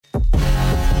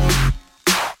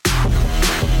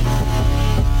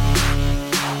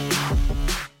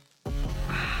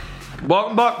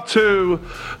welcome back to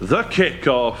the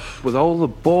kickoff with all the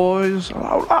boys.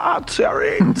 Hello, lads, how are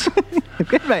you?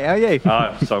 Good, mate, how are you?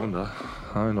 I'm sound there.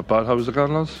 Aye, not bad. How's it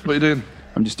going, lads? What are you doing?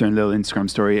 I'm just doing a little Instagram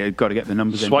story. I've got to get the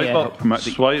numbers Swipe in. up.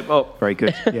 Swipe up. Very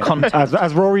good. Yeah.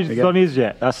 Has Rory done his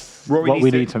yet? That's Rory what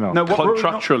we need to know. No,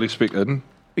 Contractually speaking,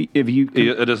 if you,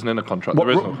 it isn't in a contract. There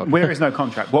is no contract. Where is no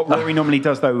contract? What Rory normally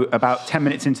does, though, about 10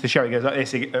 minutes into the show, he goes like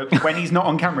this. When he's not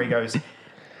on camera, he goes...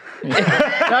 No, but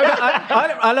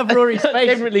I love Rory's face.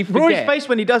 Definitely forget. Rory's face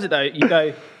when he does it, though, you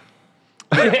go...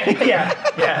 yeah.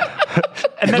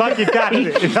 And It's like your dad, isn't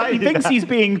it? It's like he your thinks dad. he's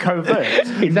being covert.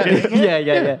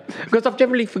 Yeah. Because I've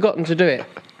generally forgotten to do it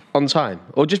on time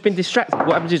or just been distracted.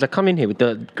 What happens is I come in here with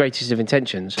the greatest of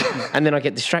intentions and then I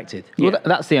get distracted. Well,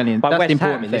 that's the only... By That's West the Ham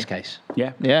important in thing. this case.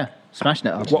 Yeah. Yeah, smashing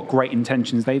it up. What great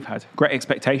intentions they've had. Great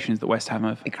expectations that West Ham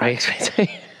have. Great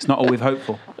expectation. It's not always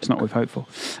hopeful.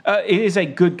 It is a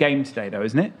good game today, though,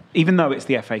 isn't it? Even though it's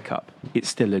the FA Cup, it's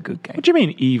still a good game. What do you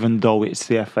mean, even though it's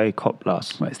the FA Cup,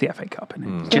 lads? Well, it's the FA Cup,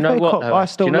 isn't it? Do you know FA what? Cup, though? I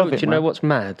still love it, Do you know man. what's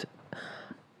mad?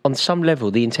 On some level,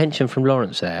 the intention from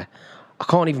Lawrence there, I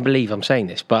can't even believe I'm saying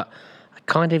this, but I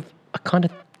kind of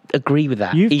agree with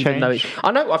that. You've even though changed.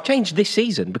 I know I've changed this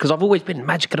season because I've always been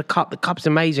magic of the cup. The cup's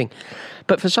amazing,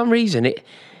 but for some reason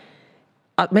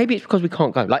maybe it's because we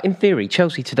can't go. Like in theory,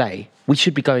 Chelsea today, we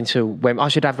should be going to Wembley.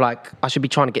 I should be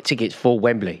trying to get tickets for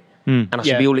Wembley, and I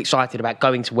should be all excited about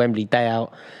going to Wembley day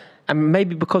out. And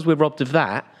maybe because we're robbed of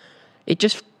that, it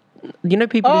just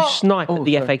people who snipe at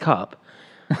the FA Cup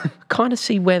kind of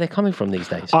see where they're coming from these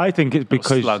days. I think it's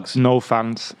because slugs. no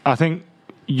fans. I think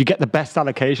you get the best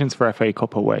allocations for FA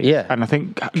Cup away. Yeah. And I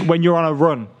think when you're on a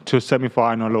run to a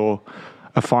semi-final or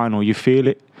a final, you feel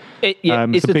it. It's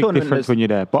It's a the big tournament difference when you're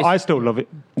there. But I still love it.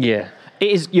 Yeah.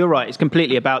 It is. You're right. It's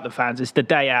completely about the fans. It's the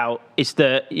day out. It's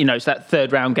it's that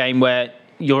third round game where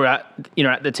you're at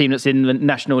the team that's in the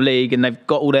National League and they've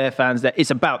got all their fans there.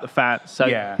 It's about the fans. So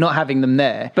not having them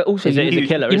there, But also is a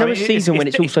killer. You know, isn't a it? season when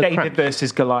it's also David cramped.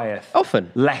 versus Goliath.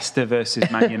 Often. Leicester versus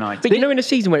Man United. But in a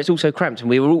season where it's also cramped and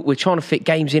we're trying to fit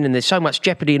games in and there's so much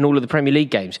jeopardy in all of the Premier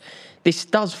League games, this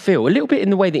does feel a little bit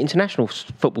in the way that international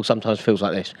football sometimes feels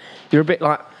like this. You're a bit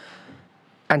like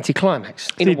anticlimax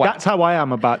in a way. That's how I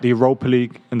am about the Europa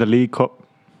League and the League Cup.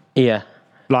 Yeah.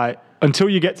 Like, until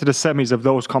you get to the semis of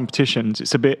those competitions,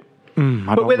 it's a bit... I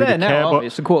don't we're really there now, care, aren't but we?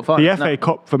 It's the quarterfinals, The FA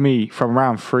Cup for me from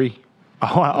round 3.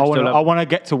 I want to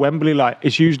get to Wembley. Like,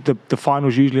 it's usually the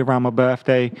finals usually around my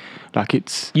birthday. Like,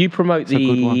 You promote a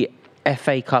good the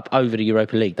FA Cup over the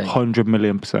Europa League, don't you? 100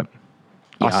 million %.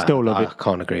 I still love it. I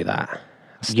can't agree with that.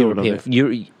 Still love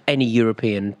it. Any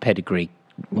European pedigree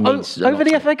means a over lot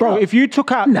the to FA Cup. Bro, if you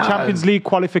took out the Champions League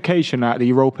qualification out of the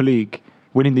Europa League,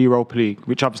 winning the Europa League,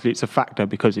 which obviously it's a factor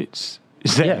because it's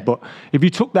there, Yeah. but if you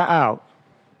took that out,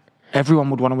 everyone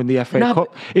would want to win the FA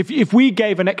Cup. If we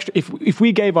gave an extra, if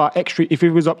we gave our extra, if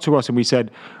it was up to us and we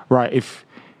said, right, if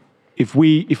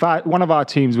one of our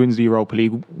teams wins the Europa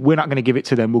League, we're not going to give it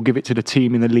to them. We'll give it to the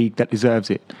team in the league that deserves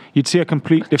it. You'd see a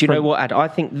complete different. Do you know what, Ad? I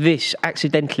think this,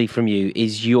 accidentally from you,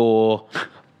 is your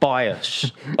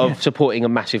bias of supporting a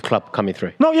massive club coming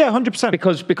through. No, yeah, 100%.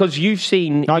 Because you've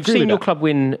seen I agree with your that. club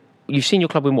win. You've seen your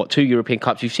club win, 2 European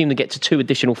Cups. You've seen them get to 2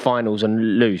 additional finals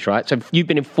and lose, right? So you've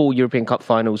been in 4 European Cup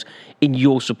finals in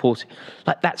your support.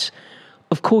 Like, that's...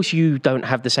 Of course, you don't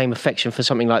have the same affection for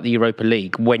something like the Europa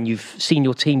League when you've seen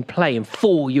your team play in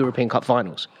 4 European Cup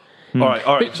finals. All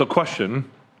right. So,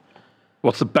 question: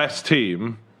 what's the best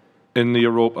team in the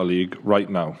Europa League right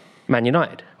now? Man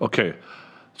United. Okay,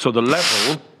 so the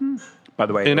level By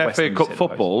the way, in the West FA Ham Cup sit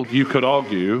football, you could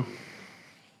argue,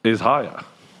 is higher.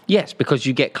 Yes, because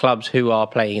you get clubs who are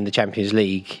playing in the Champions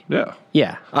League. Yeah.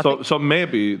 Yeah. So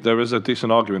maybe there is a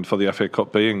decent argument for the FA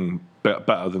Cup being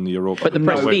better than the Europa. But the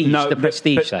League.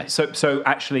 prestige, though. So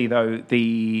actually, though,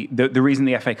 the reason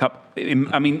the FA Cup,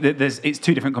 I mean, it's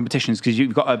 2 different competitions because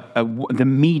you've got the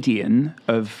median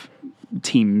of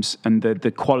teams and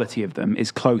the quality of them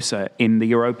is closer in the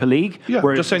Europa League. Yeah,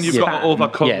 just saying you've got to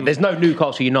overcome. Yeah, there's no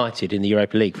Newcastle United in the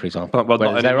Europa League, for example. Well, not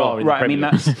whereas there anymore. are in the Right, I Premier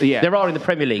mean, League. that's, yeah. There are in the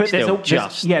Premier League But still,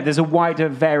 there's a wider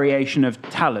variation of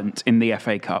talent in the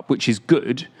FA Cup, which is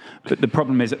good. But the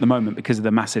problem is at the moment, because of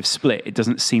the massive split, it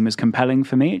doesn't seem as compelling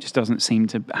for me. It just doesn't seem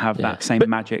to have that same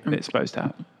magic that it's supposed to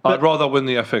have. I'd rather win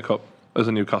the FA Cup as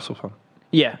a Newcastle fan.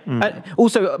 Yeah.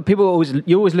 Also,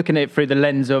 you're always looking at it through the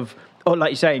lens of,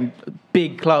 like you're saying,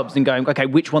 big clubs and going, okay,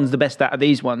 which one's the best out of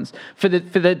these ones? For the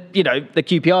the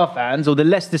QPR fans or the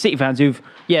Leicester City fans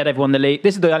they've won the league.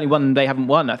 This is the only one they haven't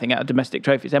won, I think, out of domestic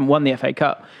trophies. They haven't won the FA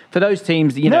Cup. For those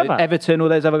teams, Never. Everton, all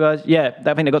those other guys,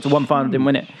 I think they got to one final, didn't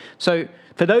win it. So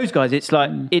for those guys, it's like,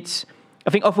 it's I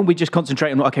think often we just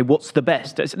concentrate on, okay, what's the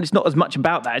best? It's not as much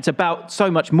about that. It's about so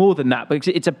much more than that.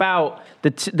 Because it's about the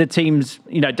teams,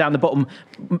 down the bottom,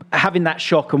 having that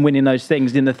shock and winning those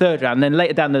things in the third round. And then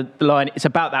later down the line, it's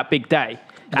about that big day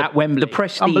at Wembley. The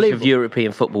prestige of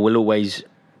European football will always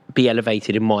be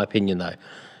elevated, in my opinion, though.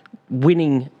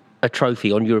 Winning a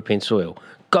trophy on European soil,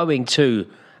 going to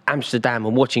Amsterdam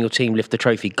and watching your team lift the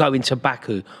trophy, going to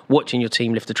Baku, watching your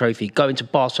team lift the trophy, going to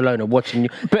Barcelona, watching.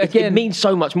 But again, it means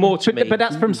so much more to me. But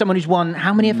that's from someone who's won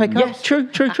how many FA Cups? Yes, true.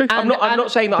 I'm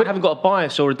not saying that I haven't got a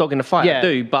bias or a dog in the fight. I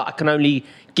do, but I can only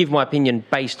give my opinion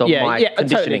based on my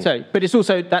conditioning. Totally. But it's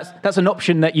also that's an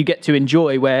option that you get to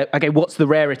enjoy. Where what's the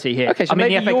rarity here? Okay, so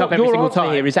maybe the FA Cup every single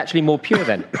time here is actually more pure.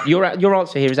 Then your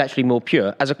answer here is actually more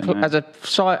pure. As a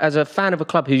fan of a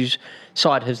club whose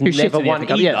side has never won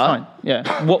either,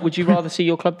 what would you rather see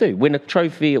your club do? Win a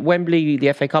trophy at Wembley,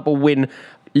 the FA Cup, or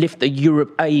lift a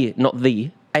European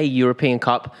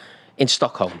Cup in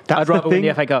Stockholm? I'd rather win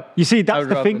the FA Cup. You see, that's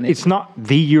the thing. It's not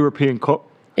the European Cup.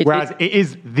 Whereas it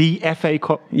is the FA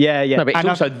Cup. Yeah. No, but it's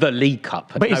also the League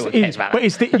Cup. But it's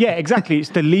exactly. It's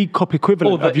the League Cup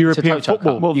equivalent of European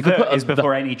football. Well, you could put it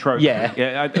before any trophy.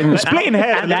 Splitting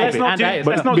hairs a little bit,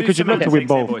 because you'd love to win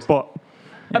both. But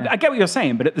I get what you're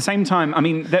saying, but at the same time, I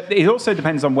mean, it also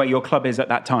depends on where your club is at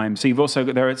that time. So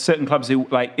there are certain clubs who,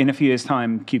 like, in a few years'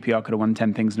 time, QPR could have won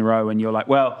 10 things in a row, and you're like,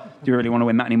 well, do you really want to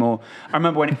win that anymore? I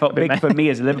remember when it felt big for me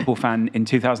as a Liverpool fan in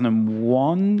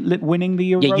 2001, winning the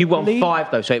Europa League. Yeah, you won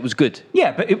 5 though, so it was good.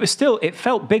 Yeah, but it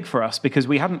felt big for us because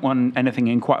we hadn't won anything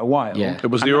in quite a while. Yeah. It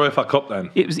was the UEFA Cup then.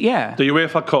 It was, yeah. The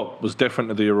UEFA Cup was different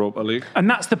to the Europa League. And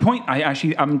that's the point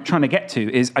I'm trying to get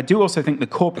to, is I do also think the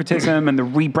corporatism and the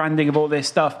rebranding of all this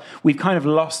stuff, we've kind of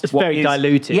lost. It's very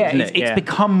diluted, isn't it? It's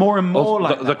become more and more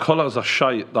like the colours are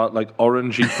shite, that like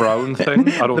orangey brown thing.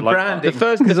 I don't like that. The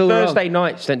Thursday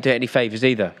nights don't do it any favours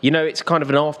either. It's kind of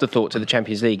an afterthought to the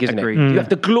Champions League, isn't it? You have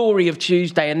the glory of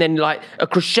Tuesday and then like a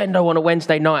crescendo on a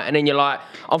Wednesday night, and then you're like,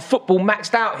 I'm football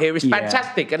maxed out here, it's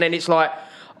fantastic. And then it's like,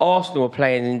 Arsenal are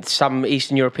playing in some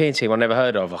Eastern European team I never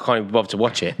heard of. I can't even bother to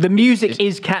watch it. The music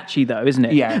is catchy though, isn't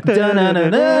it? Yeah. Not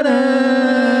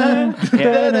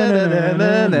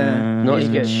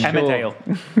even Emmerdale.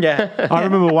 Yeah. I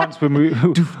remember once when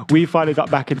we finally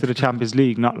got back into the Champions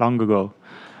League not long ago,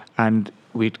 and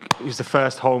it was the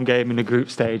first home game in the group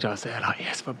stage. I was there like,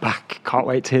 yes, we're back. Can't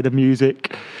wait to hear the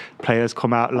music. Players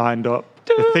come out lined up.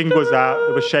 The thing was out.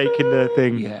 They were shaking the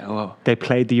thing. Yeah, well. They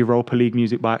played the Europa League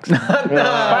music by accident.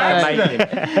 amazing.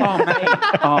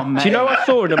 Oh, mate. Do you know, I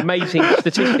saw an amazing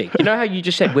statistic. You know how you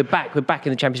just said we're back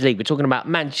in the Champions League. We're talking about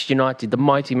Manchester United, the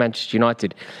mighty Manchester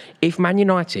United. If Man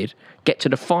United get to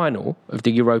the final of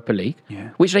the Europa League,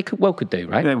 which they could do,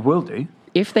 right? They will do.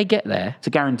 If they get there, it's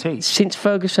a guarantee. Since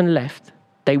Ferguson left,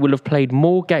 they will have played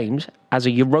more games as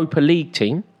a Europa League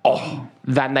team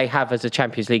than they have as a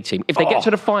Champions League team. If they get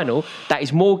to the final, that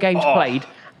is more games played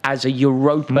as a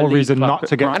Europa League. More reason club. not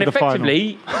to get to the final. And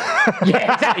effectively,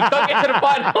 exactly. Don't get to the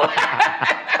final.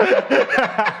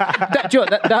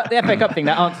 The FA Cup thing,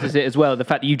 that answers it as well. The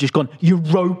fact that you've just gone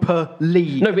Europa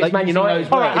League. No, but it's Man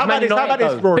United. All right, how about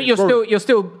this, Rory? But you're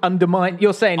still undermined.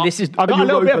 You're saying this is. I've got a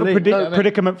little bit of League.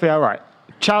 predicament for you. All right.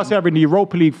 Chelsea are in the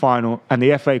Europa League final and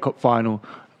the FA Cup final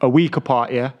a week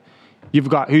apart, yeah? You've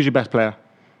got, who's your best player?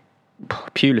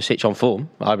 Pulisic on form,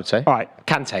 I would say. All right.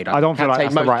 Kante, though. I don't feel like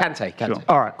that's the right... Kante. Sure.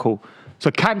 All right, cool.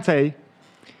 So Kante,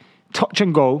 touch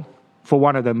and go for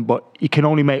one of them, but he can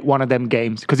only make one of them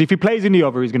games. Because if he plays in the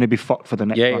other, he's going to be fucked for the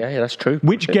next one. Yeah, that's true.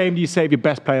 Which game do you save your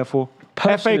best player for?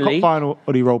 FA Cup final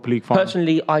or the Europa League final?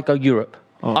 Personally, I go Europe.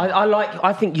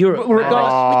 I think Europe.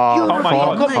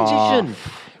 Regardless, competition.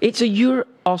 It's a Euro.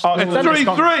 It's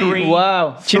 3-3.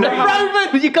 Wow. Do you know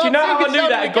Rover, you can't how I see knew the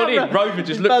that had got in? Rover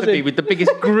just looked at me with the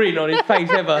biggest grin on his face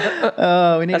ever.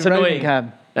 Oh, we need That's a Rover annoying.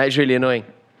 cam. That is really annoying.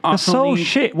 That's so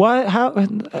shit. Why? How?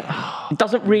 It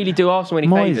doesn't really do Arsenal any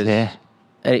Moyes favours. there.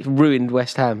 And it ruined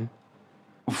West Ham.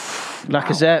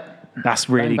 Lacazette. That's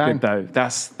really Bang, good, though.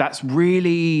 That's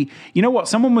really... You know what?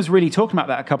 Someone was really talking about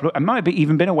that it might have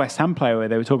even been a West Ham player where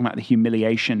they were talking about the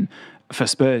humiliation for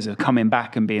Spurs of coming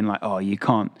back and being like, oh, you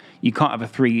can't have a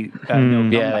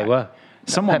 3-0 Yeah, they were.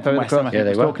 Someone from West Ham, I think,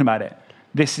 was were. talking about it.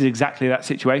 This is exactly that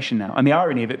situation now. And the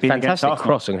irony of it being against Fantastic Arsenal.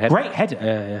 cross and header. Great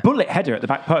header. Bullet header at the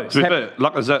back post. To be fair,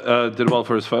 Lacazette did well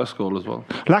for his first goal as well.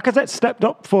 Lacazette stepped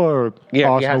up for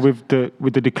Arsenal with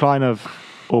the decline of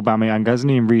Aubameyang,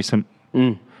 hasn't he, in recent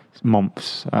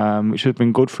months, which has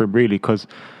been good for him, really, because it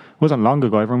wasn't long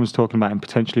ago everyone was talking about him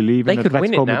potentially leaving. They could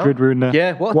win it now. Madrid were in there.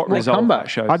 Yeah, what result comeback that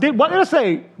shows. What did I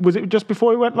say? Was it just before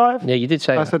we went live? Yeah, you did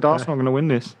say I that. said Arsenal are going to win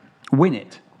this. Win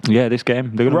it. Yeah, this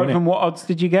game. They're going to win Rogan, it. what odds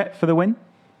did you get for the win?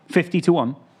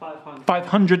 50-1? 5-4.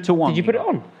 500 to 1. Did you put it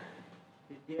on?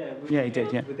 Yeah, he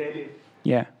did, yeah.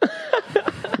 Yeah.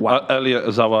 Elliot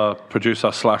is our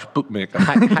producer / bookmaker.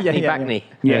 Hackney Backney.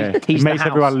 Yeah. He's the makes house.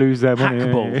 everyone lose their money.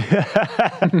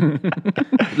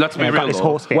 Let's be real, this though.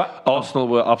 horse bit. Arsenal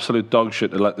were absolute dog shit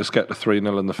to let this get to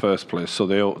 3-0 in the first place, so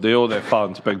they owe their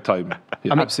fans big time.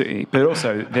 Yeah. Absolutely. But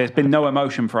also, there's been no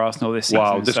emotion for Arsenal this season.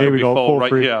 Wow, this so could we be go, fault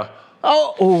right 4-3.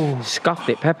 here. Scuffed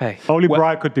it, Pepe. Only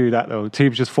Brian could do that, though.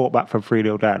 Teams just fought back from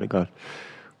 3-0 down. They go,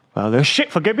 well, they're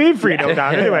shit for being 3-0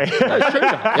 down anyway.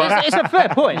 It's a fair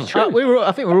point.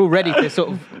 I think we're all ready to sort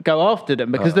of go after them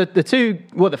because the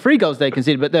 3 goals they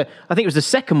conceded, but I think it was the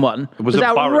second one was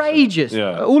embarrassing. outrageous.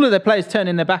 Yeah. All of their players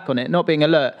turning their back on it, not being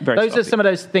alert. Very those are sloppy. some of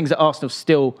those things that Arsenal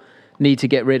still need to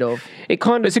get rid of.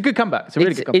 It's a good comeback. It's a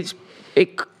really good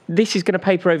comeback. This is going to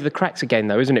paper over the cracks again,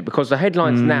 though, isn't it? Because the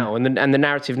headlines now and the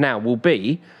narrative now will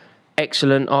be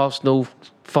excellent Arsenal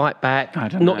fight back, I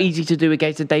don't not know. easy to do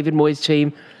against a David Moyes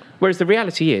team. Whereas the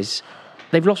reality is,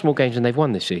 they've lost more games than they've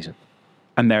won this season,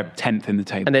 And they're 10th in the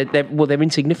table. and they're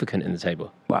insignificant in the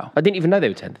table. Wow. I didn't even know they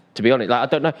were 10th, to be honest. Like, I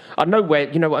don't know. I know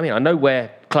where, you know what I mean. I know where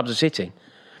clubs are sitting.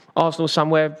 Arsenal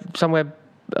somewhere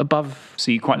above.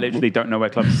 So you quite literally don't know where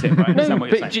clubs sit, right? Is that what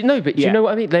you're saying? Do you Yeah. know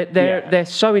what I mean? Yeah. They're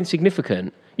so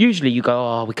insignificant. Usually you go,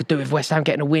 oh, we could do with West Ham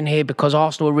getting a win here because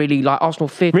Arsenal are really like Arsenal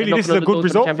fifth. Really, this is a good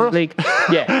result for us? League.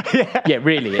 Yeah,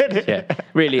 really it is. Yeah,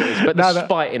 really it is. But the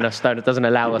spite in us, though, that doesn't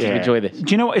allow us to enjoy this.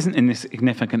 Do you know what isn't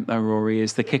insignificant, though, Rory,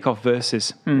 is the Kickoff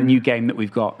Versus, the new game that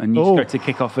we've got. And you just go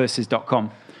to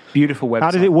kickoffversus.com. Beautiful website.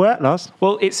 How does it work, Lars?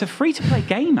 Well, it's a free-to-play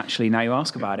game, actually, now you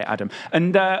ask about it, Adam.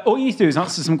 And all you need to do is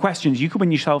answer some questions. You could win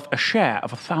yourself a share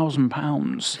of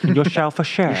 £1,000. Your shell for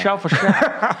share. Shell for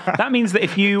share. That means that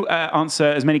if you answer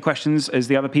as many questions as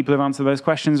the other people who've answered those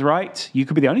questions right, you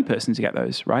could be the only person to get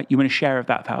those right. You win a share of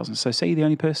that 1,000. So say you're the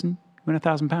only person, you win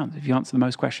 £1,000 if you answer the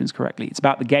most questions correctly. It's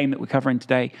about the game that we're covering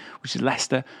today, which is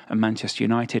Leicester and Manchester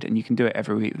United, and you can do it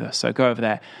every week with us. So go over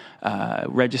there,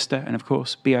 register, and of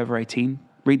course, be over 18.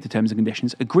 Read the terms and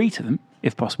conditions, agree to them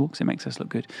if possible, because it makes us look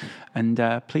good, and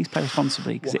please play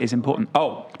responsibly because it is important.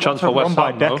 Oh, Chance for West Run by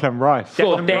Ham, though. Declan Rice.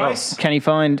 Declan Declan. Rice. Can he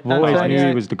find? Always Antonio? knew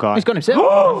he was the guy. He's got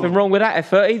himself. Nothing wrong with that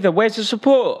effort either. Where's the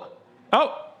support?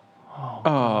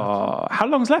 Oh, how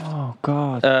long's left? Oh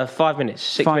God. 5 minutes,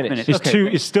 6 5 minutes. minutes. It's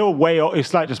it's still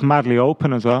it's like just madly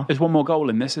open as well. There's one more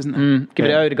goal in this, isn't there? Give it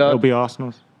to Odegaard. It'll be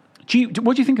Arsenal's.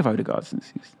 What do you think of Odegaard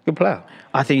since he's... Good player.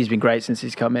 I think he's been great since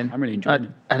he's come in. I'm really enjoying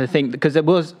him. And I think because there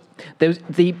was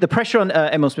the pressure on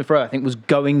Emil Smith-Rowe, I think, was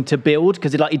going to build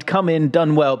because he'd come in,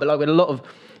 done well, but like with a lot of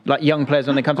like young players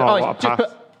when they come to Oh, what a pass.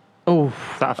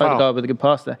 Is that a foul? Odegaard with a good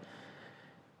pass there.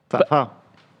 That foul.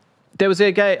 There was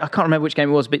a game, I can't remember which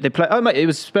game it was, but they played. Oh mate, it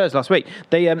was Spurs last week.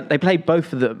 They played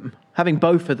both of them. Having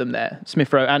both of them there,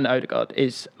 Smith-Rowe and Odegaard,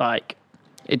 is like.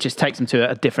 It just takes them to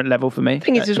a different level for me. The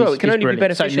thing is, as well, it can He's only be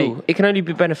brilliant. So beneficial. neat. It can only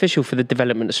be beneficial for the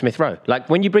development of Smith Rowe. Like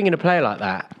when you bring in a player like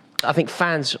that, I think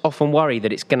fans often worry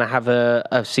that it's going to have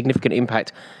a significant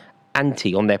impact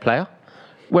on their player.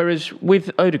 Whereas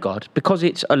with Odegaard, because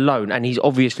it's a loan and he's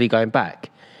obviously going back,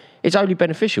 it's only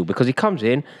beneficial because he comes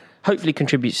in, hopefully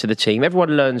contributes to the team.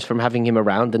 Everyone learns from having him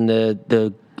around and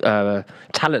the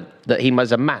talent that he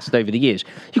has amassed over the years.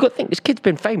 You've got to think, this kid's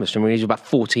been famous from when he was about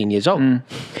 14 years old.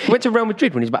 He went to Real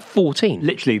Madrid when he was about 14.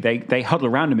 Literally, they huddle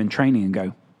around him in training and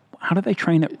go, how do they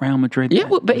train at Real Madrid? Yeah,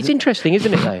 well, but it's interesting,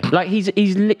 isn't it, though? Like, he's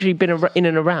literally been in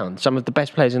and around some of the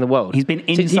best players in the world. He's been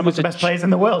in Since he some was of the a best players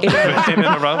in the world. In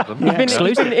and around them.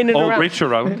 He's been in and All around. reach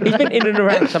around. He's been in and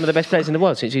around some of the best players in the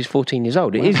world since he was 14 years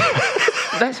old. It is.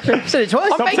 That's said it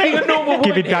twice. I'm making a normal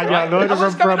Give it point here, Daniel right? Lloyd a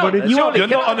run for our money. You're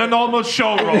not on a normal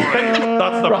show, Rory.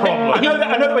 That's the problem. I know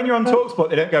that when you're on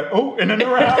TalkSport, they don't go, oh, in and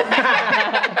around.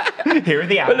 Here are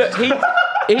the outs. But look,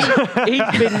 he's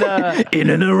been in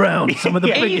and around some of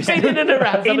the he's been in and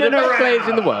around some of the best players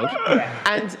in the world,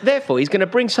 and therefore he's going to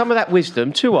bring some of that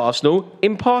wisdom to Arsenal,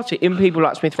 impart it in people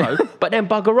like Smith Rowe, but then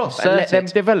bugger off and let them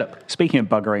develop. Speaking of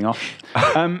buggering off,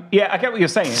 yeah, I get what you're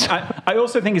saying. I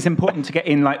also think it's important to get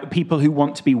in like people who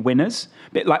want to be winners.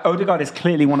 But like Odegaard is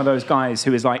clearly one of those guys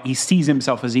who is like, he sees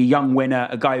himself as a young winner,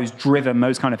 a guy who's driven,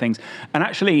 those kind of things. And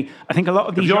actually, I think a lot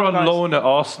of these If you're young on guys, loan at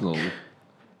Arsenal,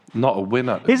 not a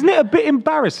winner. Isn't it a bit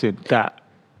embarrassing that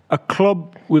a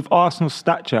club with Arsenal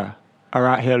stature are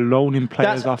out here loaning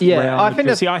players off Real I think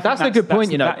Madrid? that's a good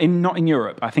point, you know. Not in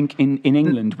Europe. I think in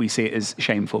England we see it as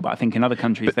shameful, but I think in other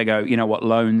countries they go, you know what,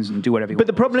 loans and do whatever you But want.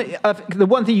 the problem, the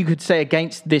one thing you could say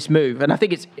against this move, and I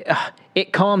think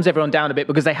it calms everyone down a bit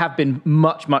because they have been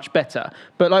much, much better.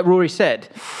 But like Rory said,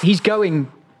 he's going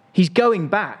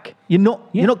back. You're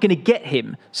not going to get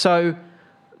him. So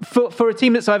for a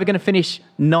team that's either going to finish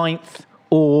 9th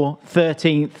or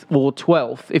 13th or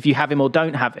 12th if you have him or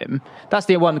don't have him. That's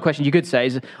the one question you could say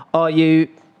is, are you...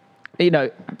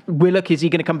 Willock, is he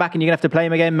going to come back and you're going to have to play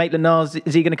him again? Maitland-Niles,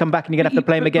 is he going to come back and you're going to have to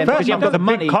play him again? Because you haven't got the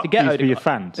money to get for your Odegaard.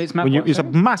 fans. It's It's a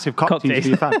massive cock tease for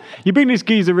your fans. You bring this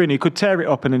geezer in, he could tear it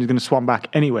up and then he's going to swan back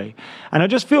anyway. And I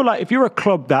just feel like if you're a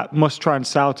club that must try and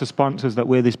sell to sponsors that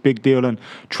we're this big deal and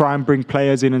try and bring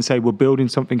players in and say we're building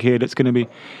something here that's going to be...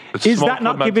 Is that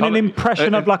not giving an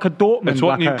impression of like a Dortmund? It's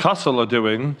what like Newcastle are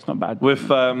doing. It's not bad. With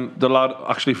the lad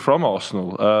actually from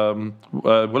Arsenal,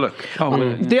 Willock.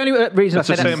 The only reason It's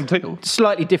I the say same that's deal.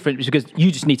 slightly different is because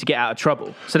you just need to get out of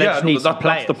trouble. So they just need some that's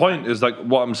players. the point. Is like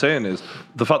what I'm saying is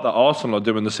the fact that Arsenal are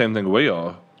doing the same thing we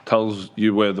are tells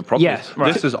you where the problem Yes, is.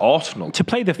 right. This is Arsenal. To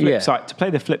play the flip side, to play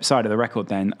the flip side of the record,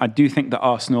 then I do think that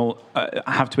Arsenal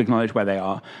have to acknowledge where they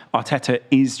are. Arteta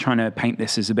is trying to paint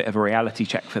this as a bit of a reality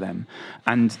check for them,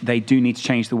 and they do need to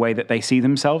change the way that they see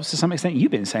themselves to some extent.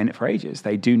 You've been saying it for ages.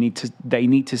 They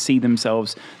need to see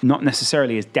themselves not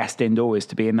necessarily as destined always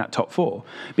to be in that top four,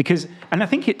 and I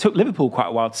think it took Liverpool quite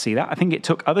a while to see that. I think it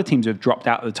took other teams who have dropped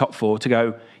out of the top four to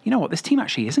go, you know what, this team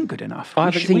actually isn't good enough. I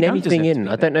haven't seen anything in.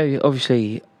 I don't know.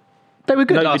 Obviously, They were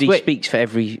good last nobody week. speaks for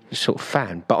every sort of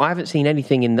fan, but I haven't seen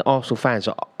anything in the Arsenal fans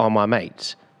that are my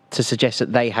mates to suggest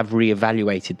that they have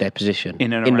re-evaluated their position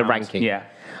in the ranking. Yeah.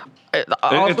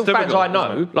 Arsenal fans difficult, I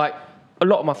know, like a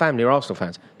lot of my family are Arsenal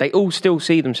fans. They all still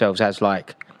see themselves as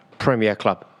like Premier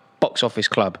club, box office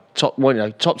club, top club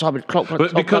But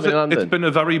top because club in London. it's been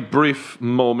a very brief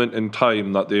moment in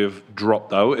time that they've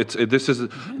dropped out.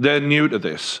 They're new to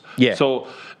this. Yeah. So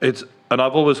and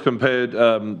I've always compared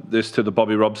this to the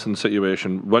Bobby Robson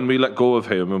situation. When we let go of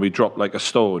him and we drop like a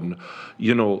stone,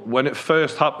 when it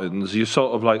first happens, you're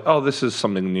sort of like, oh, this is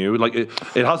something new. Like it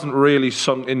hasn't really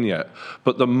sunk in yet.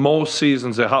 But the more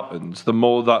seasons it happens, the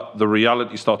more that the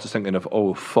reality starts thinking of,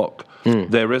 oh, fuck,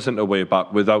 there isn't a way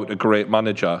back without a great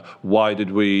manager. Why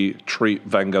did we treat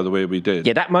Wenger the way we did?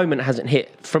 Yeah, that moment hasn't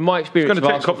hit. From my experience It's with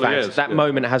gonna take a Arsenal couple of fans, years, that yeah.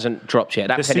 moment hasn't dropped yet.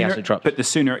 That penny hasn't dropped. But the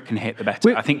sooner it can hit, the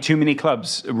better. I think too many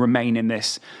clubs remain in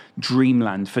this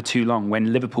dreamland for too long.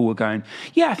 When Liverpool were going,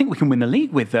 I think we can win the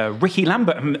league with Ricky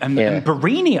Lambert and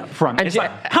Barini up front. And it's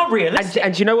like, how realistic?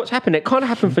 And do you know what's happened? It kind of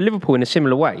happened for Liverpool in a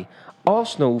similar way.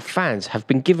 Arsenal fans have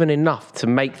been given enough to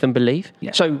make them believe.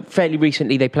 Yeah. So fairly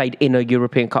recently, they played in a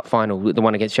European Cup final, the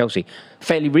one against Chelsea.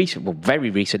 Very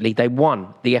recently, they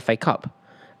won the FA Cup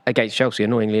against Chelsea,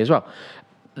 annoyingly as well.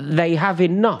 They have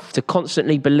enough to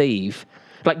constantly believe.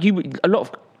 Like a lot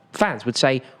of fans would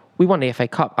say, we won the FA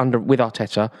Cup with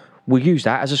Arteta. We'll use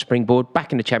that as a springboard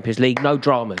back in the Champions League. No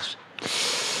dramas.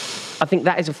 I think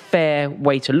that is a fair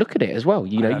way to look at it as well.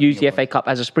 Use the FA Cup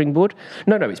as a springboard.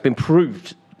 No, it's been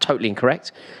proved totally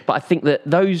incorrect. But I think that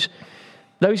those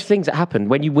things that happen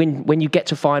when you win, when you get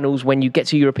to finals, when you get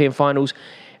to European finals,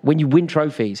 when you win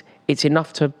trophies, it's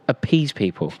enough to appease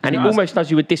people, and it almost does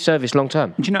you a disservice long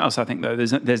term. Do you know what else I think though?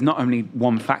 There's not only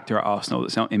one factor at Arsenal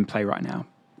that's not in play right now.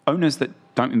 Owners that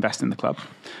don't invest in the club,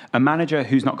 a manager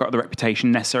who's not got the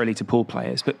reputation necessarily to pull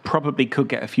players, but probably could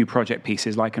get a few project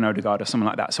pieces like an Odegaard or someone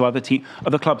like that. So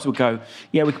other clubs would go,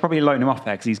 we could probably loan him off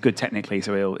there because he's good technically,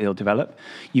 so he'll develop.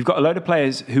 You've got a load of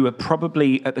players who are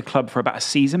probably at the club for about a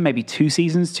season, maybe 2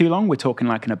 seasons too long. We're talking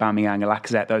like an Aubameyang, a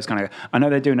Lacazette, those kind of. I know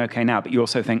they're doing okay now, but you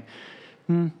also think,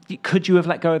 could you have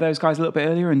let go of those guys a little bit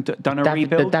earlier and done a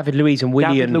rebuild? David Luiz and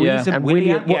Willian. And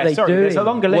Willian. What they do. There's a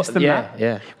longer list than that.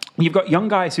 Yeah. You've got young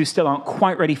guys who still aren't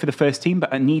quite ready for the first team,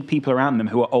 but need people around them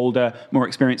who are older, more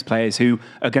experienced players who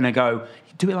are going to go,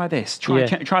 do it like this, try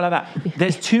like that.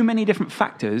 There's too many different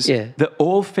factors that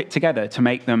all fit together to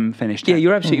make them finish 10th. Yeah,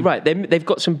 you're absolutely right. They've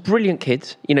got some brilliant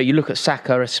kids. You look at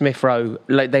Saka, Smith Rowe,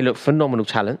 they look phenomenal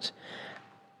talents.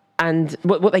 And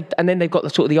then they've got the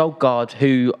sort of the old guard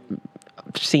who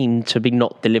seem to be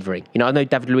not delivering. I know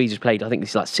David Luiz has played, I think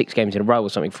this is like 6 games in a row or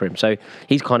something for him, so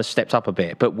he's kind of stepped up a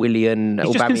bit. But Willian,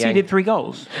 he's just conceded 3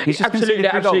 goals.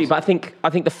 Absolutely. But I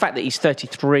think the fact that he's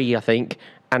 33, and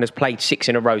has played 6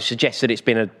 in a row suggests that it's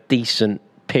been a decent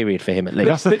period for him at least.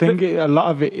 That's the thing. A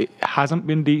lot of it hasn't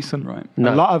been decent, right?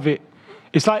 No. A lot of it,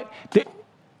 it's like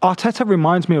Arteta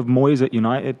reminds me of Moyes at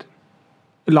United.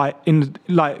 Like giving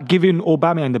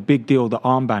Aubameyang the big deal, the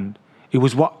armband. It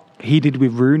was what he did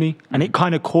with Rooney, and it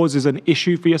kind of causes an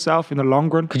issue for yourself in the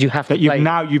long run. Because you have that to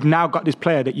play. you've now got this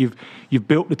player that you've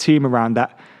built the team around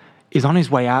that is on his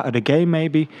way out of the game,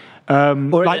 maybe.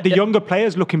 The younger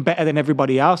players looking better than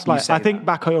everybody else. Like I think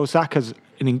Bakayo Saka's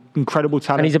an incredible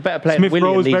talent, and he's a better player Smith than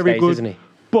Willian Rowe's these very days, good, isn't he?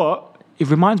 But it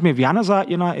reminds me of Januzaj at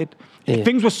United. Yeah.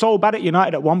 Things were so bad at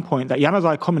United at one point that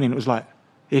Januzaj coming in, it was like,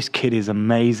 this kid is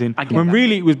amazing. When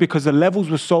really it was because the levels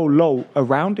were so low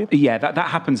around him. Yeah, that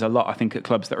happens a lot, I think, at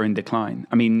clubs that are in decline.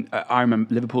 I mean, I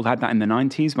remember Liverpool had that in the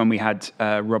 90s when we had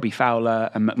Robbie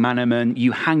Fowler and McManaman.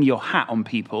 You hang your hat on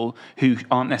people who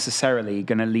aren't necessarily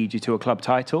going to lead you to a club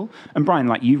title. And Brian,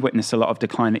 like, you've witnessed a lot of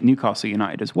decline at Newcastle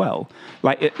United as well.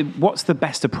 Like, what's the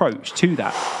best approach to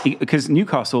that? Because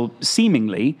Newcastle,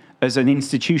 seemingly, as an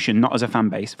institution, not as a fan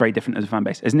base, very different as a fan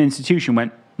base, as an institution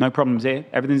went, no problems here,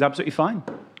 everything's absolutely fine.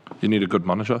 You need a good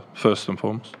manager, first and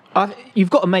foremost. You've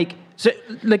got to make... So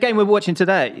the game we're watching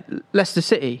today, Leicester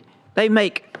City, they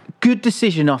make good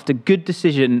decision after good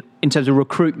decision in terms of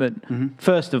recruitment,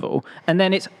 first of all. And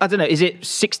then it's, I don't know, is it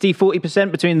 60,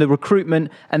 40% between the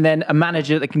recruitment and then a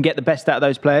manager that can get the best out of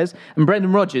those players? And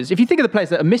Brendan Rodgers, if you think of the players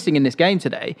that are missing in this game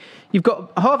today, you've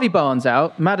got Harvey Barnes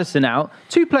out, Maddison out,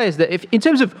 two players that, if in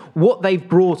terms of what they've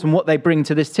brought and what they bring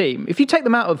to this team, if you take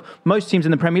them out of most teams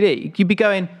in the Premier League, you'd be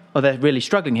going, oh, they're really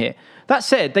struggling here. That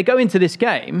said, they go into this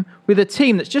game with a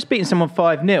team that's just beaten someone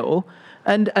 5-0,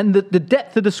 and the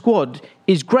depth of the squad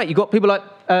is great. You've got people like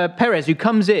Perez, who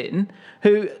comes in,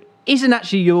 who isn't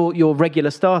actually your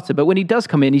regular starter, but when he does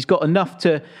come in, he's got enough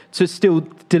to still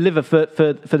deliver for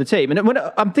the team. And when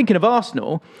I'm thinking of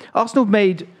Arsenal have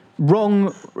made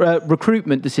wrong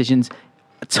recruitment decisions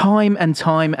time and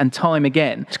time and time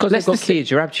again. It's because they've got Kia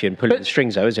Jarabchian pulling the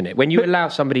strings, though, isn't it? When you allow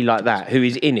somebody like that who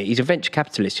is in it, he's a venture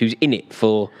capitalist who's in it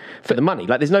for the money.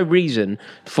 Like, there's no reason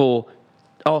for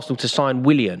Arsenal to sign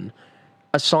Willian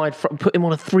aside from put him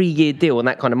on a 3-year deal and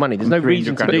that kind of money. There's no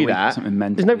reason to do that.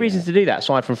 There's no reason to do that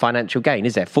aside from financial gain,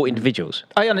 is there? For individuals.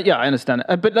 I understand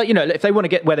it. But, like, you know, if they want to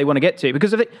get where they want to get to,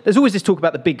 because there's always this talk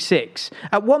about the big six.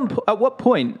 At what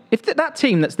point, if that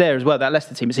team that's there as well, that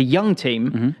Leicester team, it's a young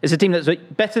team. It's a team that's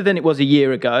better than it was a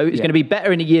year ago. It's going to be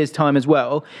better in a year's time as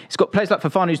well. It's got players like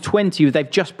Fofana, who's 20, who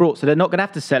they've just brought, so they're not going to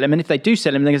have to sell him. And if they do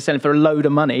sell him, they're going to sell him for a load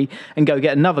of money and go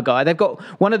get another guy. They've got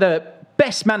one of the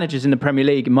best managers in the Premier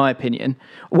League, in my opinion.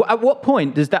 At what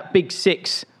point does that big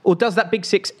six, or does that big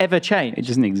six ever change? It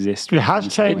doesn't exist. It has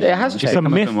changed. It has changed. It's a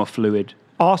myth. More fluid.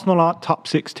 Arsenal aren't top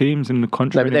 6 teams in the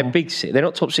country. No, but they're anymore. big six. They're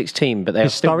not top 6 team, but they're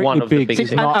still one of the big six.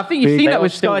 And I think you've big. seen They that are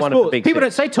with still Sky one of the Sports. big People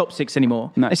six. don't say top 6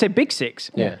 anymore. No. They say big six.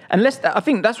 Yeah. And Leicester, I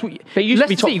think that's what... But it used to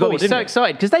be Leicester top City got four, me didn't so it?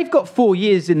 excited because they've got 4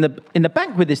 years in the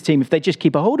bank with this team if they just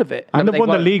keep a hold of it. And No, they've but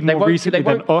won the they league won't- more recently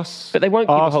than us. But they won't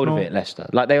keep a hold of Arsenal. it, Leicester.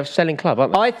 Like, they're a selling club,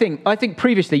 aren't they? I think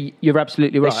previously you're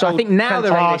absolutely right. I sold think now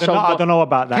they're... I don't know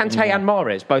about that. Kante anymore. and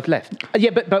Mahrez both left.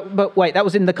 Yeah, but wait, that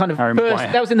was in the kind of Harry first.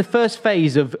 Maguire. That was in the first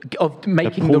phase of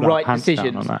making the pulled our right pants down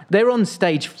decisions. on that. They're on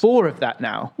stage 4 of that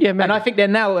now. Yeah, maybe. and I think they're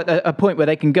now at a point where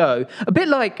they can go a bit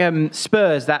like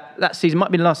Spurs that season.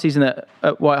 Might be the last season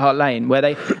at White Hart Lane, where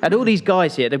they had all these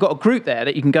guys here. They've got a group there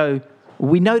that you can go.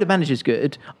 We know the manager's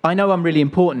good. I know I'm really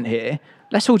important here.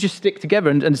 Let's all just stick together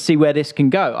and see where this can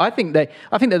go. I think they're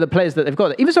the players that they've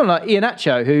got. Even someone like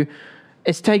Iheanacho, who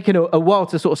it's taken a while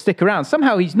to sort of stick around.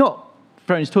 Somehow he's not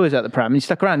throwing his toys out the pram. He's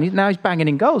stuck around. Now he's banging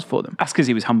in goals for them. That's because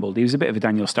he was humbled. He was a bit of a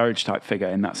Daniel Sturridge type figure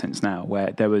in that sense now,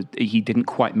 where he didn't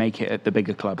quite make it at the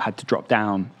bigger club, had to drop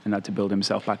down and had to build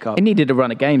himself back up. He needed a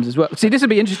run of games as well. See, this will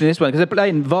be interesting, this one, because they're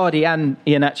playing Vardy and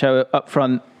Iheanacho up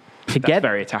front together. That's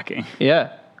very attacking.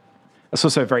 Yeah. That's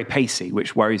also very pacey,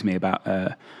 which worries me about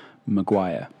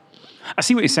Maguire. I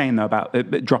see what you're saying, though, about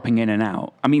dropping in and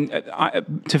out. I mean,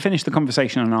 to finish the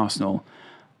conversation on Arsenal,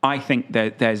 I think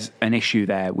that there's an issue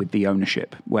there with the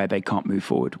ownership where they can't move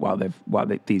forward while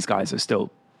these guys are still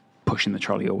pushing the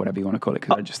trolley or whatever you want to call it.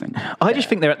 Because I just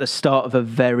think they're at the start of a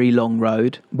very long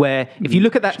road where if you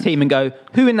look at that team and go,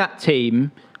 who in that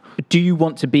team do you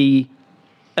want to be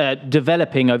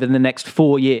developing over the next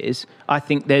 4 years? I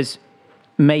think there's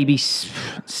maybe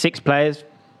 6 players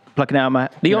plucking out my...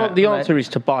 The answer is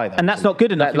to buy them. And that's not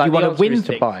good enough if you want to win to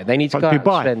things. buy. They need to go out and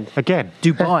Dubai spend... again.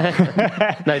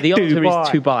 Dubai. No, the answer is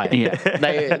to buy. Yeah.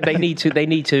 They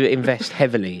need to invest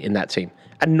heavily in that team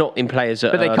and not in players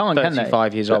that But they are can't, can they?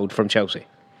 35 years old from Chelsea.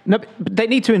 No, but they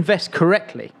need to invest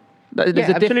correctly.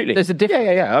 Absolutely. There's a difference.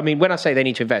 Yeah. I mean, when I say they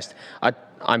need to invest,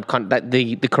 I'm kind of, that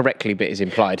the correctly bit is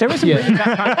implied. There isn't really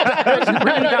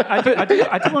that.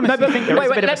 I do want to think there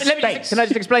is a bit of a space. Can I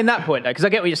just explain that point, though? Because I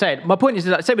get what you're saying. My point is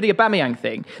that, say with the Aubameyang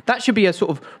thing, that should be a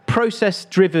sort of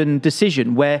process-driven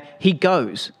decision where he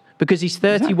goes. Because he's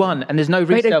 31 and there's no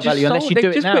resale value unless you do it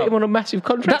now. They've just put him on a massive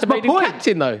contract. That's my point.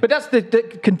 Captain, though. But that's the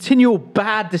continual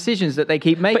bad decisions that they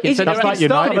keep making. So that's like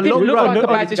United. It didn't look like a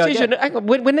bad to go decision. again. Hang on,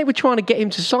 when they were trying to get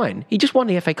him to sign, he just won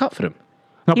the FA Cup for them.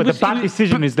 No, but the bad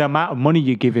decision is the amount of money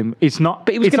you give him. It's not.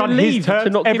 But he was it's gonna on leave his to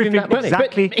terms. not give him Everything that money.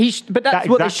 exactly. But that's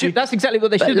what they should. That's exactly what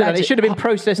they should have done. They should have been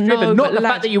process driven, not the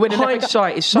fact that you win an FA Cup.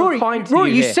 Hindsight is so kind to Rory,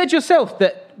 you you here. said yourself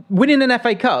that winning an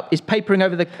FA Cup is papering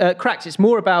over the cracks. It's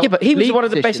more about but he was league one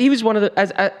of the best. position. He was one of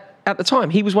the at the time,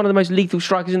 he was one of the most lethal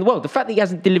strikers in the world. The fact that he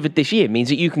hasn't delivered this year means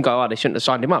that you can go, they shouldn't have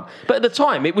signed him up. But at the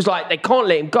time, it was like, they can't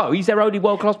let him go. He's their only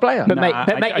world-class player. But mate,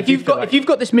 if you've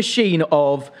got this machine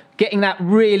of getting that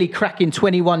really cracking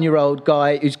 21-year-old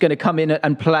guy who's going to come in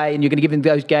and play, and you're going to give him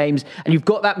those games, and you've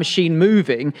got that machine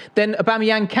moving, then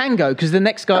Aubameyang can go because the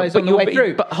next guy is on the way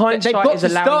through. But hindsight is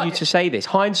allowing you to say this.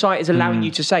 Hindsight is allowing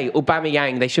you to say,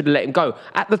 Aubameyang, they should have let him go.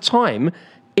 At the time,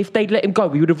 if they'd let him go,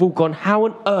 we would have all gone, how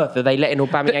on earth are they letting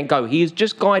Aubameyang go? He has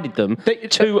just guided them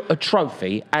to a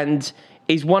trophy and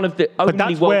is one of the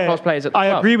only world-class players at the club.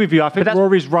 I agree with you. I think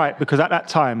Rory's right, because at that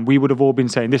time, we would have all been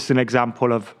saying this is an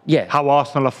example of how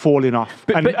Arsenal are falling off.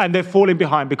 And they're falling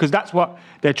behind because that's what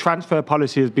their transfer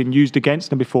policy has been used against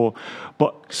them before.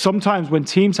 But sometimes when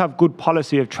teams have good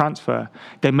policy of transfer,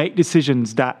 they make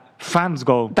decisions that fans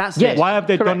go, why have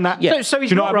they done that? Yeah. So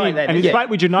he's not right then. And it's like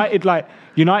with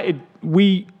United,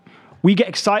 we get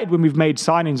excited when we've made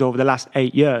signings over the last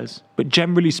 8 years. But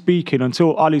generally speaking,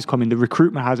 until Ollie's come in, the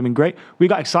recruitment hasn't been great. We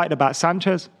got excited about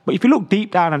Sanchez. But if you look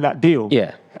deep down on that deal,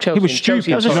 Chelsea, he was stupid.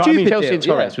 Chelsea, Chelsea and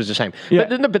deal. Torres was the same.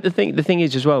 Yeah. But the thing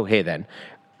is as well here then,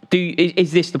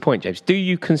 is this the point, James? Do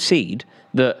you concede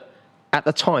that at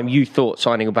the time you thought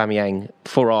signing Aubameyang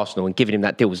for Arsenal and giving him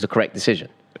that deal was the correct decision?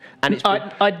 And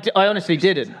I honestly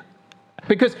didn't.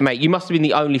 Because mate, you must have been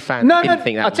the only fan that didn't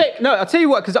think that. I'll tell you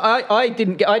what, because I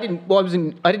didn't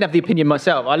have the opinion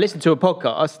myself. I listened to a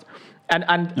podcast, and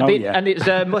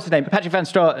it's what's his name, Patrick Van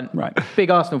Straten, right,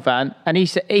 big Arsenal fan, and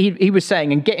he was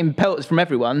saying and getting pelters from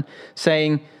everyone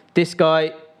saying this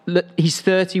guy, look, he's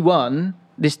 31.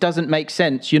 This doesn't make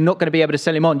sense. You're not going to be able to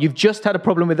sell him on. You've just had a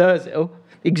problem with Ozil,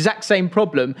 exact same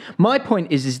problem. My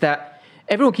point is that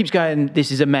everyone keeps going,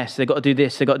 this is a mess. They've got to do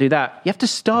this. They've got to do that. You have to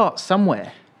start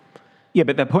somewhere. Yeah,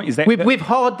 but the point is that with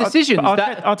hard decisions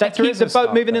that keep the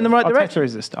boat moving in the right direction. Arteta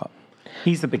is the start.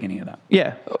 He's the beginning of that.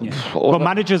 Yeah. Well,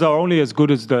 managers are only as good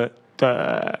as the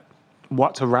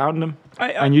what's around them.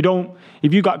 And you don't,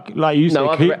 if you got, like you say,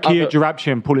 Kia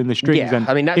Jarabshian pulling the strings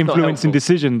and influencing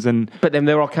decisions. But then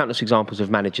there are countless examples of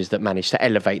managers that managed to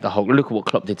elevate the whole. Look at what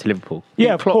Klopp did to Liverpool.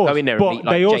 Yeah, Klopp of course. Go in there and beat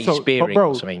like Jay Spearing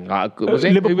or something. Like, was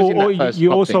it? Liverpool, Who was in that first you're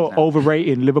Klopp also thing?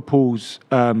 overrating Liverpool's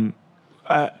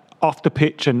off the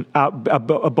pitch and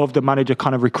above the manager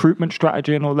kind of recruitment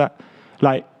strategy and all that.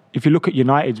 Like, if you look at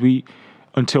United's,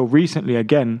 until recently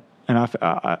again, and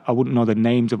I wouldn't know the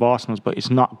names of Arsenal's, but it's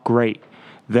not great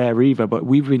there either. But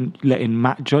we've been letting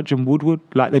Matt Judge and Woodward,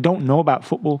 like, they don't know about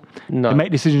football. No. They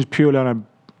make decisions purely on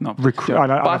a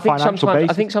financial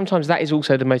basis. I think sometimes that is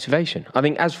also the motivation. I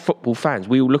think as football fans,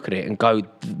 we all look at it and go,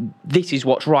 this is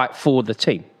what's right for the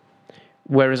team.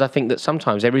 Whereas I think that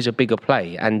sometimes there is a bigger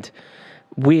play, and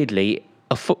weirdly,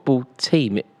 a football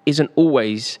team isn't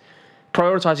always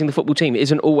prioritising the football team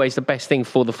isn't always the best thing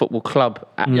for the football club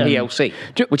at ELC,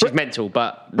 which is mental.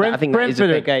 But I think that is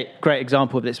a great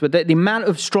example of this. But the amount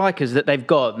of strikers that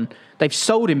they've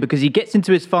sold him because he gets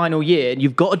into his final year, and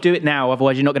you've got to do it now,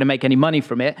 otherwise you're not going to make any money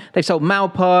from it. They've sold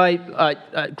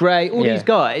Maupay, Gray, all these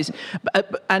guys,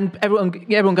 and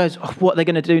everyone goes, what are they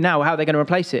going to do now? How are they going to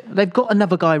replace it? They've got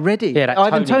another guy ready. Yeah,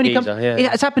 Ivan Toney comes.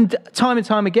 It's happened time and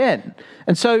time again,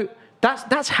 and so.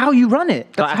 That's how you run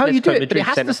it. That's how you do it. But it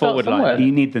has to start somewhere.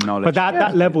 You need the knowledge. But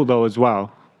that level, though, as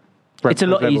well. It's a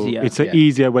lot easier. It's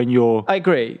easier when you're... I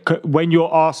agree. When you're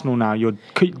Arsenal now,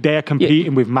 they're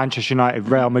competing with Manchester United,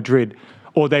 Real Madrid,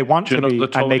 or they want to be,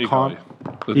 and they can't.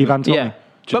 Ivan Toney.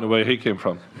 Do you know where he came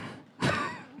from?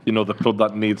 You know, the club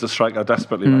that needs a striker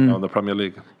desperately right now in the Premier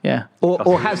League. Yeah.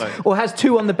 Or has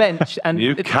two on the bench and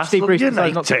Steve Bruce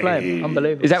decides not to play him.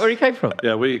 Unbelievable. Is that where he came from?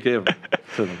 Yeah, we gave him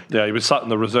to them. Yeah, he was sat in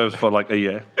the reserves for like a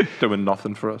year, doing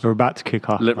nothing for us. We're about to kick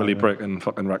off. Literally breaking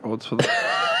fucking records for them.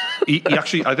 he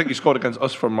actually, I think he scored against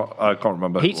us from, I can't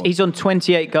remember. He's on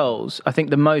 28 goals. I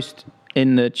think the most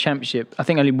in the Championship. I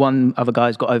think only one other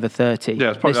guy's got over 30.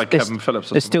 Yeah, it's probably Kevin Phillips.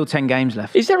 There's still 10 games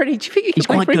left. Is there any? Do you think he's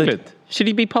quite good? Should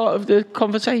he be part of the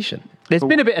conversation? There's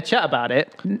been a bit of chat about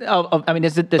it. I mean,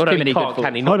 there's too many good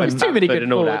There's too many good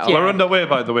forwards. We're underway,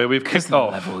 by the way. We've kicked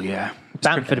off. Level, yeah.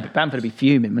 Bamford would be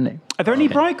fuming, wouldn't he? Are there any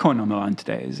Brighton on the line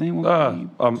today? Is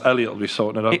anyone? Elliot will be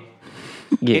sorting it out.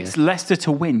 It's Leicester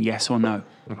to win, yes or no?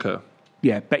 Okay.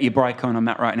 Yeah, bet your Brighton on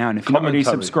that right now. And if you're not already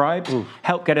subscribed,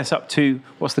 help get us up to,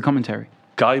 what's the commentary?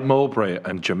 Guy Mowbray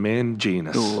and Jermaine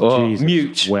Genius.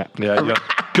 Mute. Yeah, you're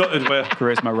gutted with.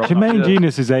 Jermaine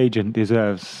Genius' agent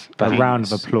deserves a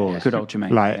round of applause. Good old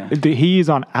Jermaine. He is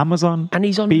on Amazon, and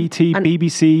he's on BT,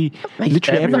 BBC,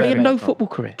 literally everywhere. He had no football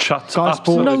career. Sky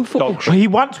Sport, no football career. He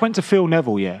once went to Phil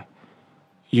Neville,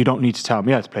 you don't need to tell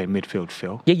me how to play midfield,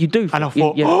 Phil. Yeah, you do. And I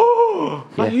thought, Yeah.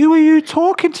 like, who are you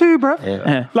talking to, bro?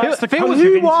 Yeah. Like the Phil, coach of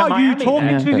Who Inter are you Miami talking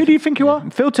there. to? Who do you think you are?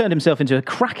 Phil turned himself into a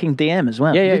cracking DM as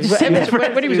well. Yeah, He just said it.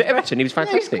 when he was at Everton, he was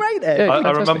fantastic. great there. Yeah, I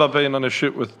fantastic. remember being on a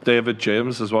shoot with David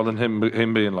James as well, and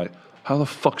him being like, "How the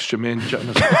fuck's Jermaine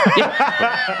Jennings?"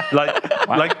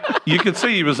 like you could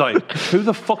see he was like, "Who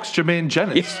the fuck's Jermaine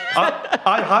Jennings?"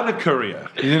 I had a career.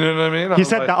 You know what I mean? He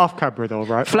said that off camera, though,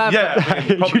 right? Flav, Yeah, I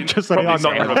mean, probably, You just probably said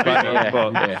not it going to repeat it,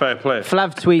 but fair play.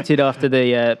 Flav tweeted after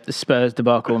the Spurs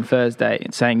debacle on Thursday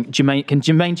saying,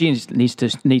 Jermaine Jeans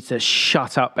needs to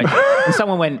shut up. And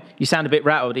someone went, "You sound a bit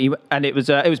rattled." And it was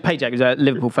Pajak, who was a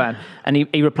Liverpool fan, and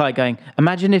he replied going,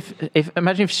 "Imagine if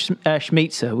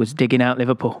Schmeitzer was digging out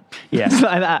Liverpool." Yeah. It's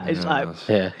like that. It's like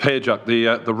Yeah. Pajak,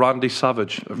 the Randy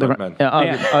Savage of Red Men.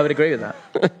 yeah, I would agree with that.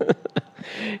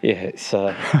 Yeah,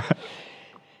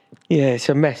 it's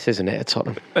a mess, isn't it, at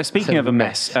Tottenham? Speaking of a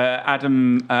mess,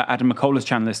 Adam McCullough's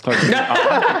channel is close.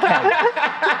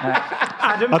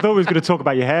 Adam, I thought we was going to talk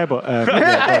about your hair, but 1-0.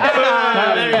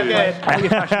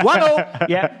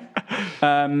 yeah.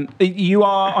 You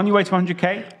are on your way to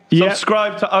 100k.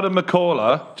 Subscribe to Adam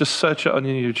McCullough. Just search it on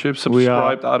your YouTube.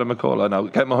 Subscribe to Adam McCullough now.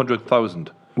 Get him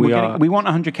 100,000. We want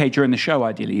 100k during the show,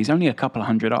 ideally. He's only a couple of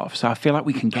hundred off, so I feel like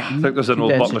we can get him I think there's an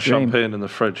old That's bottle a of dream. champagne in the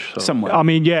fridge. So. somewhere. I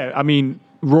mean,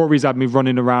 Rory's had me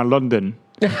running around London.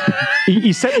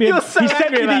 He sent me, You're so he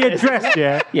sent me angry the about this.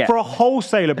 address, Yeah. for a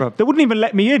wholesaler, bro. They wouldn't even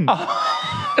let me in. They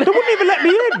wouldn't even let me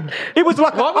in. It was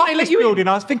like Why an wouldn't they let office you in? building.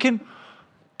 I was thinking,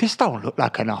 this don't look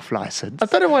like an off license. I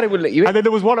don't know why they wouldn't let you in. And then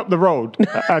there was one up the road,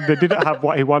 and they didn't have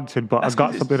what he wanted, but I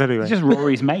got something anyway. It's just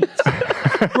Rory's mates.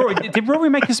 Rory, did Rory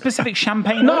make a specific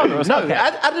champagne? No, order or something?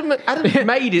 Adam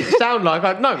made it sound like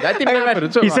no, that didn't happen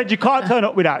at all. He said you can't turn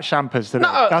up without champers today.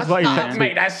 no, That's what he said to me.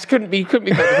 mate, that couldn't be further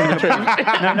from the truth.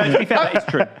 No, to be fair, that is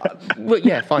true. Well,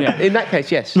 yeah, fine. Yeah. In that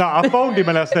case, yes. No, I phoned him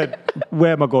and I said,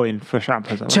 "Where am I going for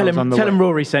champers?" Tell him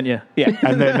Rory sent you. Yeah.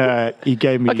 And then he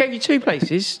gave me. I gave you two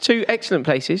places, two excellent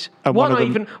places. And One one I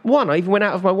of them- even went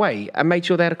out of my way and made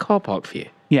sure they had a car park for you.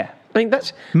 Yeah. I mean,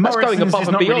 that's Morrison's going above is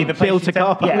and not beyond. really the place Built you a car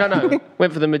tell- park. Yeah. No,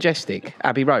 went for the Majestic,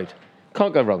 Abbey Road.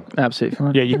 Can't go wrong. Absolutely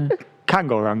fine. Yeah, you can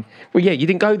go wrong. Well, yeah, you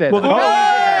didn't go there. Well, though.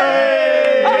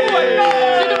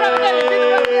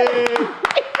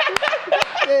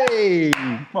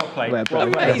 Well played.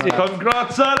 Amazing.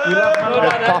 Congrats, Adam!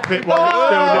 Pop it while it's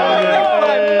still down.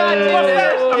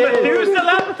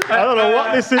 I don't know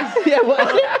what this is. Yeah, what is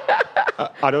it?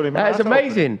 I don't even know. That is how to open it.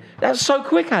 amazing. That's so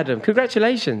quick, Adam.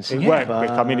 Congratulations. It went quick.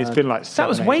 I mean, it's been like 7,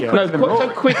 was 8 way years. quicker. No, so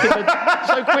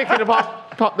quick in the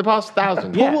past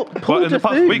 1,000. Yeah. Well, in the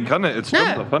past week, hasn't it? It's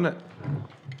jumped Yeah. up, hasn't it?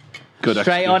 Good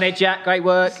Straight excuse. on it, Jack. Great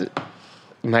work.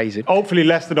 Amazing. Hopefully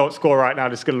Leicester don't score right now.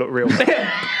 This is going to look real.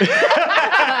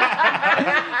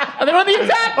 And they're on the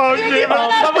attack. Oh, shit.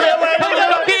 That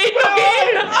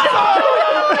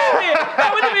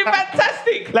would have been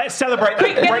fantastic. Let's celebrate.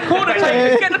 Quick, get the corner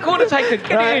taker. Get the corner taker.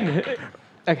 Get it in.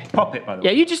 Okay. Pop it, by the way.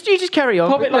 Yeah, you just carry on.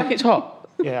 Pop it like it's hot.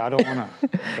 Yeah, I don't want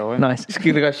to go in. Nice. It's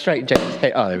going to go straight in James'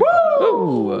 head. Oh, there we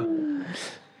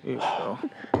go.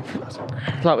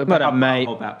 It's like we're Well done, mate.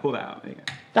 Pull that out. There you go.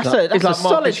 That's It's a like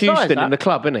solid Marcus Houston size, in the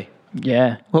club, isn't he?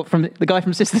 Yeah. What, from the guy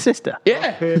from Sister?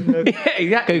 Yeah. Yeah,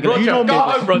 exactly. Google it. Roger, You know go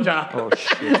Marcus- home, Roger. Oh,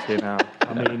 shit, you know.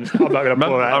 I mean, I'm not going to pull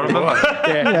Remember, that. I remember.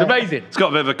 Yeah, it's amazing. It's got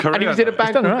a bit of a career. And he was in a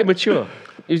band done called all right. Immature.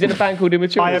 He was in a band called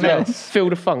Immature as well. IMX. Feel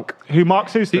the Funk. Who, Mark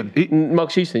Houston?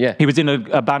 Marcus Houston, yeah. He was in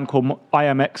a band called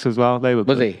IMX as well. They were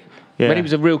Was good. he? Yeah. When he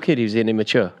was a real kid, he was in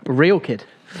Immature. Real kid.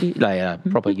 Like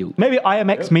proper youth. Maybe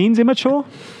IMX means immature?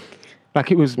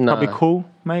 Like it was probably cool,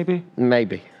 maybe?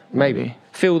 Maybe.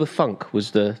 Feel the Funk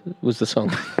was the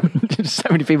song. So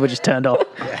many people just turned off.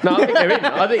 No, I think they're in.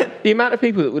 I think the amount of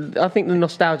people that would. I think the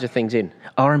nostalgia thing's in.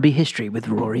 R&B history with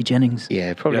Rory Jennings.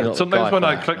 Yeah, probably Yeah, not. sometimes the guy when for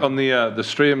I that. click on the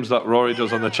streams that Rory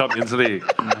does on the Champions League,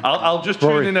 I'll just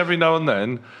tune in every now and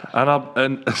then,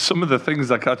 and some of the things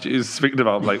I catch you speaking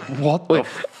about, I'm like, what the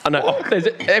I know.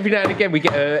 Every now and again we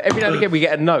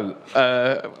get a note.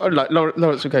 Like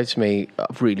Lawrence will go to me. I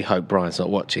really hope Brian's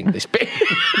not watching this bit.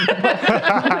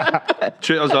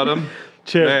 Cheers, Adam.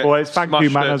 Cheers, Mate, boys. Thank you,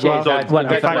 smashed man, it. as well. Cheers, Well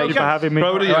guys. done. Thank you for having me.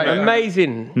 Proud of you, Right, mate.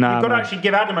 amazing. Nah, You've got to man. actually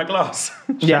give Adam a glass.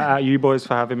 Shout out you boys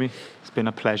for having me. It's been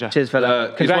a pleasure. Cheers,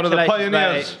 fella. He's one of the Congratulations,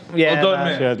 pioneers. mate. Yeah, well done, man.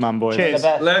 mate. Cheers, man, boys. Cheers.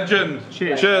 Legend.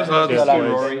 Cheers, lads. Cheers,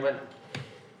 boys.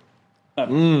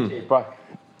 Cheers, Brian.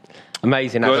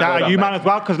 Amazing. Good. Shout out you, man, as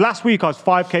well, because last week I was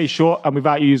 5k short, and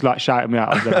without you like shouting me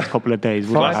out over the last couple of days,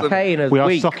 5K in a we are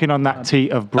week. sucking on that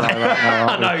teat of Bry right now.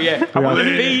 I know, yeah.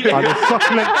 We are the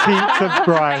succulent teats of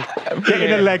Bry,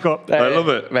 getting a leg up. I love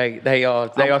it. Mate, they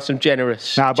are some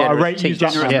generous. Nah, but I generous rate you.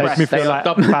 teachers. That makes me feel like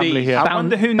Double family Ds. here. I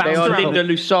wonder who They next are round. Linda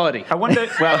Lusardi. I wonder.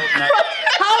 Well, no.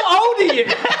 How old are you?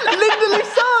 Linda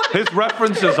Lusardi. His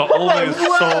references are always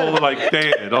so like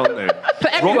dated, aren't they?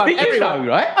 But everyone, You know,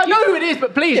 right? I know who it is,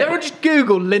 but please, everyone just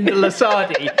Google Linda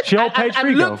Lusardi. She on page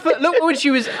three, and look when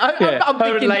she was. I'm Her and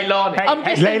thinking. Leilani. I'm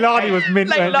guessing- Leilani was mint.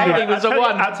 Leilani was the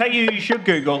one. I'll tell you, you should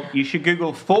Google. You should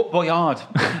Google Fort Boyard.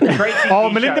 Great TV Oh,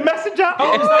 Melinda show. Messenger.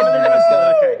 Oh, it's not Melinda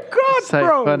Messenger. Okay. God, So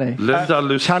bro. funny. Linda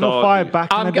Lusardi. Channel 5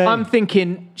 back in the day. I'm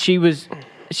thinking she was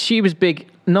big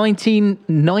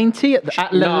 1990 at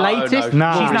the No, latest.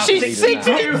 no. She's now She's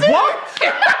 62.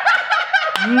 62.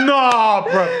 Nah,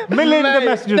 bro. Melinda Mate,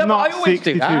 Messenger's No, but I not always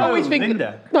 62. do that. I always think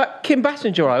Linda. like Kim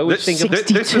Basinger. I always think of.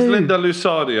 This is Linda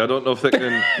Lusardi. I don't know if they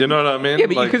can. You know what I mean? Yeah,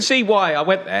 but you Like, can see why I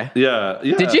went there. Yeah.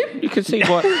 Did you? You can see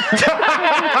why.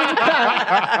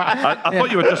 I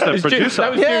thought you were just a producer.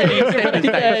 That was Julie Stevens'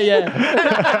 days.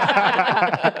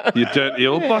 Yeah. You dirty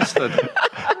old bastard.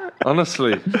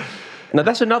 Honestly. Now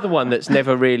that's another one that's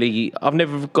never really. I've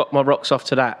never got my rocks off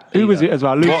to that. Who was either. it as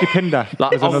well? Lucy Pinder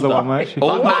Like was another older. one, right?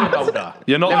 Like mad older.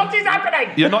 You're not. is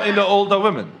happening? You're not into older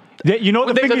women. Yeah, you know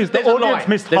what the Well, thing is? The there's a audience line.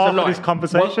 missed There's a half of line. this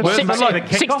conversation. Where's the line? The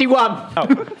kickoff?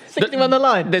 61. 61 the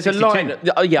line. There's a line.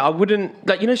 Yeah, I wouldn't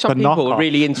like. You know, some The people knockoff. are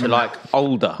really into like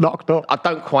older. Knocked up. I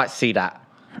don't quite see that.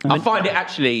 I find it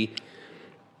actually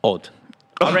odd.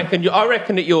 I reckon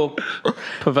that you're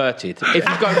perverted if you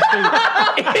go too.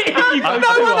 If you go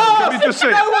too old. Can we just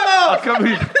say? Can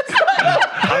we?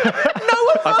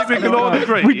 I think we can all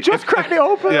agree. We just cracked it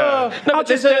open. Yeah. No, I'll but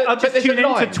just tune a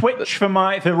line. into Twitch for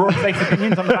Raw State's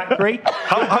opinions on the back three.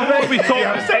 How long are we Do you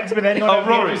have talking? sex with anyone Oh, over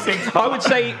the age Rory. of 60?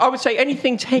 I would say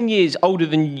anything 10 years older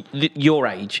than your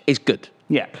age is good.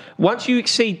 Yeah. Once you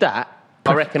exceed that,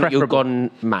 I reckon that you've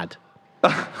gone mad.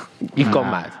 You've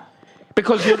gone mad.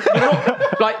 Because you're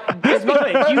not, like, there's no,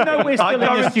 You know we're I still in the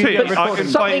guarantee studio I recording. can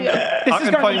Something- find. This I is can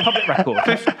going to be find public record.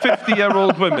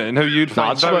 50-year-old women who you'd No,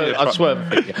 find very I'd swerve.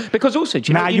 Because also, do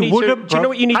you know Nah, what you you need wouldn't, do you know bro.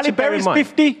 what you need Halle to bear in Berry's mind?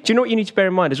 50. Do you know what you need to bear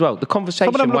in mind as well? The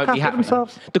conversation Some of them won't look be after happening.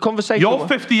 themselves. The conversation. You're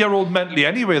 50-year-old mentally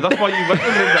anyway. That's why you went to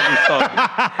Linda Lusardi.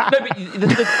 No,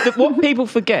 but what people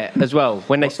forget as well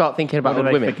when they start thinking about What do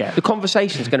older they women, forget? the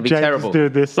conversation's going to be James is terrible.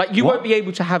 doing this. Like you What? won't be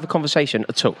able to have a conversation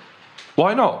at all.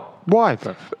 Why not? Why,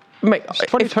 bro? Mate,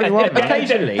 2021, if- man.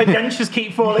 occasionally. The dentures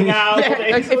keep falling out. Yeah,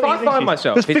 if I find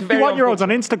myself, There's it's very 51-year-olds on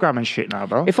Instagram and shit now,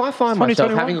 bro. If I find myself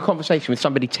 2021. having a conversation with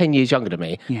somebody 10 years younger than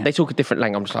me, they talk a different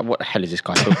language. I'm just like, what the hell is this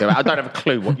guy talking about? I don't have a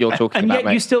clue what you're talking And about, yet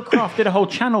mate. you still crafted a whole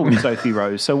channel with Sophie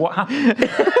Rose. So what happened?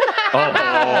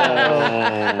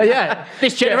 Yeah.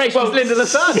 This generation's Linda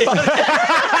Lusardi.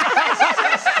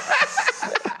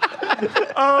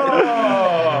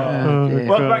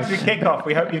 Welcome back to the kickoff.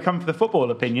 We hope you come for the football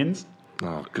opinions.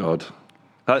 Oh God.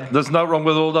 There's no wrong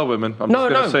with older women. I'm just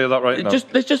going to say that right now.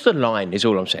 There's just a line, is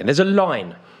all I'm saying. There's a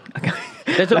line.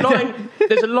 There's a line.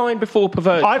 There's a line before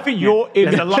perversion. I think your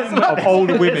image a line- of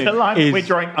older women There's a line is we're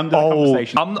drawing under the old.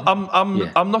 conversation.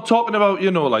 I'm not talking about,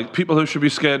 like people who should be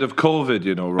scared of COVID,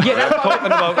 right? Yeah, that's I'm talking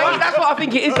about Mate, that's what I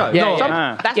think it is, though. Yeah, Some-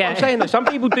 yeah. That's what I'm saying, though. Some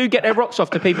people do get their rocks off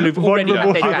to people who've already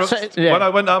got their Vulnerable. gas. When I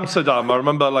went to Amsterdam, I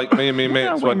remember me and my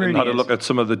mates went and had a look at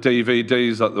some of the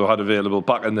DVDs that they had available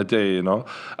back in the day, and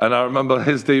I remember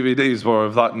his DVDs were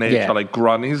of that nature, Yeah. like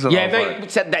grannies. And I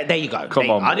was like, there you go. Come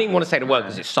on. I didn't want to say the word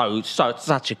because it's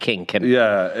such a kink. And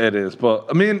yeah, it is. But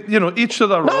I mean, each to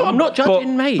their own. I'm not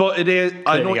judging, mate. But it is.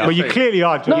 I know what you're But you saying. clearly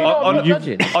are. No, I'm not on,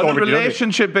 judging. on a already done it.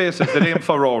 relationship basis, it ain't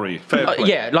for Rory. Fair play.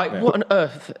 yeah, like what on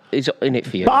earth is in it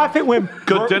for you? But I think when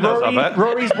Good dinners, I bet.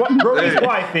 Rory's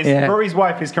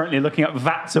wife is currently looking up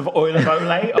vats of oil of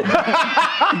Olay.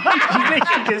 She's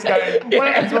literally just going, what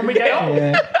happens when we get on?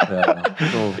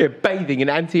 Yeah, bathing in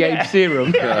anti-age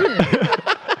serum.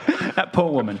 That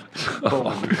poor woman.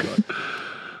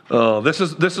 Oh, this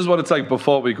is what it's like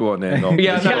before we go on there. No.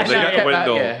 Yeah, no, they get a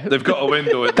window. yeah. They've got a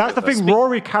window. that's the thing,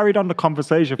 Rory carried on the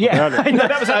conversation from Yeah, earlier. no,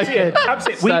 that was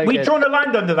absolutely. So We'd good. drawn a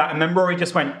line under that, and then Rory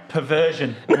just went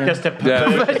perversion. Just a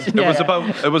perversion. Yeah.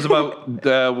 It was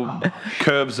about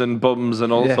curves and bums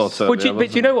and all sorts of. But do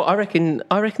you know what I reckon?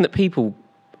 I reckon that people,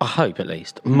 I hope at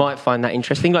least, might find that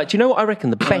interesting. Like, do you know what I reckon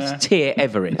the best tier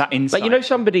ever is? That insight.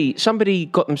 Like, somebody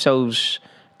got themselves.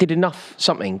 Did enough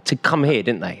something to come here,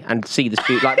 didn't they? And see the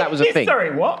studio. Like, that was a thing. Sorry,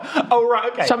 what? Oh,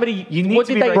 right, okay. Somebody, You need what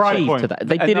to did be they very- achieve Bright to point. that?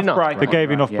 They did enough. bright They gave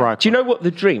enough yeah. bright. Do you know what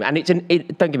the dream? And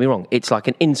don't get me wrong, it's like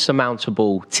an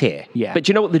insurmountable tier. Yeah. But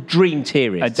do you know what the dream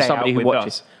tier is? A to day somebody out who with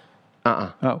watches.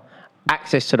 us. Oh.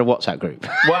 access to the WhatsApp group.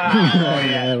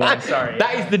 Wow. Sorry.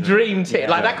 That is the dream team.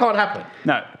 Like that can't happen.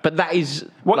 No. But that is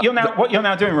What you're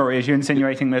now doing, Rory, is you're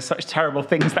insinuating there's such terrible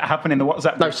things that happen in the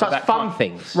WhatsApp no group. such fun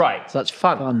things. Right. Such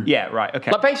fun. Yeah, right,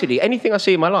 okay. Like basically anything I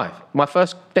see in my life, my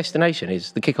first destination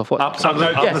is the kickoff WhatsApp.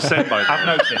 Absolutely. I'm the same, mate. I've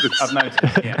noticed.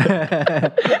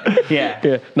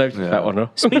 Yeah. Noticed that one. Huh?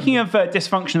 Speaking of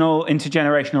dysfunctional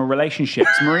intergenerational relationships,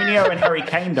 Mourinho and Harry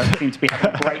Kane don't seem to be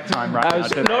having a great time right now,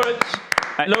 do they?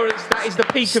 Lawrence, that is the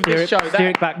peak of this show.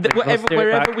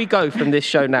 Wherever we go from this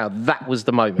show now, that was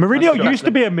the moment. Mourinho used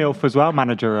to be a MILF as well,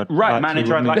 manager.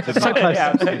 Manager, I'd like to So close. Yeah,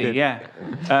 absolutely, yeah.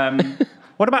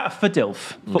 What about a FDILF,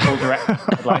 football director?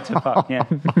 I'd like to fuck, yeah.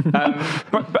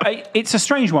 But it's a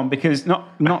strange one because not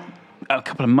a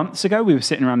couple of months ago, we were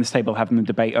sitting around this table having the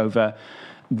debate over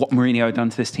what Mourinho had done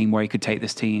to this team, where he could take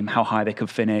this team, how high they could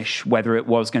finish, whether it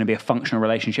was going to be a functional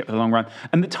relationship for the long run.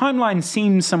 And the timeline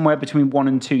seems somewhere between 1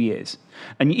 and 2 years.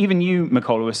 And even you,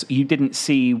 McCullough, you didn't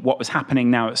see what was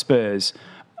happening now at Spurs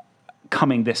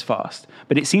coming this fast.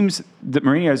 But it seems that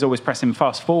Mourinho is always pressing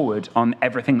fast forward on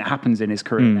everything that happens in his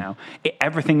career now.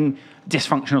 Everything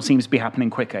dysfunctional seems to be happening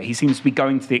quicker. He seems to be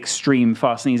going to the extreme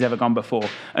faster than he's ever gone before.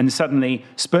 And suddenly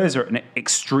Spurs are at an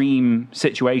extreme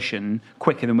situation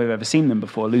quicker than we've ever seen them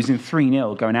before, losing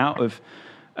 3-0 going out of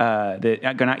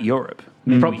Europe.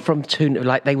 From 2-0,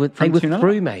 like they were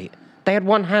through, mate. They had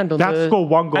one hand on That scored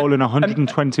 1 goal in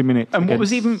 120 minutes. And what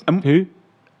was even... who?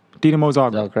 Dinamo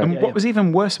Zagreb. Zagreb. And what was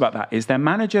even worse about that is their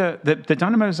manager, the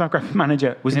Dynamo Zagreb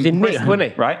manager, was in Nick, prison,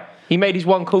 wasn't he? right? He made his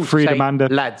one call Free to say, Amanda.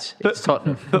 lads, it's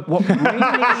Tottenham. But what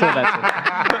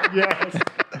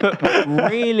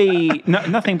really,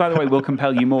 nothing, by the way, will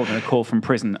compel you more than a call from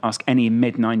prison. Ask any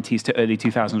mid-90s to early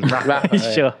 2000s rapper.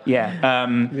 Sure.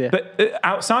 Yeah. But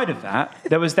outside of that,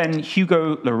 there was then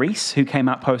Hugo Lloris, who came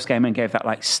out post-game and gave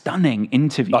that stunning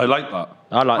interview. I like that.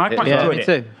 I liked I quite it. enjoyed me it.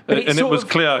 too. But And it was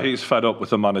clear he's fed up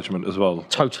with the management as well.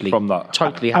 Totally. From that.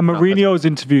 Totally. And Mourinho's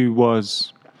interview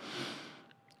was...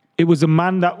 It was a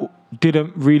man that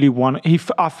didn't really want...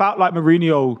 I felt like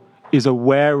Mourinho is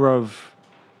aware of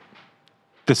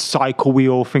the cycle we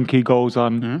all think he goes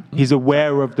on. Mm-hmm. He's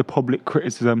aware of the public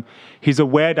criticism. He's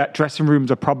aware that dressing rooms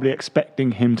are probably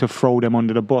expecting him to throw them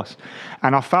under the bus.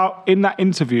 And I felt in that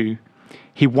interview,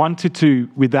 he wanted to,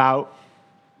 without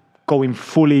going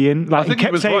fully in. Like he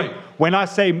kept saying, right. When I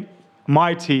say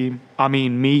my team, I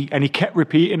mean me. And he kept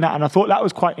repeating that. And I thought that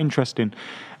was quite interesting.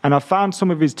 And I found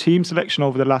some of his team selection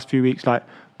over the last few weeks, like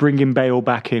bringing Bale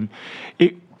back in.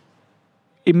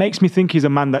 It makes me think he's a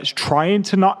man that's trying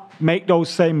to not make those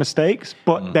same mistakes,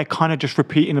 but they're kind of just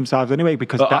repeating themselves anyway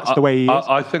because that's the way he is.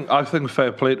 I think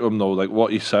fair play to him though, like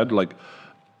what he said, like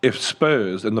if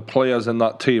Spurs and the players in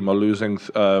that team are losing,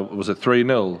 was it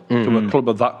 3-0 to a club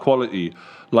of that quality,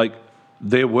 like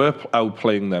they were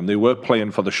outplaying them, they were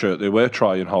playing for the shirt, they were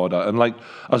trying harder, and like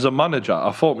as a manager,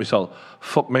 I thought to myself,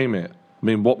 fuck me, mate. I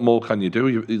mean, what more can you do?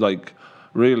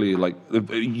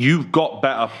 You've got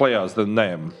better players than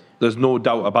them. There's no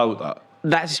doubt about that.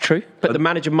 That's true, but the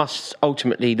manager must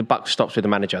ultimately. The buck stops with the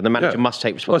manager. The manager must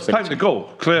take responsibility. Well, it's time to go,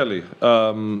 clearly.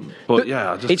 But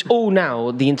yeah, it's all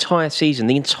now. The entire season,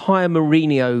 the entire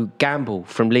Mourinho gamble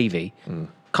from Levy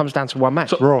comes down to one match.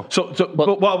 But what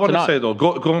I want to say though,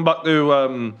 going back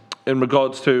to in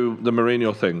regards to the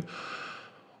Mourinho thing.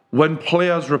 When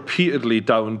players repeatedly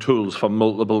down tools for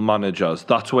multiple managers,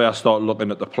 that's where I start looking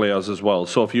at the players as well.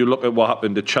 So if you look at what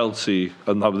happened to Chelsea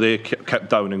and how they kept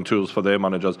downing tools for their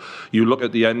managers, you look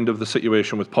at the end of the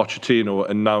situation with Pochettino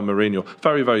and now Mourinho,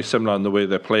 very, very similar in the way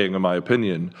they're playing, in my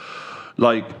opinion.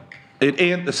 Like, it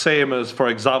ain't the same as, for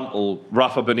example,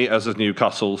 Rafa Benitez's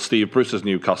Newcastle, Steve Bruce's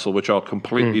Newcastle, which are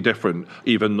completely different,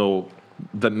 even though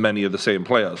they're many of the same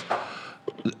players.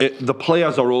 The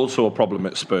players are also a problem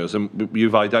at Spurs, and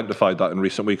you've identified that in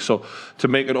recent weeks. So to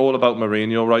make it all about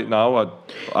Mourinho right now,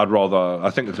 I'd rather.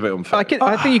 I think it's a bit unfair.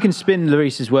 I think you can spin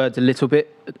Lloris's words a little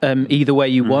bit either way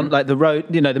you want. Like the road,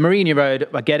 the Mourinho road,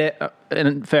 I get it,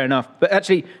 and fair enough. But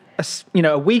actually,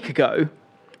 a week ago,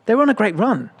 they were on a great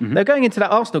run. They're going into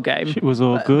that Arsenal game. It was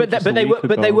all good.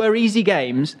 But they were easy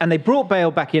games, and they brought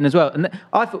Bale back in as well. And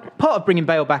I thought part of bringing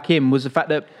Bale back in was the fact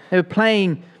that they were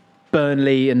playing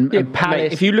Burnley and Palace.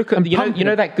 Mate, if you look at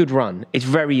that good run, it's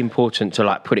very important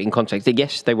to put it in context.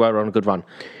 Yes, they were on a good run,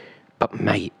 but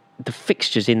mate, the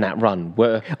fixtures in that run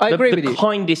were the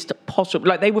kindest possible.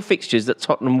 Like they were fixtures that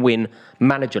Tottenham win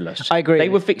managerless. I agree. They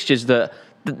were fixtures that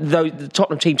the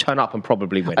Tottenham team turn up and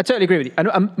probably win. I totally agree with you.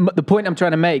 And the point I'm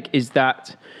trying to make is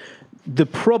that the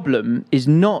problem is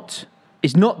not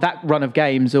that run of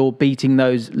games or beating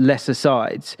those lesser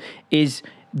sides.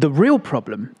 The real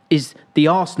problem is the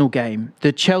Arsenal game,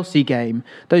 the Chelsea game,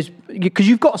 because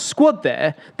you've got a squad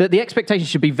there that the expectations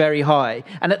should be very high,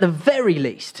 and at the very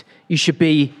least, you should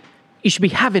be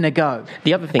having a go.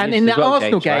 The other thing and is in as the well,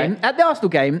 Arsenal James, game, right? at the Arsenal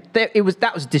game,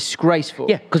 that was disgraceful.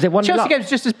 Yeah, 'cause they won Chelsea up. game's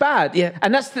just as bad. Yeah.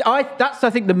 And that's I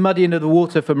think the muddying of the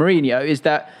water for Mourinho is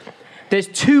that there's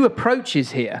two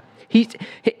approaches here. He's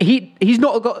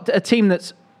not got a team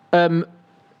that's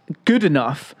good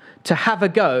enough to have a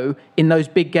go in those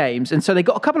big games, and so they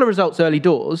got a couple of results early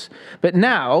doors, but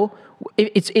now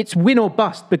it's win or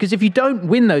bust, because if you don't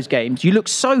win those games, you look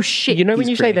so shit. You know when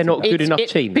you say they're not good enough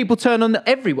team? People turn on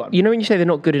everyone. You know when you say they're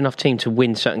not good enough team to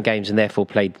win certain games and therefore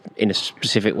played in a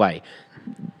specific way?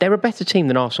 They're a better team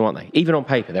than Arsenal, aren't they? Even on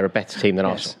paper, they're a better team than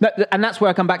Arsenal. And that's where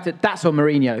I come back to, that's on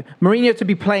Mourinho. Mourinho to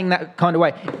be playing that kind of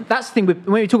way. That's the thing,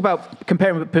 when we talk about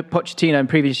comparing with Pochettino in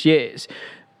previous years,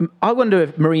 I wonder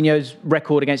if Mourinho's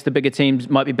record against the bigger teams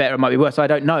might be better or might be worse. I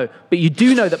don't know. But you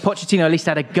do know that Pochettino at least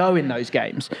had a go in those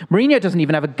games. Mourinho doesn't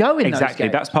even have a go in those games. Exactly.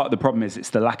 That's part of the problem, is it's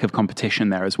the lack of competition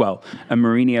there as well. And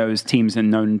Mourinho's teams are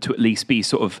known to at least be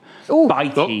sort of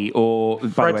bitey or,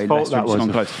 by the way, fault Leicester that have just was, gone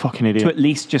a close. fucking idiot. To at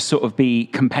least just sort of be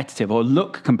competitive or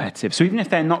look competitive. So even if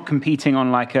they're not competing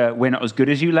on like a we're not as good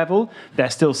as you level, they're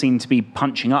still seen to be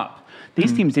punching up.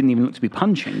 These teams didn't even look to be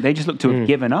punching. They just looked to have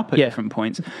given up at different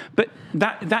points. But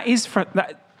that is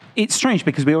it's strange,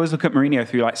 because we always look at Mourinho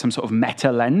through like some sort of meta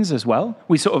lens as well.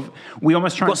 We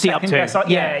almost try What's he and up to? second guess. Like,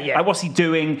 Yeah. Like, what's he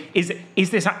doing? Is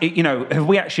this, have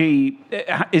we actually,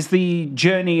 is the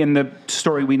journey and the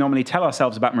story we normally tell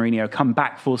ourselves about Mourinho come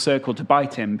back full circle to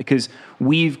bite him, because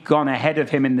we've gone ahead of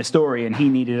him in the story and he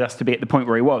needed us to be at the point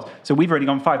where he was. So we've already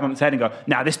gone 5 months ahead and go,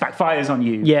 now this backfires on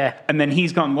you. Yeah. And then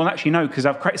he's gone, well, actually, no, because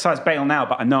I've criticised Bale now,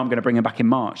 but I know I'm going to bring him back in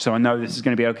March, so I know this is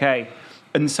going to be okay.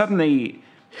 And suddenly...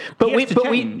 But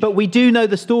we do know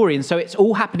the story, and so it's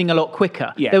all happening a lot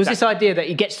quicker. Yeah, there was this idea that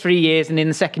he gets 3 years, and in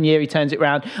the second year he turns it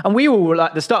round, and we all were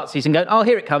like the start of the season going, "Oh,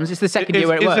 here it comes! It's the second year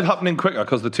where it works." Is it happening quicker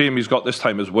because the team he's got this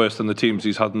time is worse than the teams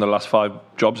he's had in the last 5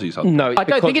 jobs he's had? No, I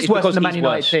don't think it's worse than the Man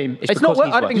United team. It's not.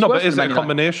 I don't think it's No, worse but is than it the a Man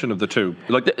United. combination of the two?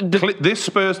 Like this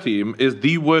Spurs team is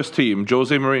the worst team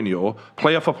Jose Mourinho,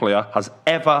 player for player, has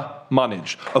ever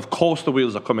managed. Of course, the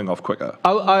wheels are coming off quicker.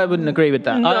 I wouldn't agree with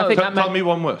that. No. I think Tell me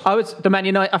one worse. I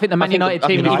think the Man United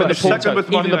team. even the Porto- Second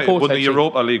with Man even the United Porto won the team.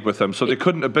 Europa League with them, so they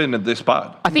couldn't have been this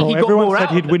bad. I think he got everyone more said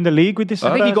out. he'd win the league with this.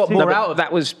 I think he got team. more out of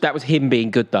that. That was him being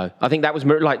good, though. I think that was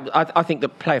like I think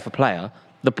that player for player,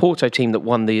 the Porto team that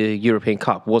won the European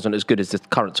Cup wasn't as good as the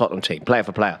current Tottenham team, player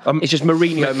for player. It's just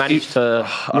Mourinho managed to.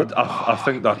 I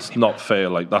think that's not fair.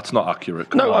 Like that's not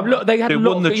accurate. No, look, they had a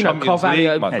lot won the of, Champions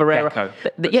Carvalho, League, man. Ferreira.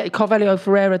 Carvalho,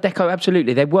 Ferreira, Deco,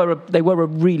 absolutely. They were a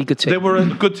really good team. They were a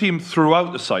good team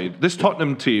throughout the side. This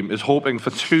Tottenham team is hoping for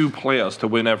 2 players to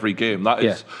win every game. That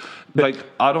is,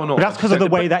 I don't know. But that's because of the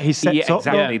way that he sets up.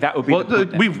 Exactly. That would be. Well, the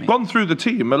point we've gone through the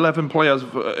team, 11 players.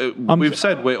 We've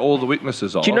said where all the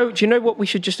weaknesses are. Do you know what we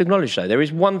should just acknowledge, though? There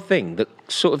is one thing that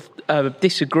sort of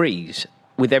disagrees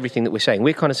with everything that we're saying.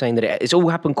 We're kind of saying that it's all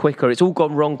happened quicker. It's all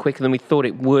gone wrong quicker than we thought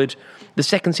it would. The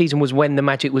second season was when the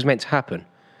magic was meant to happen.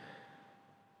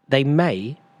 They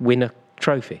may win a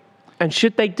trophy. And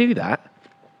should they do that,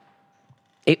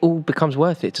 it all becomes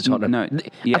worth it to Tottenham. No,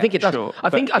 I think it does. Sure, I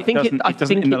think it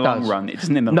doesn't in the long run. It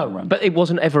doesn't in the long run. But it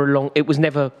wasn't ever a long. It was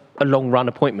never a long run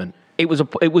appointment. It was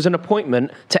an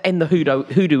appointment to end the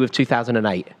hoodoo of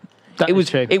 2008.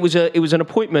 It was an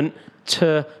appointment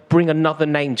to bring another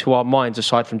name to our minds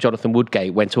aside from Jonathan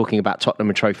Woodgate when talking about Tottenham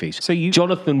and trophies.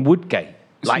 Jonathan Woodgate.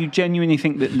 So you genuinely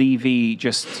think that Levy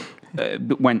just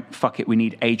went, fuck it, we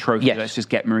need a trophy, Yes. Let's just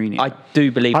get Mourinho? I do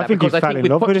believe that, think he because fell in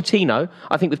love with it.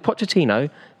 I think with Pochettino,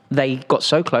 they got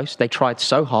so close, they tried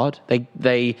so hard,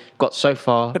 they got so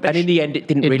far, and in the end, it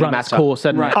didn't really run its matter. course,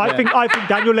 hadn't it? I think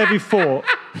Daniel Levy thought.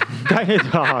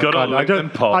 Good on Lincoln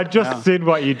Pod. I just seen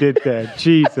what you did there.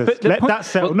 Jesus, let that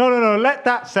settle. No, let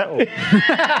that settle.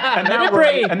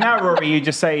 and now, Rory, you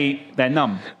just say they're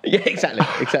numb. Yeah, exactly.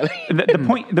 The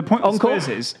point with Spurs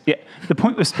is, the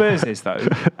point with Spurs is though,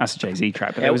 that's a Jay-Z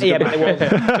trap. But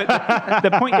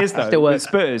the point is though, with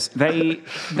Spurs,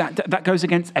 that goes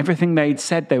against everything they'd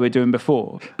said they were doing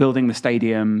before, building the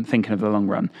stadium, thinking of the long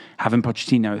run, having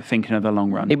Pochettino thinking of the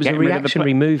long run. It was a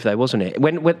reactionary move, though, wasn't it?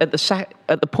 When at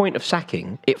the point of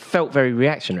sacking, it felt very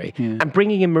reactionary, and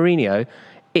bringing in Mourinho,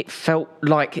 it felt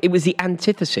like it was the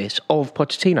antithesis of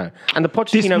Pochettino, and the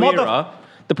Pochettino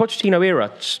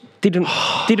era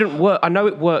didn't work. I know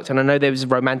it worked, and I know there was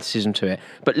romanticism to it,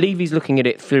 but Levy's looking at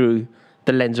it through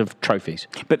the lens of trophies.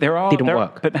 But there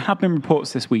work. But there have been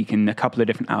reports this week in a couple of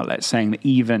different outlets saying that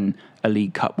even a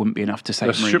League Cup wouldn't be enough to save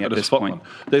They're Mourinho stupid at as this fuck, point. man.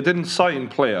 They didn't sign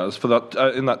players for that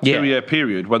in that Yeah. 2-year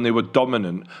period when they were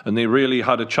dominant and they really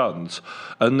had a chance.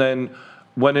 And then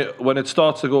when it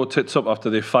starts to go tits up after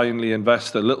they finally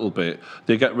invest a little bit,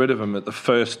 they get rid of him at the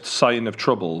first sign of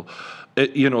trouble.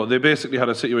 They basically had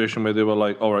a situation where they were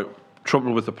like, all right,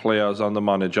 trouble with the players and the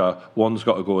manager. One's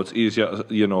got to go. It's easier,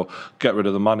 get rid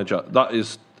of the manager. That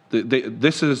is.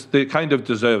 They kind of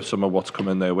deserve some of what's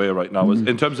coming their way right now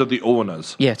in terms of the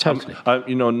owners. Yeah, totally.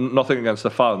 Nothing against the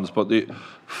fans, but they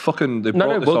brought this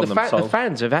on themselves. The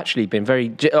fans have actually been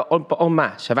very en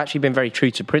masse. Have actually been very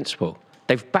true to principle.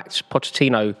 They've backed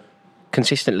Pochettino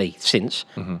consistently since,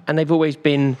 and they've always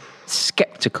been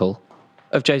sceptical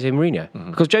of Jose Mourinho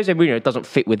because Jose Mourinho doesn't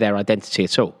fit with their identity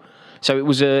at all. So it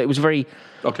was very.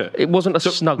 Okay. It wasn't a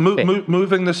snug fit.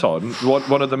 Moving this on,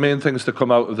 one of the main things to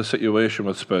come out of the situation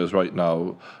with Spurs right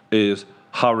now is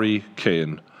Harry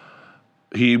Kane.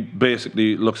 He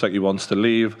basically looks like he wants to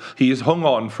leave. He's hung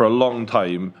on for a long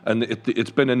time, and it's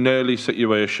been a nearly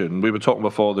situation. We were talking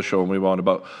before the show, and we were on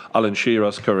about Alan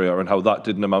Shearer's career and how that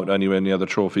didn't amount to anywhere near the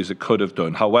trophies it could have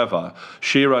done. However,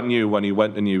 Shearer knew when he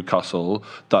went to Newcastle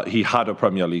that he had a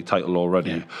Premier League title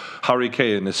already. Yeah. Harry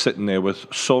Kane is sitting there with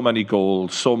so many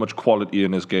goals, so much quality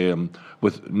in his game,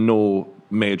 with no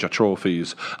major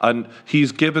trophies. And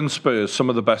he's given Spurs some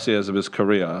of the best years of his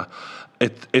career.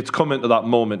 It's coming to that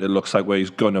moment, it looks like, where he's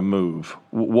going to move.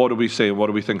 What are we saying? What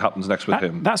do we think happens next with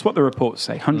him? That's what the reports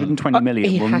say. 120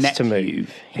 million will net you.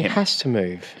 He has to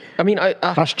move. I mean,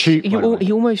 that's cheap. You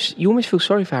almost feel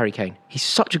sorry for Harry Kane. He's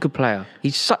such a good player.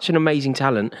 He's such an amazing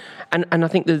talent. And I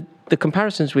think the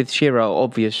comparisons with Shearer are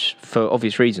obvious for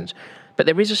obvious reasons. But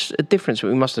there is a difference that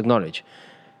we must acknowledge.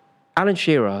 Alan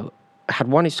Shearer had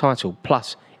won his title,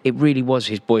 plus it really was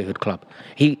his boyhood club.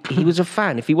 He was a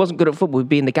fan. If he wasn't good at football, he'd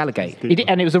be in the Gallagate.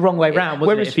 And it was the wrong way round,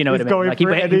 wasn't it? If you know what I mean. Like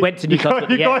he went to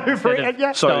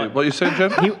Newcastle. Sorry, what you saying,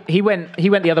 Jim? He went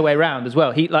the other way round as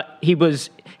well. He got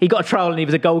a trial and he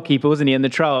was a goalkeeper, wasn't he, in the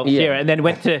trial? Yeah. And then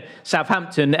went to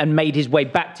Southampton and made his way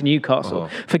back to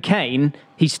Newcastle. For Kane,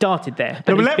 he started there.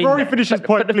 But let Rory finish his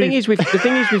point, but the thing is with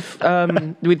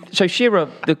so Shearer,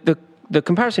 the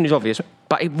comparison is obvious,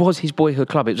 but it was his boyhood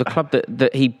club. It was a club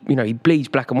that he bleeds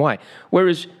black and white.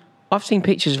 Whereas I've seen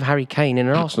pictures of Harry Kane in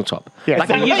an Arsenal top. Yeah, like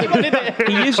he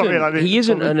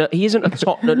isn't a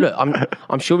Tottenham. Look,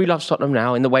 I'm sure he loves Tottenham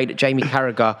now in the way that Jamie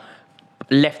Carragher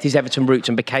left his Everton roots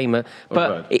and became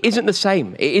but it isn't the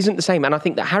same. It isn't the same. And I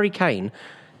think that Harry Kane,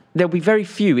 there'll be very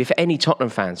few, if any, Tottenham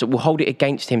fans that will hold it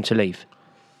against him to leave.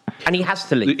 And he has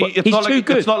to leave. He's too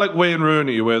good. It's not like Wayne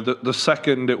Rooney, where the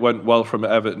second it went well from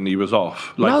Everton, he was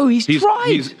off. No, he's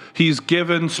tried. He's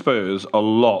given Spurs a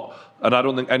lot, and I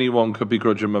don't think anyone could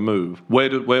begrudge him a move.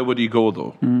 Where would he go,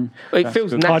 though? It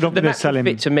feels natural. The natural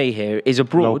fit to me here is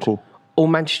abroad. Local. Or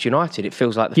Manchester United. It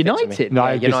feels like the United. Fit to me. No,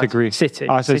 I disagree. City.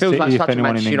 I say it feels City like if such a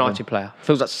anyone Manchester in United player.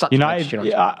 Feels like such a Manchester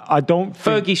United. I don't.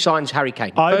 Fergie signs Harry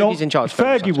Kane. Fergie's in charge.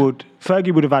 Fergie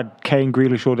would have had Kane,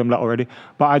 Grealish, all them lot already.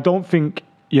 But I don't think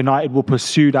United will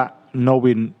pursue that,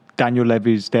 knowing Daniel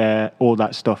Levy's there, all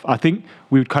that stuff. I think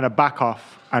we would kind of back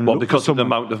off and look because for someone. of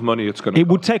the amount of money it's going to. It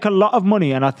would take a lot of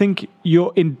money, and I think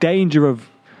you're in danger of.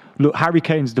 Look, Harry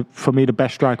Kane's for me the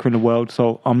best striker in the world.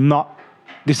 So I'm not.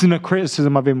 This isn't a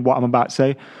criticism of him. What I'm about to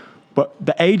say. But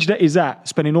the age that he's at,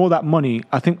 spending all that money,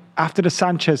 I think after the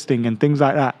Sanchez thing and things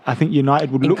like that, I think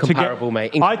United would look to get.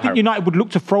 I think United would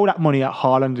look to throw that money at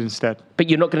Haaland instead. But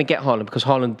you're not going to get Haaland because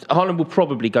Haaland will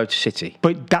probably go to City.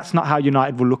 But that's not how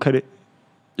United will look at it.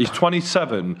 He's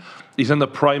 27. He's in the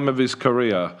prime of his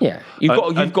career. Yeah,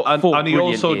 you've got 4 and he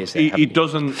brilliant also years there, he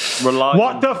doesn't rely.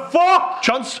 What the fuck?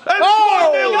 Chance.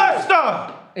 Oh,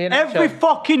 Leicester. Every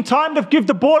fucking time they've give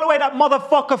the ball away, that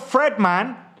motherfucker Fred,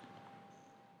 man.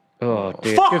 Oh,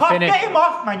 dear. Fuck off, get him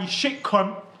off, man, you shit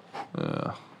cunt.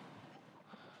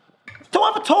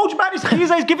 Don't ever told you about this.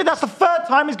 That's the third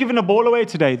time he's giving the ball away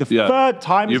today. Third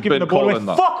time he's giving the ball away.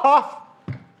 That. Fuck off.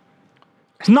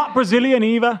 He's not Brazilian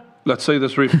either. Let's see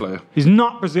this replay. He's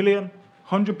not Brilliant.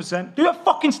 100%. Do a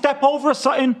fucking step over or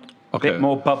something. Okay. A bit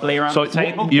more bubbly around the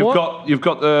table. You've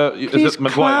got the. Is it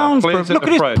Maguire? Look at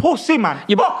his pussy, man.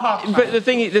 Yeah, fuck off. Man. But the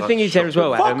thing is there as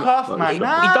well, Adam. Fuck off, man. He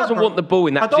doesn't want the ball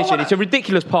in that position. It's a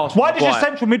ridiculous pass. Why does your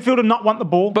central midfielder not want the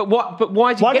ball? But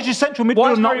why does your central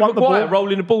midfielder not want the ball?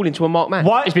 Rolling the ball into a marked man?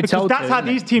 Why? Because that's how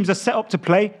these teams are set up to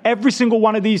play. Every single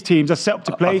one of these teams are set up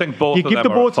to play. I think both you give the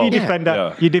ball to your defender.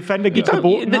 Yeah. Your defender gives the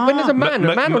ball. When there's a man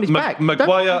on his back.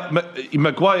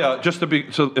 Maguire, just to be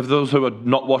so, if those who are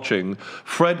not watching,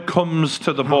 Fred comes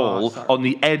to the ball on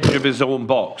the edge of his own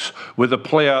box with a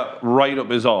player right up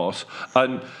his arse,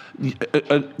 and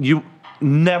you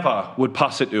never would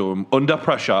pass it to him under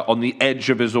pressure on the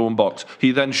edge of his own box.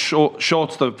 He then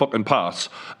shorts the fucking pass,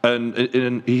 and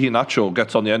Iheanacho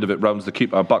gets on the end of it, rounds the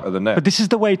keeper back of the net. But this is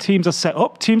the way teams are set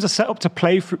up. Teams are set up to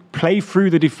play through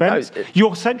the defence.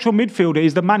 Your central midfielder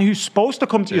is the man who's supposed to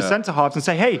come to your centre halves and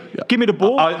say, "Hey, give me the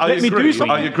ball. Let me do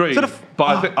something." I agree.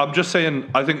 But I'm just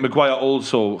saying, I think Maguire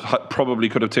also probably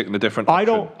could have taken a different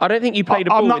option. I don't think you played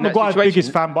a ball. I'm not in that Maguire's situation.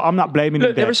 biggest fan, but I'm not blaming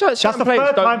him. There are certain That's the players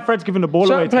third time Fred's given the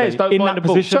ball away today in that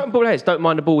position. Certain players don't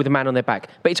mind the ball with a man on their back,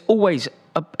 but it's always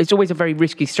a very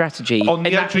risky strategy on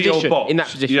the edge of your box. In that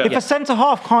position, Yeah. If a centre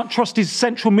half can't trust his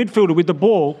central midfielder with the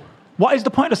ball, what is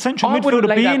the point of central I wouldn't midfielder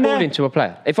lay being that ball there? into a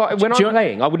player. When I'm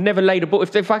playing, I would never lay the ball.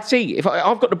 If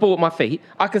I've got the ball at my feet,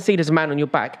 I can see there's a man on your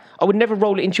back. I would never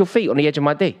roll it into your feet on the edge of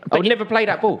my D. I would never play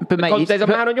that ball because there's a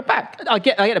man on your back. I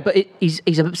get it, but he's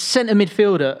a centre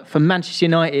midfielder for Manchester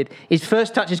United. His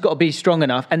first touch has got to be strong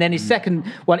enough, and then his second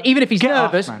one, even if he's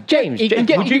nervous, man. James, he can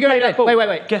would you go play there. that ball?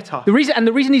 Wait. Get off. The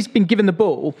reason he's been given the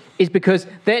ball is because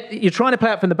you're trying to play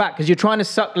out from the back because you're trying to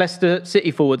suck Leicester City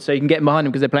forward so you can get behind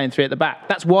them because they're playing three at the back.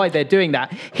 That's why they're doing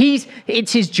that.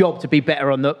 It's his job to be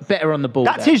better on the ball.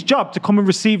 That's his job to come and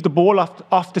receive the ball off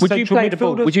the Would you central play the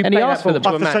ball? midfielders. Would you And play he that asked for ball the to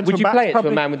a ball. man? Would you Central play it backs, to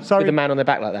a man with probably. a man on their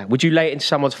back like that? Would you lay it into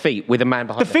someone's feet with a man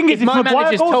behind? The thing is, if my Maguire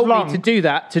manager's goes told long, me to do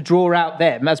that, to draw out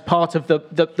them as part of the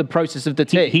process of the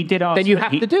team, He did ask. then you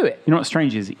have to do it. You know what's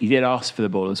strange is he did ask for the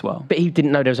ball as well. But he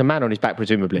didn't know there was a man on his back,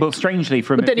 presumably. Well, strangely,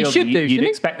 from But then he midfielder, should do, you'd shouldn't he?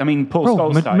 expect. I mean, Paul Bro,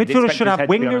 Scholes midfielders should have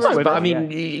wingers. No, but I mean,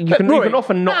 you can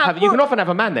often have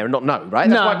a man there and not know, right?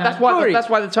 That's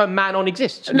why the term "man on"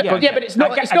 exists. Yeah, but it's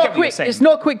not. It's not quick. It's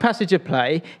not a quick passage of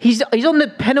play. He's on the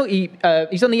penalty.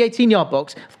 He's on the 18-yard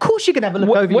box. Of course, you can have a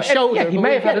look over your shoulder. Yeah, he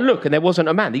may have had a look, and there wasn't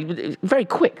a man. Very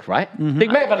quick, right? He may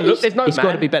have had a look. There's no man. He's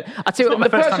got to be better. I tell you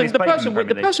what,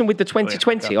 The person with the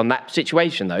 2020 on that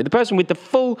situation, though, the person with the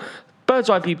full bird's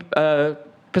eye view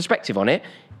perspective on it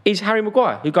is Harry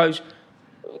Maguire, who goes,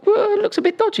 "Well, it looks a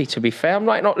bit dodgy, to be fair. I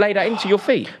might not lay that into your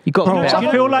feet." You got to be better.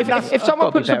 I feel like that's... If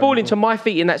someone puts the ball into my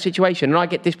feet in that situation and I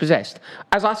get dispossessed,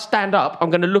 as I stand up, I'm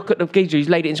going to look at the geezer who's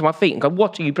laid it into my feet and go,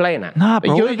 "What are you playing at?" Nah,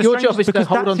 bro. Your job is to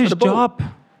hold on to the ball.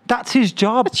 That's his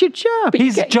job. That's your job.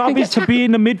 His job is to be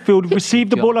in the midfield, receive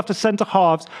the ball off the centre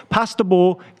halves, pass the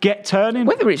ball, get turning.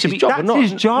 Whether it's his job or not,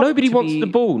 his job. Nobody wants the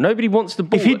ball. Nobody wants the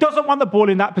ball. If he doesn't want the ball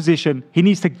in that position, he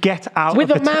needs to get out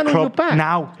with of the a man on club your back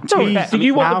now. No, Please, do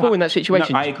you want now. the ball in that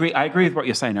situation? No, I agree with what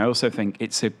you're saying. I also think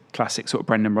it's a classic sort of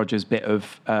Brendan Rodgers bit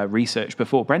of research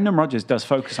before. Brendan Rodgers does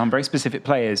focus on very specific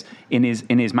players in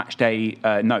his match day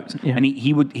notes, and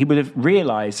he would have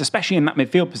realised, especially in that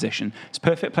midfield position, it's the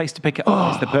perfect place to pick it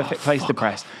up. It's the perfect place to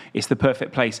press. It's the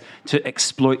perfect place to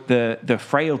exploit the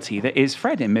frailty that is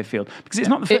Fred in midfield, because it's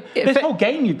not this whole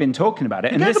game you've been talking about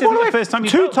it, and this isn't the first time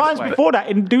you've two felt this times way. before that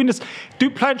in doing this,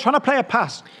 trying to play a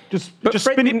pass, just Fred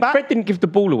spin it back. Fred didn't give the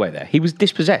ball away there. He was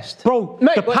dispossessed. Bro,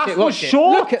 Mate, the watch pass it, was watch it.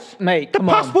 short. Look at- mate, the come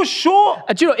pass on. was short.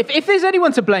 Do you know, if there's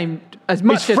anyone to blame as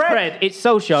much It's as Fred. Fred, it's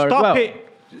Solskjaer as Stop well. it.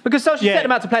 Because Solskjaer Yeah. set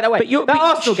him out to play that way. But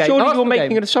Arsenal game, surely Arsenal you're making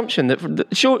game. an assumption that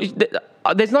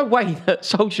there's no way that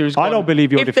Solskjaer is. I don't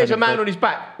believe you're If there's a defending man Fred. on his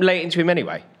back, lay it into him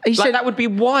anyway. He said- that would be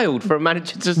wild for a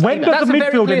manager to say When that. does That's the a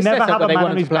very clear midfielder never setup have when a they man wanted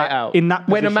on to his play it back out. in that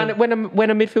when position?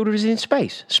 a midfielder is in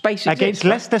space exists. Against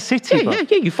Leicester City, bro.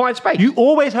 Yeah, you find space. You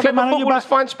always have Clever a man on your footballers back.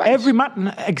 find space. Every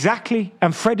man, exactly.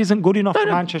 And Fred isn't good enough for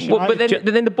Manchester Well, but United.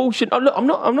 then the bullshit. Oh, look, I'm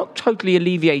not totally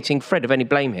alleviating Fred of any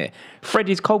blame here. Fred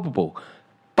is culpable,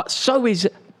 but so is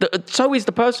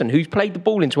the person who's played the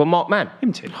ball into a marked man.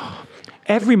 Him too.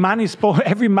 Every man in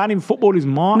football is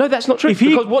marked. No, that's not true,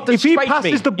 Because what does if he space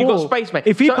passes mean? the You've ball, got space, mate.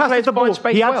 if he Certain passes players the ball, find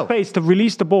space he has well. space to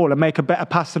release the ball and make a better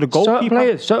pass to the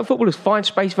goalkeeper. Certain footballers find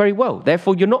space very well.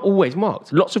 Therefore, you're not always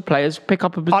marked. Lots of players pick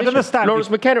up a position. I'd understand Lawrence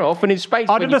McKenna often in space.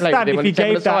 I'd when you play with understand him if on he the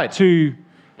gave that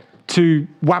to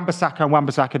Wan-Bissaka and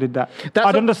Wan-Bissaka did that.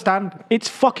 I'd understand. It's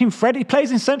fucking Fred. He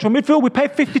plays in central midfield. We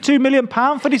paid £52 million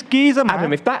for this geezer, man.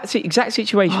 Adam, if that exact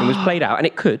situation was played out, and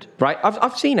it could, right?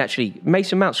 I've seen actually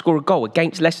Mason Mount score a goal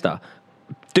against Leicester,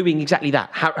 doing exactly that,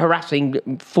 harassing,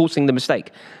 forcing the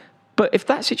mistake. But if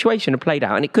that situation had played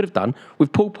out, and it could have done,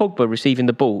 with Paul Pogba receiving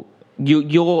the ball,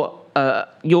 your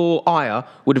ire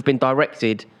would have been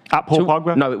directed At Paul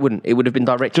Pogba? No, it wouldn't. It would have been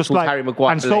directed Just towards like, Harry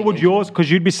Maguire. and so would yours,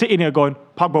 because you'd be sitting here going,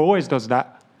 Pogba always does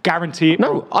that. Guarantee it.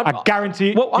 No, bro. I guarantee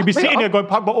it. Well, You'd be mate, sitting here going,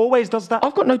 Pogba always does that.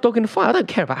 I've got no dog in the fight. I don't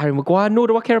care about Harry Maguire, nor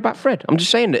do I care about Fred. I'm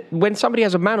just saying that when somebody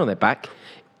has a man on their back,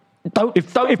 don't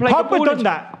If play the Pogba ball done into-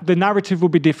 that, the narrative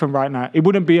would be different right now. It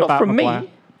wouldn't be Not about from Maguire. me.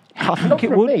 I think it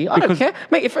For would. me, I don't because- care.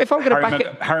 Mate, if I'm going to back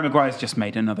it... Harry Maguire's just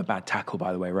made another bad tackle,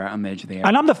 by the way, right on the edge of the area.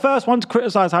 And I'm the first one to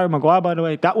criticise Harry Maguire, by the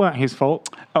way. That weren't his fault.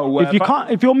 Oh, if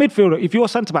your midfielder, if your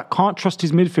centre back can't trust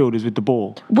his midfielders with the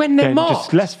ball, When they're then marked.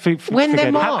 just let's When they're forget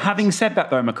it. marked. Having said that,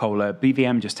 though, McCullough,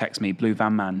 BVM just texted me, Blue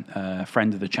Van Man,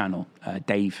 friend of the channel,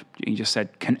 Dave. He just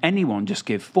said, "Can anyone just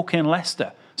give fucking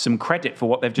Leicester some credit for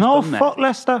what they've just No, done there?" fuck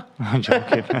Leicester. I'm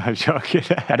joking. I'm joking.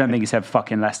 I don't think he said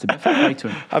fucking Leicester, but fair play to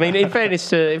him. I mean, in fairness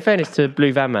to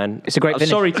Blue Van Man, It's a great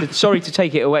finish. Sorry to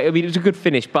take it away. I mean, it was a good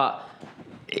finish, but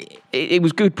it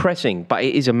was good pressing. But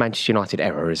it is a Manchester United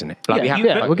error, isn't it? Like,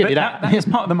 we'll give you that. That is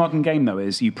part of the modern game, though,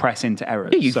 is you press into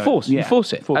errors. Yeah, you force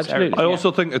it. Absolutely. I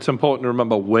also think it's important to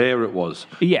remember where it was.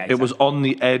 Yeah, It was on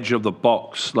the edge of the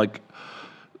box. Like,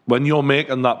 when you're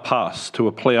making that pass to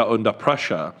a player under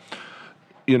pressure,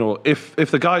 you know, if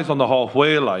the guy's on the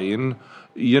halfway line,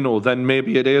 you know, then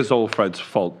maybe it is all Fred's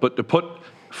fault. But to put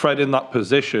Fred in that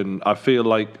position, I feel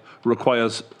like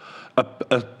requires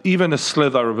even a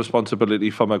slither of responsibility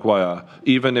for Maguire,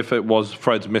 even if it was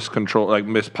Fred's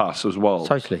mispass as well.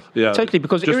 Totally. Yeah. Totally,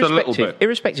 because just a little bit.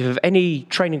 irrespective of any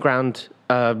training ground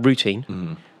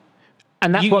routine,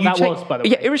 And that's what that was, by the way.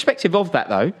 Yeah, irrespective of that,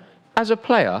 though, as a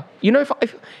player, you know,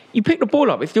 if you pick the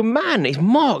ball up, if your man is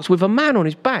marked with a man on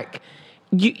his back,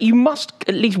 you must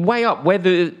at least weigh up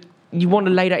whether you want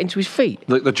to lay that into his feet.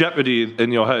 The jeopardy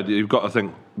in your head, you've got to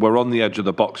think, we're on the edge of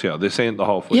the box here. This ain't the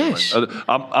halfway Yes. line.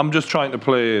 I'm just trying to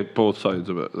play both sides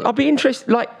of it. I'll be interested,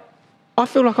 like, I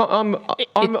feel like I'm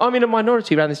in a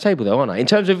minority around this table, though, aren't I? In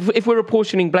terms of if we're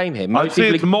apportioning blame here. I'd say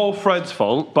it's more Fred's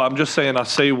fault, but I'm just saying I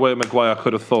see where Maguire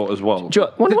could have thought as well. Do you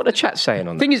wonder what the chat's saying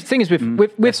on that? Thing is with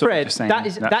They're sort of Fred, just saying that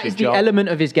is that's his the job. element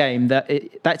of his game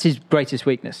that's his greatest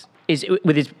weakness. Is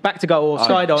with his back to goal or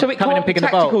side on, So it coming and can't be picking the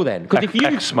tactical ball. then, because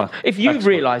if you've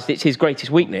realised it's his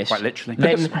greatest weakness, Quite literally.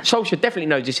 then Solskjaer definitely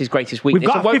knows it's his greatest We've weakness.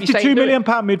 got and a won't be saying, £52 "Do it." million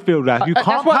midfielder who That's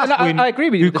can't why pass win, I agree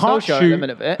with you who with the can't Solskjaer shoot,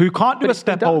 element of it, who can't do but a it's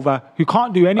been step done. over, who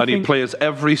can't do And he anything. plays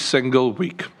every single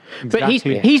week. But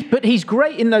Exactly. he's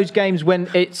great in those games when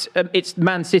it's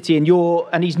Man City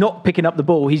and he's not picking up the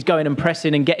ball. He's going and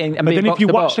pressing and getting. And But being then if box you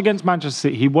to watched box. against Manchester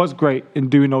City, he was great in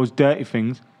doing those dirty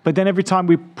things. But then every time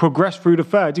we progress through the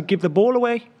third, he'd give the ball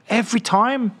away. Every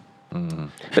time. But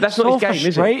that's So not his game, is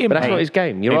it? frustrating, But that's mate. not his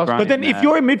game. You're Hey, asking. Brian. But then if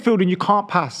you're in midfield and you can't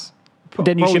pass,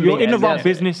 then you bro, should you're be in the wrong yeah.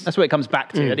 business. That's what it comes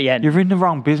back to at the end. You're in the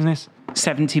wrong business.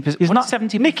 70%. It's What not does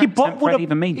 70% Nicky Butt would Fred have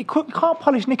even mean? He can't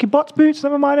polish Nicky Butt's boots.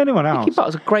 Never mind anyone else. Nicky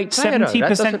Butt's a great player, though. That 70%.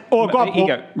 doesn't- Oh, go on, Here you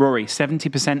Paul. go, Rory.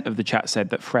 70% of the chat said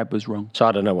that Fred was wrong. So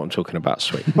I don't know what I'm talking about,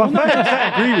 sweet. But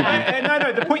 30% agree with you.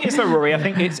 No. The point is, though, Rory, I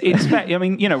think it's fair. I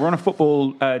mean, you know, we're on a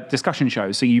football discussion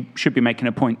show, so you should be making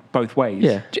a point both ways.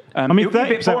 Yeah. I mean, it would be a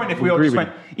bit 30% boring if we all agree just with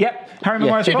went, yep, Harry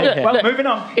Maguire's Yeah. wrong. Yeah. Well, Look, moving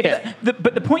on. yeah.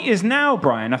 But the point is now,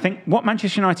 Brian, I think what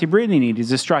Manchester United really need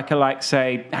is a striker like,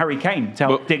 say, Harry Kane to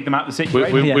help Well, dig them out of the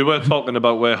situation. We were talking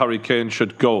about where Harry Kane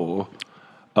should go.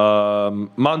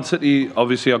 Man City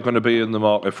obviously are going to be in the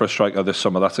market for a striker this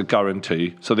summer. That's a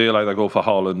guarantee. So they'll either go for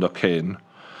Haaland or Kane.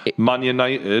 Man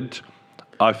United,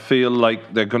 I feel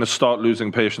like they're going to start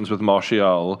losing patience with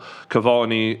Martial.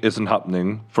 Cavani isn't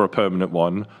happening for a permanent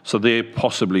one, so they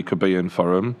possibly could be in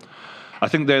for him. I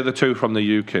think they're the two from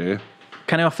the UK.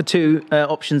 Can I offer two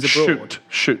options abroad?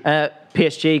 Shoot.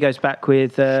 PSG goes back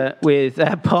with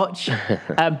Poch,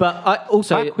 but I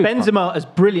also Back with Benzema, as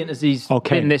brilliant as he's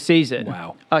been this season.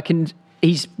 Wow.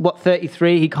 He's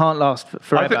 33. He can't last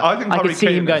forever. I think Harry can see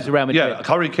Kane him going is- to Real Madrid. Yeah,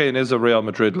 Harry Kane is a Real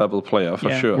Madrid level player for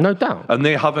Yeah. sure. No doubt. And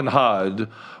they haven't had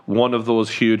one of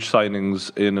those huge signings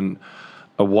in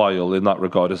a while in that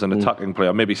regard as an attacking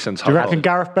player, maybe since Do you reckon Hazard.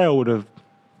 Gareth Bale would have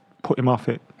put him off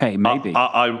it? Hey, maybe.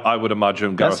 I would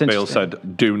imagine That's Gareth Bale interesting.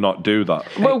 said, do not do that.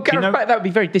 Well, do you Gareth know- Bale, that would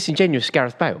be very disingenuous,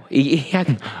 Gareth Bale. He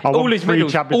had I all won his 3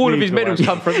 medals. Champions All of Leagues his or medals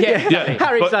whatever. come from. Yeah,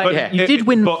 Harry's like, yeah. you did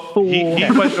win but 4. He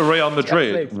went to Real Champions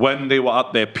Madrid League. when they were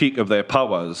at their peak of their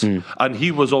powers, and he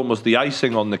was almost the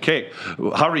icing on the cake.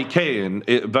 Harry Kane,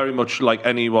 very much like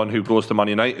anyone who goes to Man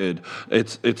United,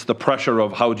 it's the pressure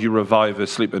of how do you revive a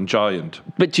sleeping giant.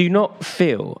 But do you not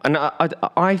feel, and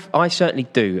I certainly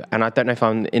do, and I don't know if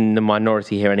I'm in the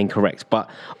minority here and incorrect, but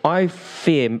I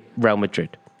fear Real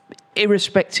Madrid,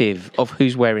 irrespective of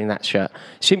who's wearing that shirt,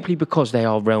 simply because they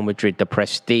are Real Madrid, the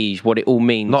prestige, what it all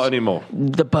means. Not anymore.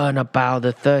 The Bernabeu,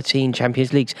 the 13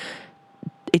 Champions Leagues.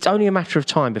 It's only a matter of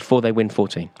time before they win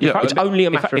 14. Yeah, It's only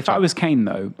a matter of If I time. was Kane,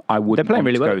 though, I wouldn't playing want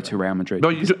really to well. go to Real Madrid. No,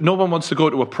 no one wants to go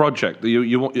to a project.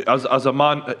 As a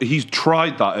man, he's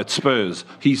tried that at Spurs.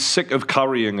 He's sick of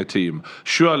carrying a team.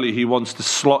 Surely he wants to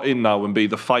slot in now and be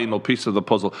the final piece of the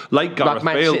puzzle, like Gareth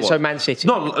Man Bale City- was. so Man City.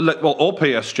 No, or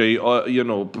PSG, or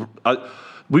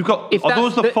We've got. If Are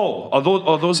those that's the four? Are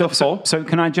those the four? So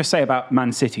can I just say about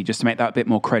Man City, just to make that a bit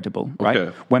more credible, right?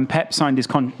 Okay. When Pep signed his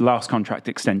last contract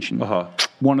extension,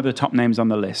 one of the top names on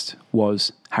the list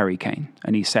was Harry Kane,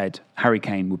 and he said Harry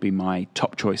Kane would be my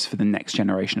top choice for the next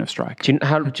generation of strikers. Do you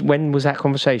know when was that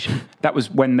conversation? That was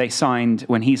when he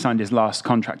signed his last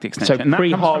contract extension. So And that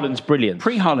comes pre-Haaland's from- brilliance.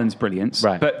 Pre-Haaland's brilliance.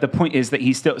 Right. But the point is that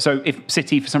he's still. So if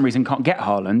City for some reason can't get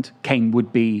Haaland, Kane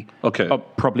would be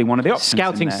probably one of the options.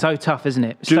 Scouting's in so there. tough, isn't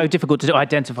it? So difficult to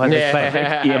identify those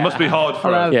players. It must be hard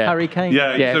for him. Yeah. Harry Kane.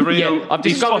 Yeah, he's a real. I've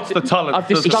He discovered spots the talent. I've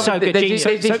discovered so good. there's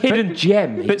this hidden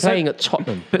gem. He's playing at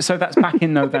Tottenham. But so that's back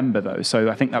in November though. So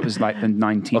I think that was like the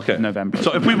 19th of November.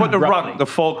 So if we were to Roughly. rank the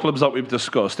four clubs that we've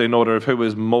discussed in order of who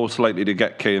is most likely to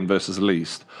get Kane versus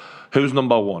least, who's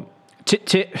number one?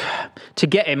 To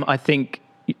get him, I think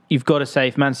you've got to say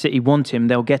if Man City want him,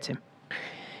 they'll get him.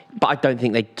 But I don't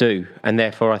think they do. And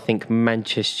therefore, I think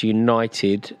Manchester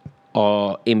United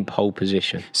are in pole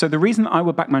position. So the reason that I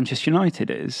would back Manchester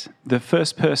United is the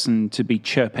first person to be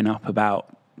chirping up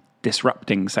about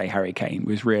disrupting, say, Harry Kane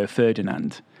was Rio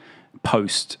Ferdinand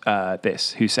post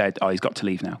this, who said, he's got to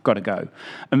leave now, got to go.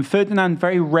 And Ferdinand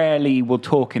very rarely will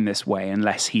talk in this way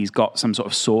unless he's got some sort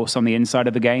of source on the inside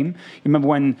of the game. You remember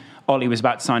when Ollie was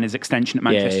about to sign his extension at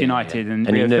Manchester United and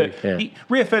he knew,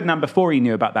 Rio Ferdinand, before he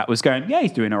knew about that, was going,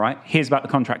 he's doing all right. Here's about the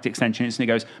contract extension. And he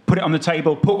goes, put it on the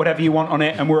table, put whatever you want on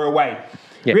it, and we're away.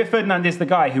 Yep. Rio Ferdinand is the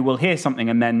guy who will hear something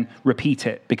and then repeat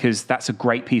it because that's a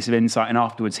great piece of insight. And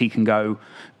afterwards he can go,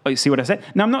 you see what I said?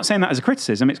 Now, I'm not saying that as a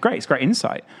criticism. It's great. It's great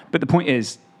insight. But the point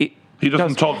is, he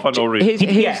doesn't talk for no reason.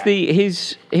 Here's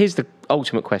the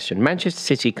ultimate question. Manchester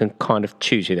City can kind of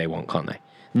choose who they want, can't they?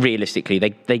 Realistically,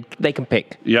 they can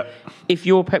pick. Yeah. If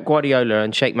you're Pep Guardiola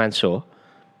and Sheikh Mansour,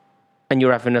 and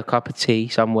you're having a cup of tea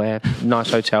somewhere,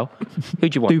 nice hotel, who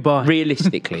do you want? Dubai.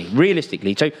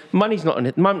 Realistically. So money's not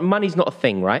a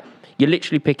thing, right? You're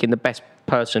literally picking the best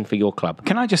person for your club.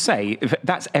 Can I just say, if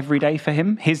that's every day for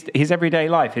him? His everyday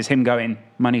life is him going,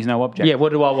 money's no object. Yeah,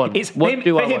 what do I want? For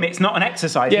him, it's not an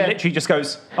exercise. Yeah. He literally just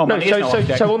goes, money is no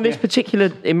object. So on this particular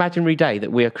imaginary day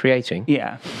that we are creating,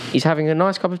 he's having a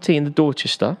nice cup of tea in the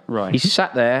Dorchester. Right. He's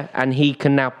sat there and he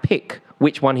can now pick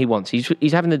which one he wants.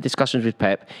 He's having the discussions with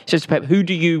Pep. He says to Pep, who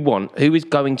do you want? Who is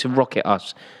going to rocket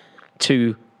us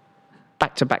to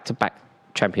back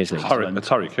Champions League? It's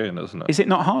Harry Kane, isn't it? Is it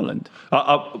not Haaland?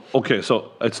 Okay,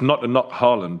 so it's not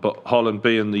Haaland, but Haaland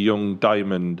being the young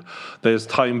diamond, there's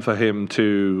time for him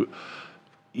to,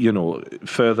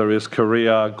 further his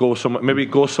career, go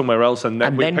somewhere else, and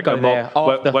then we pick him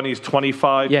up when he's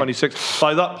 25, 26.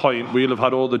 By that point, we'll have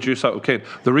had all the juice out of Kane.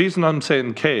 The reason I'm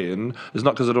saying Kane is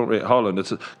not because I don't rate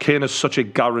Haaland. Kane is such a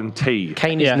guarantee.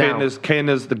 Kane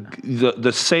is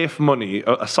the safe money,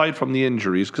 aside from the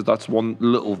injuries, because that's one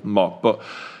little mock, but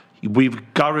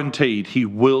we've guaranteed he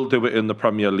will do it in the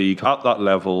Premier League at that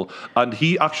level, and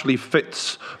he actually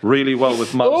fits really well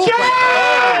with Man City.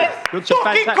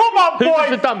 Fucking come on, boy! Who was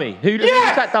the dummy? Who was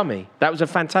that dummy? That was a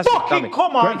fantastic dummy.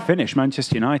 Come on! Great finish,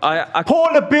 Manchester United.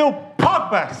 Paul Bill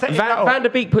Pogba. Van der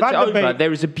Beek puts it over.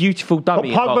 There is a beautiful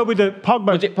dummy.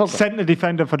 Pogba sent the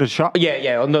defender for the shot.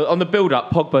 Yeah. On the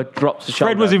build-up, Pogba drops the shot.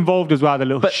 Fred was involved as well, the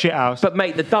little shithouse. But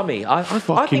mate, the dummy. I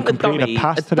think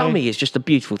the dummy is just a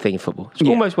beautiful thing in football. It's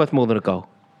almost worth more than a goal.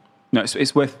 No, it's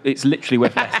literally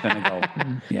worth less than a goal.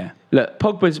 Yeah. Look,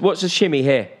 what's the shimmy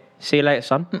here? See you later,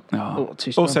 son.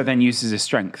 Also then uses his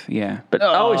strength, But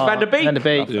it's Van der Beek. Van der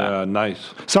Beek. Yeah,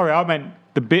 nice. Sorry, I meant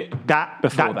the bit that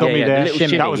dummy there. the little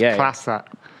shimmy, that was class. That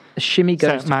The shimmy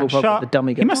goes to Paul Pogba, the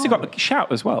dummy goes. He must have got a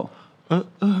shout as well.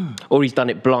 Or he's done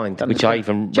it blind, which I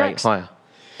even rate higher.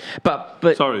 But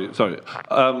sorry.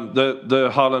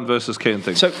 The Haaland versus Kane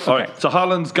thing. All right. So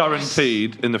Haaland's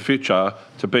guaranteed in the future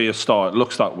to be a star. It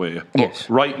looks that way. Yes.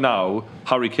 But right now,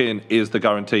 Harry Kane is the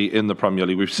guarantee in the Premier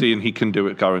League. We've seen he can do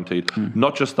it guaranteed.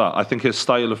 Not just that. I think his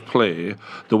style of play,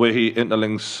 the way he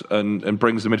interlinks and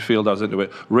brings the midfielders into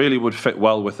it, really would fit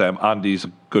well with them. And he's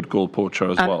a good goal poacher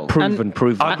as well. Proven.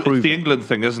 And it's the England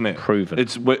thing, isn't it? Proven.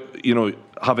 It's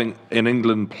having an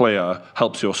England player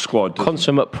helps your squad.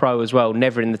 Consummate pro as well,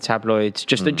 never in the tabloids.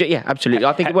 Just absolutely.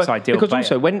 I think it works because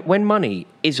also when money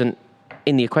isn't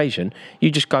in the equation,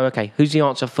 you just go, okay, who's the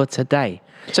answer for today?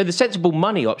 So the sensible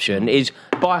money option is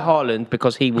buy Haaland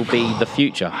because he will be the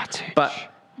future. But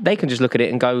they can just look at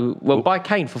it and go, well, buy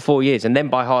Kane for 4 years and then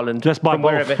buy Haaland just buy from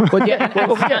wherever.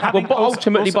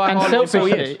 Ultimately buy Haaland for 4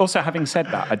 years. Also, having said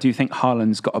that, I do think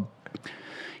Haaland's got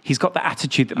he's got the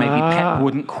attitude that maybe Pep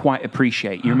wouldn't quite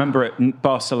appreciate. You remember at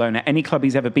Barcelona, any club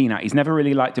he's ever been at, he's never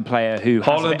really liked a player who has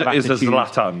a bit of Holland is a attitude.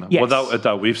 Zlatan, Yes. without a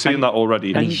doubt. We've seen that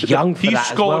already. And he's young for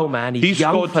that as well, man. He He's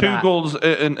young scored for 2 that. goals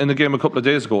in the game a couple of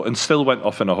days ago and still went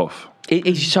off in a huff.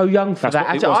 He's so young for that.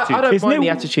 what it was too. I don't Isn't mind it- the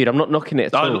attitude. I'm not knocking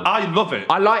it at all. I love it.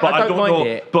 I don't mind know.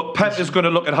 it. But Pep is going to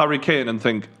look at Harry Kane and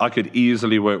think, I could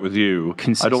easily work with you.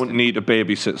 Consistent. I don't need to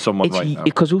babysit someone right now.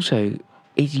 Because also,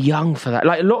 he's young for that.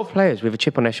 Like a lot of players with a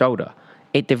chip on their shoulder,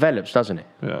 it develops, doesn't it?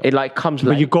 Yeah. It like comes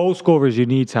But late. your goal scorers, you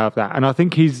need to have that. And I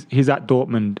think he's at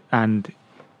Dortmund and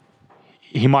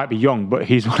he might be young, but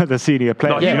he's one of the senior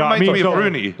players. No, he you know what I reminds mean? me of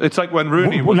Rooney. It's like when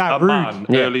Rooney was Nah, a man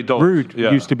Ruud. early doors.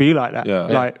 Ruud used to be like that. Yeah.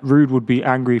 Like Ruud would be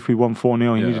angry if we won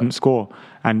 4-0 and Yeah. he didn't score.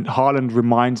 And Haaland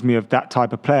reminds me of that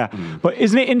type of player. But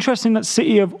isn't it interesting that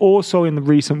City have also in the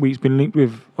recent weeks been linked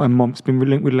with months been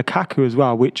linked with Lukaku as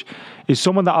well, which is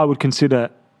someone that I would consider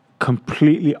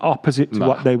completely opposite to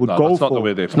what they would go that's for. not the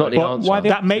way they It's not play. the But answer.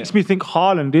 that makes me think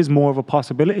Haaland is more of a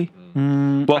possibility.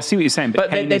 Well, I see what you're saying,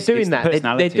 But Kane they're is- doing it's the that. They're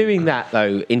personality. doing that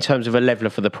though in terms of a leveler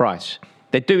for the price.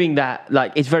 They're doing that.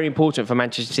 Like it's very important for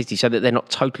Manchester City so that they're not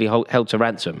totally held to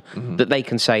ransom. That they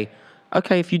can say,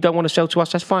 okay, if you don't want to sell to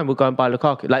us, that's fine. We'll go and buy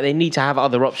Lukaku. Like they need to have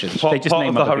other options. Part just name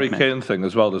of the other Harry big men. Kane thing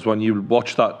as well is when you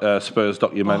watch that Spurs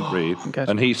documentary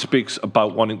and he speaks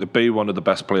about wanting to be one of the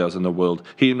best players in the world.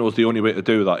 He knows the only way to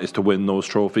do that is to win those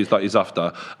trophies that he's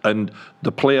after. And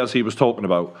the players he was talking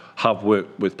about have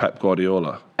worked with Pep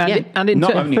Guardiola.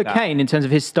 Not only for that. Kane, in terms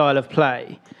of his style of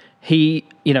play, he,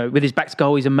 with his back to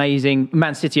goal, he's amazing.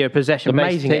 Man City are a possession.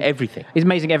 Amazing at everything. He's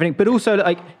amazing at everything. But also,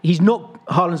 like, he's not.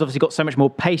 Haaland's obviously got so much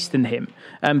more pace than him.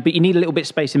 But you need a little bit of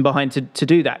space in behind to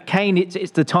do that. Kane,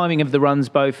 it's the timing of the runs,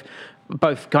 both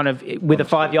kind of with a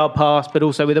 5-yard pass, but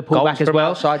also with a pullback Goals as from well.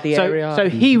 outside the area. So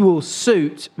he will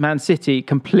suit Man City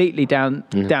completely down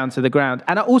to the ground.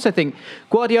 And I also think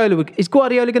is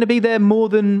Guardiola going to be there more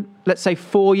than, let's say,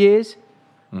 4 years?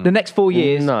 The next 4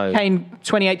 years, No. Kane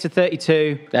 28 to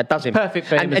 32. That does him. Perfect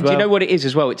for him and, as and well. do you know what it is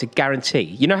as well? It's a guarantee.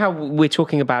 You know how we're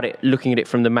talking about it, looking at it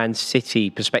from the Man City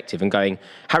perspective and going,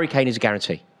 Harry Kane is a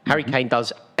guarantee. Harry Kane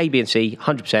does A, B and C,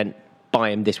 100%, buy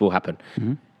him, this will happen.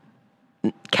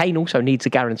 Kane also needs a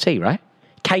guarantee, right?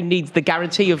 Kane needs the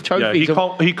guarantee of trophies.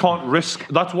 Yeah, he can't risk.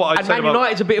 That's what I And said Man about.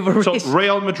 United's a bit of a risk. So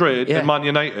Real Madrid Yeah. and Man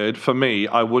United, for me,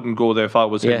 I wouldn't go there if I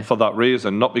was Yeah. him for that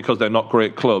reason. Not because they're not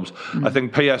great clubs. I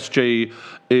think PSG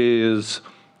is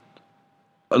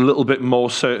a little bit more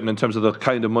certain in terms of the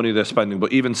kind of money they're spending,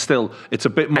 but even still, it's a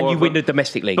bit more. And you of win a, the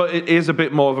domestic league. But it is a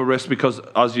bit more of a risk because,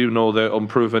 as you know, they're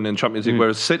unproven in Champions League.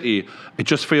 Whereas City, it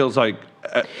just feels like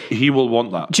he will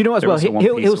want that. Do you know what as They're well? also one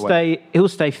He'll piece away. he'll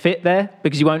stay fit there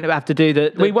because he won't have to do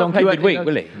the Well, he won't play donkey midweek, work.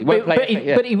 will he? He won't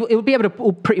play but he'll be able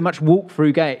to pretty much walk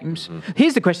through games.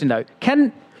 Here's the question though: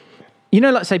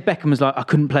 like say Beckham was like, I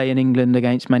couldn't play in England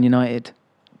against Man United.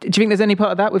 Do you think there's any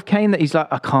part of that with Kane that he's like,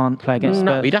 I can't play against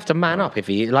No, Spurs? he'd have to man up if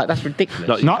he that's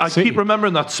ridiculous. No, Not I City. keep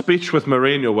remembering that speech with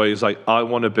Mourinho where he's like, I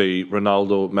want to be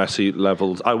Ronaldo, Messi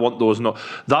levels. I want those. No,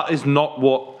 that is not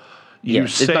what you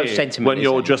there's no say sentiment, when is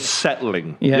you're there? just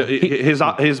settling. Yeah.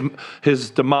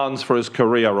 His demands for his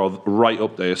career are right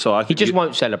up there. So I He think just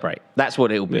won't celebrate. That's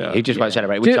what it'll be. Yeah. He just won't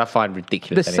celebrate, Do which you- I find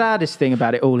ridiculous. The anyway. saddest thing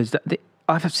about it all is that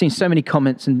I've seen so many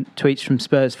comments and tweets from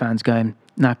Spurs fans going,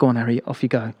 "Nah, go on, Harry, off you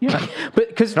go." Yeah. But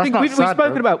because That's not we've sad,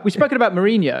 spoken though. about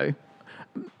Mourinho.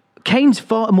 Kane's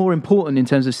far more important in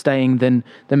terms of staying than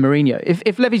Mourinho.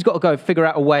 If Levy's got to go figure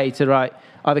out a way to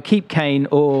either keep Kane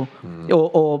or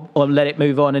let it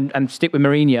move on and stick with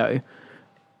Mourinho,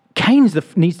 Kane's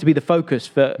needs to be the focus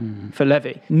for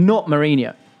Levy, not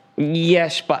Mourinho.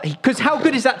 Yes, but Because how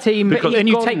good is that team? Because- And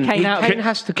you take Kane out. Kane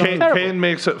has to go. Kane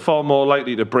makes it far more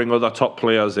likely to bring other top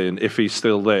players in if he's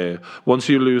still there. Once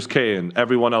you lose Kane,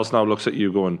 everyone else now looks at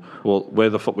you going, well, where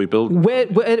the fuck we building?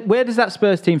 Where does that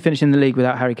Spurs team finish in the league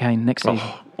without Harry Kane next season?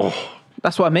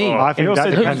 That's what I mean. I It think also that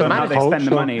depends depends on on how the they spend coach.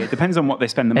 the money. It depends on what they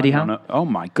spend the Eddie money Howe? on. Oh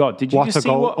my God! Did you What just a see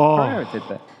goal. what Oh. Pereira did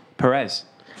there? Perez.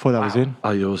 Thought that was in.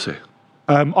 Ayose.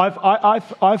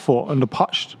 I thought under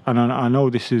Poch, and I know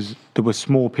there were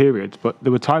small periods, but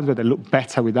there were times where they looked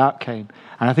better without Kane.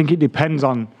 And I think it depends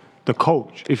on the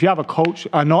coach. If you have a coach,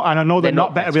 I know they're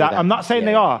not better without. I'm not saying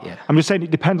they are. Yeah. I'm just saying it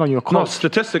depends on your coach. No,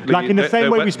 statistically, like in the same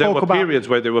way we there spoke were about periods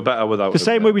where they were better without the him,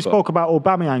 same way we but- spoke about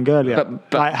Aubameyang earlier.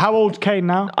 But- like how old's Kane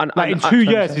now? In 2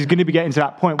 years, he's going to be getting to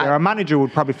that point where a manager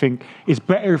would probably think it's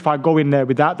better if I go in there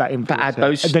without that But add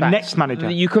influence. those The stats, next manager.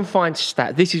 You can find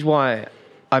stats. This is why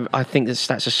I think that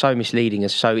stats are so misleading and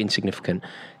so insignificant.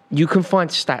 You can find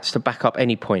stats to back up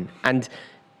any point. And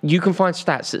you can find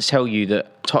stats that tell you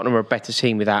that Tottenham are a better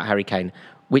team without Harry Kane.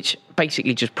 which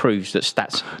basically just proves that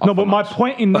stats. No, but my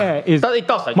point in there is It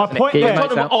does, though, my doesn't point it? there.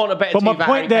 Tottenham aren't a better team than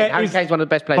Harry Kane. Harry Kane's one of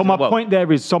the best players But in my the world. point there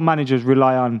is some managers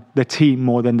rely on the team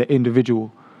more than the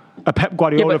individual. A Pep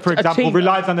Guardiola, but for a example, team-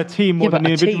 relies on the team more Yeah, than the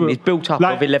but a team individual. is built up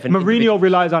of 11 Mourinho individuals.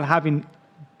 relies on having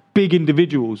big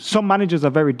individuals. Some managers are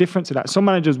very different to that. Some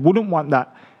managers wouldn't want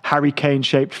that Harry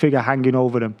Kane-shaped figure hanging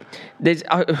over them.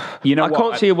 You know I what?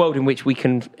 can't see a world in which we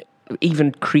can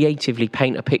even creatively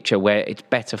paint a picture where it's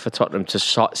better for Tottenham to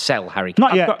sell Harry Kane.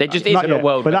 Not yet. There just Not isn't a yet.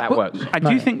 world But where that- that works. I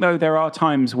do think, though, there are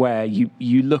times where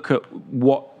you look at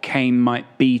what Kane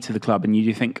might be to the club and you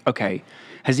do think, okay,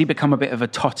 has he become a bit of a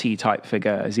Totti type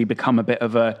figure? Has he become a bit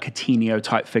of a Coutinho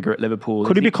type figure at Liverpool?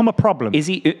 Could he become a problem? Is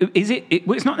he? Is it?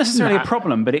 Well, it's not necessarily a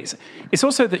problem, but it's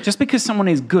also that just because someone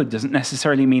is good doesn't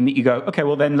necessarily mean that you go, okay,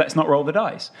 well then let's not roll the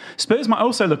dice. Spurs might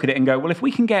also look at it and go, well, if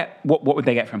we can get what would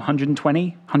they get from 100,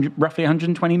 roughly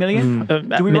 120 million? Do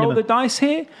we roll minimum. the dice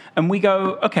here? And we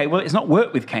go, okay, well it's not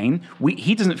worked with Kane.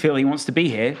 He doesn't feel he wants to be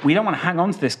here. We don't want to hang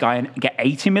on to this guy and get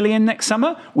 80 million next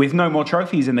summer with no more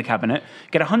trophies in the cabinet.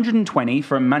 Get 120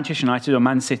 from Manchester United or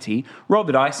Man City. Roll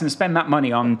the dice and spend that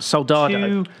money on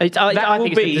Soldado. I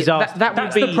think it's a disaster.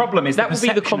 That's the problem, is that the will be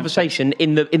the perception of conversation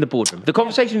in the boardroom. The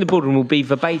conversation in the boardroom will be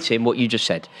verbatim what you just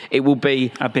said. It will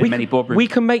be. I've been in many boardrooms. We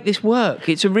can make this work.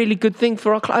 It's a really good thing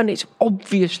for our club, and it's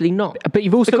obviously not. But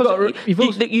you've also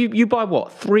Because got you buy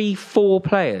what 3-4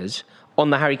 players on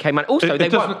the Harry Kane man. Also, It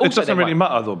doesn't really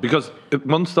matter though, because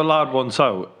once the lad wants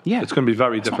out, Yeah. it's going to be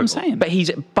very That's what I'm difficult. saying. But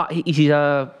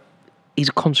he's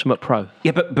a consummate pro.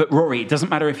 Yeah, but Rory, it doesn't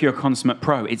matter if you're a consummate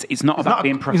pro. It's not about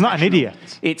being he's professional. not an idiot.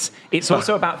 It's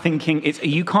also about thinking.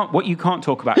 What you can't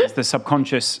talk about is the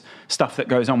subconscious stuff that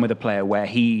goes on with a player where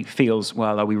he feels,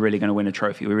 well, are we really going to win a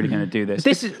trophy? Are we really going to do this?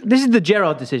 This is the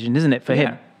Gerrard decision, isn't it, for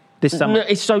him? Yeah. This summer. No,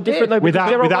 it's so different though. because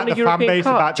Gerrard Without won a the fan European base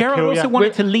Cup. about the Gerrard kill, also yeah.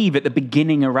 wanted to leave at the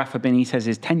beginning of Rafa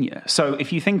Benitez's tenure. So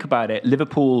if you think about it,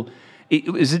 Liverpool. It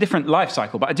was a different life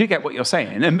cycle, but I do get what you're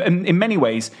saying. And in many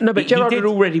ways, No, but he Gerrard did- had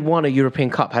already won a European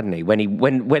Cup, hadn't he?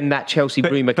 When that Chelsea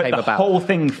rumour but came the about. whole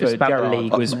thing for It's about the Gerrard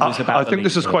league. was about I the think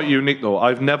this league. is quite unique though.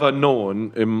 I've never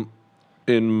known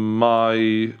in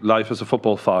my life as a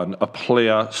football fan a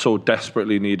player so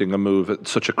desperately needing a move at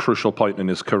such a crucial point in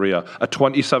his career. At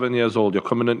 27 years old, you're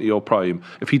coming into your prime.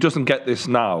 If he doesn't get this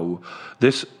now,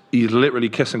 he's literally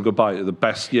kissing goodbye to the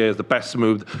best years, the best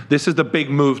move. This is the big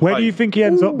move. Where do you think he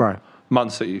ends up, bro? Man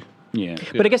City? Yeah.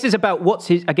 But I guess it's about what's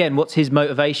his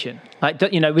motivation. Like,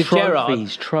 with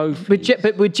Trophies. Gerrard.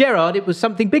 But with Gerrard, it was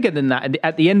something bigger than that. And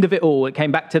at the end of it all, it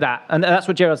came back to that, and that's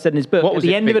what Gerrard said in his book. What At was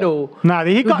the it end of it bigger? all, Nah,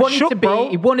 he got wanted shook, to be, bro.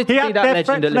 He wanted to be had that death legend threats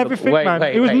at and Liverpool. everything, Wait, man.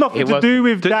 wait, it was wait. nothing It to do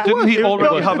with that. Didn't he It was already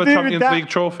nothing have to a do with Champions that. League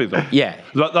trophy though? Yeah.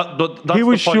 That's He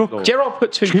was the point, shook. though. Gerrard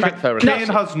put two transfer Kane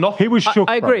has nothing. He was shook,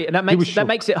 I bro. agree, and He was that shook.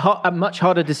 makes it a much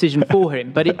harder decision for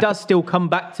him. But it does still come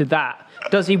back to that.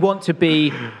 Does he want to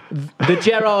be the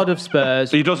Gerrard of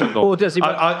Spurs? He doesn't though. Or does he?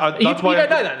 That's why you don't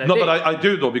know that, though, No, do but you? I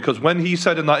do though, because when he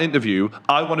said in that interview,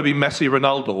 "I want to be Messi,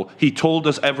 Ronaldo," he told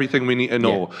us everything we need to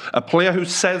know. Yeah. A player who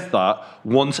says that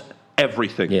wants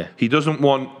everything. Yeah. He doesn't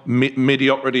want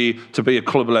mediocrity to be a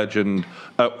club legend,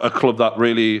 a club that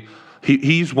really.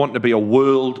 He's wanting to be a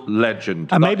world legend.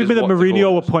 And That maybe is the what goal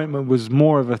Mourinho is. appointment was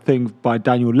more of a thing by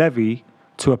Daniel Levy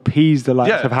to appease the likes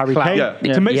Yeah, of Harry clout. Kane.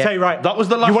 Yeah. To Yeah. say, right, That was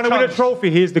the last you want to win a chance.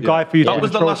 trophy, here's the guy for you to That win was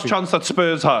a the trophy. last chance that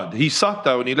Spurs had. He sat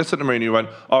down, he listened to me, and he went,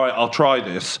 "All right, I'll try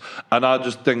this." And I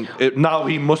just think now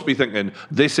he must be thinking,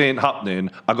 "This ain't happening.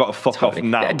 I got to fuck off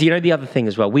now." Do you know the other thing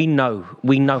as well? We know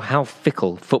how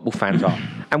fickle football fans are,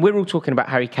 and we're all talking about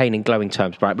Harry Kane in glowing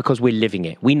terms, right? Because we're living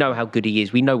it. We know how good he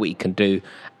is. We know what he can do,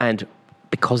 and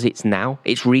because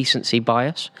it's recency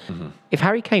bias. Mm-hmm. If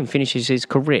Harry Kane finishes his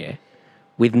career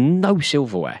with no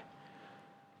silverware,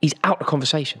 he's out of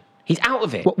conversation. He's out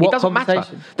of it. What it doesn't matter.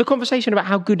 conversation? The conversation about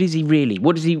how good is he really?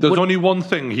 What is he? There's only one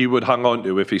thing he would hang on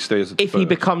to if he stays at if he Spurs.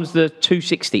 becomes the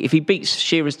 260, if he beats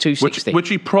Shearer's 260. Which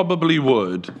he probably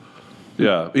would.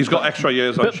 Yeah, he's got extra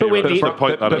years on but Shearer. with That's the- the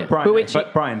point. that But, it- Brian,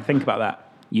 But Brian, think about that.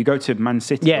 You go to Man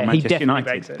City Yeah, or he Manchester definitely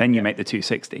United, makes it. then you make the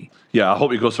 260. Yeah, I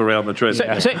hope he goes to Real Madrid. So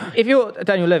if you're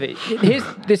Daniel Levy,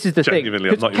 this is the thing. Genuinely,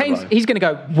 I'm 'Cause not even Kane's, lying. he's going to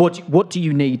go, what do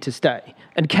you need to stay?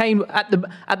 And Kane, at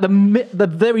the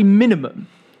very minimum,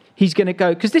 he's going to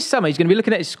go, because this summer he's going to be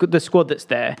looking at the squad that's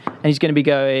there, and he's going to be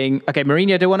going, okay,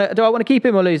 Mourinho, do I want to keep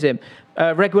him or lose him?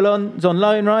 Reguilon's on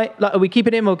loan, right? Like, are we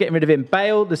keeping him or getting rid of him?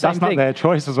 Bale, the same That's not thing. their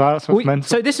choice as well. That's what's mental.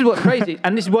 So this is what's crazy,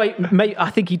 and this is why I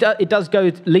think it does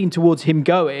lean towards him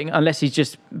going, unless he's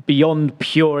just beyond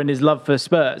pure in his love for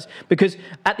Spurs. Because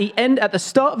at the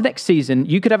start of next season,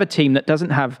 you could have a team that doesn't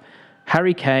have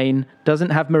Harry Kane, doesn't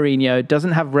have Mourinho,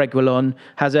 doesn't have Reguilon,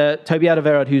 has a Toby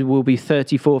Alderweireld who will be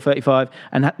 34, 35,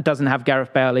 and doesn't have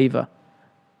Gareth Bale either.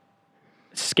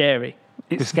 It's scary.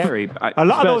 It's scary. A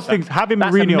lot of those things, having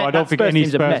That's Mourinho, a I don't think Spurs any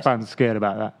team's a Spurs mess. fans are scared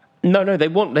about that. No, they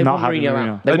want Not having Mourinho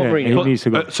out. They want Yeah, Mourinho. he needs to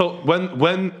go. So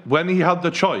when he had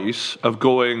the choice of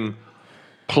going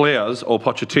players or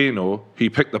Pochettino, he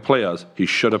picked the players. He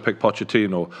should have picked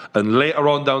Pochettino. And later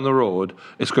on down the road,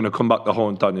 it's going to come back to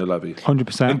haunt Daniel Levy.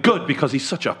 100%. And good, because he's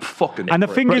such a fucking... And the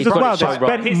thing is as well, they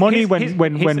spent money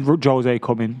when Jose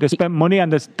come in. They spent money,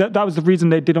 and that was the reason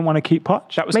they didn't want to keep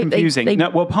Poch. That was Mate, confusing. they- No,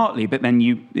 well, partly, but then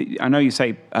I know you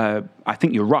say, I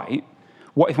think you're right.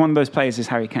 What if one of those players is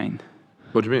Harry Kane?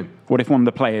 What do you mean? What if one of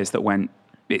the players that went,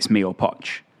 it's me or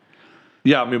Poch?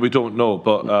 Yeah, I mean, we don't know,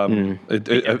 but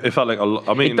it felt like a lot.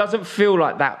 I mean... It doesn't feel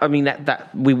like that. I mean,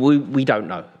 that we don't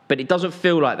know. But it doesn't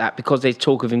feel like that because there's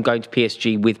talk of him going to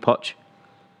PSG with Poch.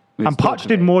 And Poch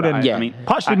did more than Yeah.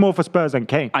 Poch did more for Spurs than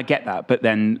Kane. I get that, but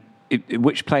then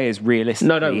which players realistically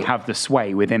No. have the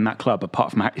sway within that club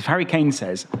apart from if Harry Kane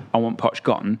says I want Poch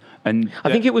gone, and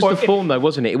I think it was the form, though,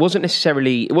 wasn't it? It wasn't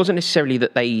necessarily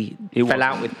that they fell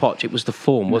out with Poch. It was the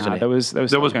form, wasn't it? There was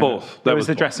both. There was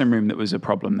the dressing room that was a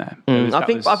problem there. I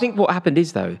think what happened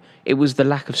is, though, it was the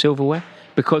lack of silverware.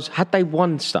 Because had they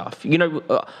won stuff,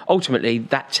 ultimately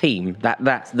that team,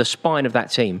 that the spine of that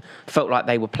team felt like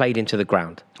they were played into the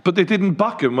ground. But they didn't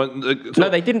back him. No,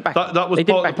 they didn't back him. That was They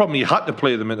didn't part of the back problem. You had to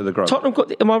play them into the ground. Tottenham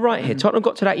am I right here? Tottenham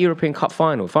got to that European Cup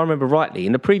final, if I remember rightly.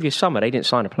 In the previous summer, they didn't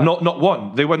sign a player. Not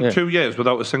one. They went 2 years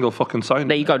without a single fucking signing.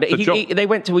 There you go. It's a joke. They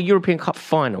went to a European Cup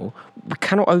final. We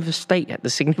cannot overstate the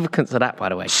significance of that, by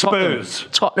the way. Spurs.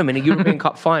 Tottenham in a European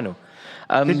Cup final.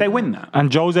 Did they win that?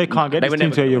 And Jose can't get They this were team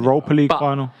never to a gonna win it. Europa League But-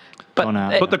 final. but- Don't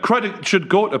know. But the credit should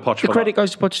go to Poch. The credit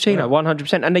goes to Pochettino,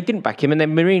 100%. And they didn't back him, and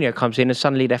then Mourinho comes in, and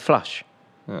suddenly they're flush.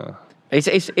 Yeah. It's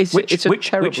a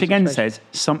terrible which again situation. says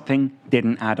something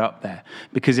didn't add up there.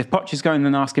 Because if Poch is going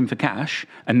and asking for cash,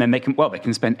 and then they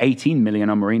can spend 18 million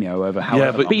on Mourinho over however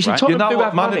Yeah, but long, you see, right? Tottenham you know do what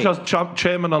have money. managers,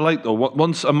 chairman are like though.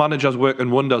 Once a manager's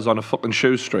working wonders on a fucking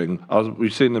shoestring, as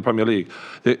we've seen in the Premier League,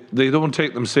 they don't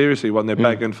take them seriously when they're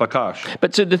begging for cash.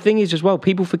 But so the thing is as well,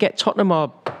 people forget Tottenham are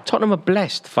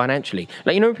blessed financially.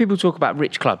 Like, when people talk about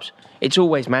rich clubs, it's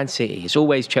always Man City, it's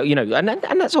always Chelsea, and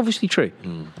that's obviously true.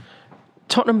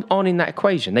 Tottenham aren't in that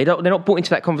equation. They're not brought into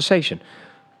that conversation,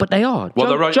 but they are. Well,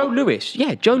 they're right. Joe Lewis,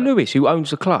 Lewis, who owns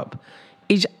the club,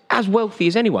 is as wealthy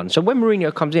as anyone. So when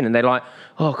Mourinho comes in and they're like,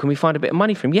 "Oh, can we find a bit of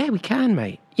money for him?" Yeah, we can,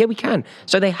 mate. Yeah, we can.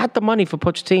 So they had the money for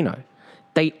Pochettino.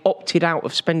 They opted out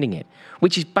of spending it,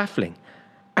 which is baffling.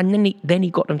 And then he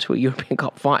got them to a European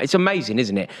Cup final. It's amazing,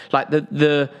 isn't it? Like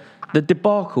the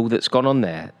debacle that's gone on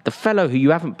there. The fellow who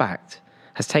you haven't backed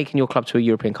has taken your club to a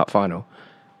European Cup final,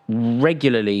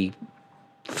 regularly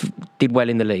did well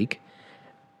in the league,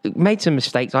 made some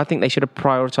mistakes. I think they should have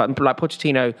prioritised. Like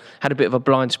Pochettino had a bit of a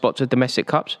blind spot to domestic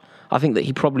cups. I think that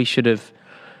he probably should have,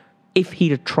 if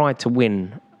he'd have tried to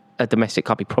win a domestic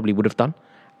cup, he probably would have done.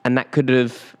 And that could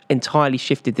have entirely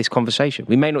shifted this conversation.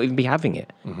 We may not even be having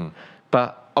it. Mm-hmm.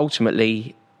 But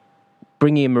ultimately,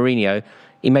 bringing in Mourinho,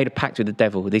 he made a pact with the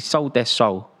devil. They sold their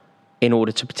soul in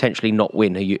order to potentially not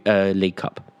win a League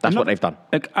Cup. That's what they've done.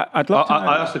 I'd love to know.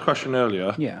 I asked the question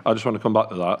earlier. Yeah. I just want to come back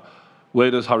to that. Where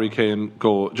does Harry Kane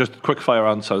go? Just quick fire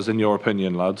answers, in your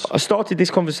opinion, lads. I started this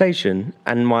conversation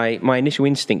and my initial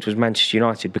instinct was Manchester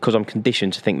United because I'm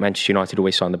conditioned to think Manchester United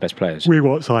always sign the best players. We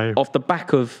won't sign. Off the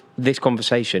back of this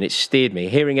conversation, it steered me.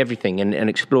 Hearing everything and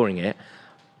exploring it,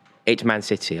 it's Man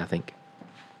City, I think.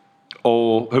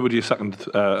 Or who would you second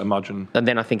imagine? And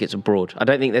then I think it's abroad. I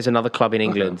don't think there's another club in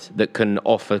England that can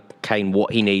offer Kane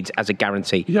what he needs as a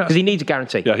guarantee. Yeah. Because he needs a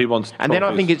guarantee. Yeah, he wants And then I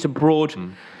trophies. think it's abroad.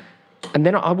 And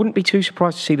then I wouldn't be too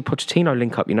surprised to see the Pochettino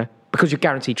link up, because you're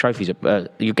guaranteed trophies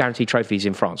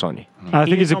in France, aren't you? And I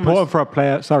think He it's is important almost- for a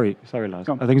player. Sorry, lads.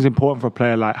 I think it's important for a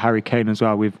player like Harry Kane as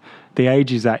well, with the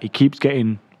ages that he keeps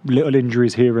getting little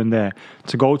injuries here and there,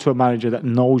 to go to a manager that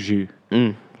knows you,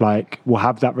 will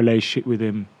have that relationship with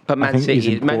him. But I think is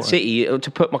important. Man City,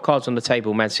 to put my cards on the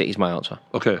table, Man City's my answer.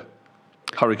 Okay.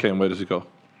 Harry Kane, where does he go?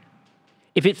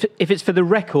 If it's for the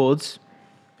records,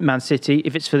 Man City.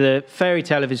 If it's for the fairy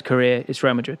tale of his career, it's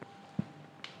Real Madrid.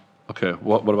 Okay.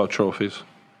 What about trophies?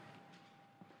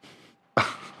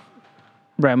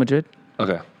 Real Madrid.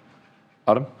 Okay.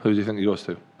 Adam, who do you think he goes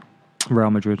to?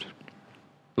 Real Madrid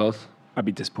Lars? I'd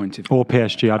be disappointed. or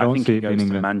PSG. I don't think see he it goes in to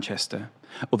England. Manchester.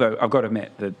 Although I've got to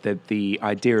admit that the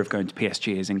idea of going to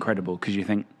PSG is incredible because you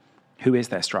think, who is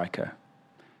their striker?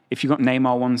 If you've got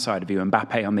Neymar one side of you and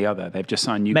Mbappe on the other, they've just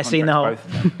signed new Messi in the contracts,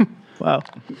 both of them. Wow.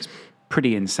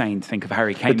 pretty insane to think of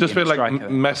Harry Kane. It just being feels a like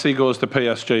striker. Messi goes to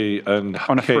PSG and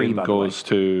On a free, Kane by the goes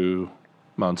to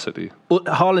Man City. Well,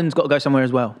 Haaland's got to go somewhere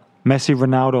as well. Messi,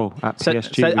 Ronaldo at So,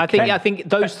 PSG. so with I think Kane. I think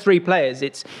those three players.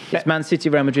 It's Man City,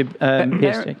 Real Madrid,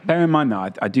 PSG. Bear in mind, though,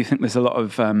 I do think there's a lot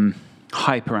of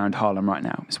hype around Haaland right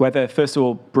now. It's whether, first of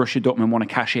all, Borussia Dortmund want to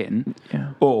cash in,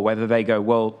 or whether they go,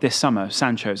 well, this summer,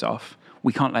 Sancho's off.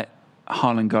 We can't let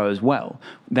Haaland go as well.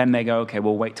 Then they go, okay,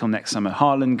 we'll wait till next summer.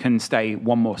 Haaland can stay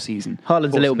one more season.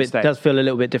 Haaland's a little bit does feel a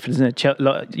little bit different, isn't it?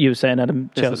 Like you were saying, Adam,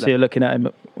 Chelsea are looking at him.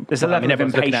 There's a level of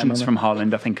everyone's looking at him, impatience from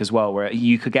Haaland, I think, as well, where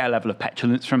you could get a level of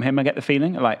petulance from him, I get the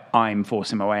feeling, like, I'm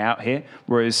forcing my way out here.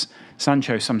 Whereas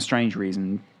Sancho, some strange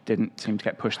reason, didn't seem to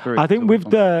get pushed through. I think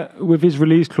with his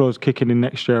release clause kicking in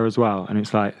next year as well, and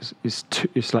it's like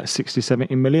 60,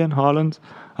 70 million, Haaland.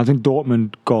 I think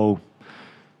Dortmund go,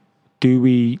 do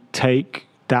we take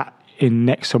that in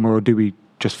next summer or do we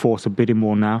just force a bidding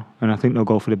more now? And I think they'll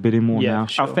go for the bidding more now.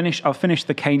 Sure. I'll finish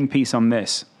the Kane piece on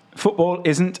this. Football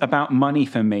isn't about money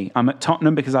for me. I'm at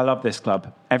Tottenham because I love this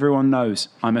club. Everyone knows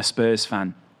I'm a Spurs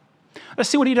fan. Let's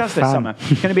see what he does this summer.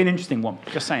 It's going to be an interesting one.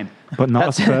 Just saying. But not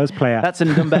a Spurs player. That's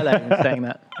Ndombele saying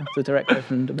that. That's a direct quote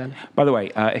from Ndombele. By the way,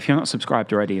 if you're not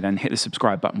subscribed already, then hit the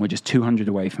subscribe button. We're just 200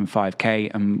 away from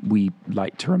 5K, and we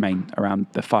like to remain around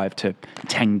the 5 to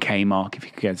 10K mark. If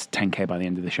you could get to 10K by the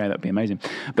end of the show, that'd be amazing.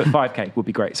 But 5K would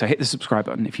be great. So hit the subscribe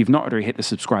button. If you've not already hit the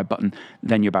subscribe button,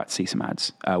 then you're about to see some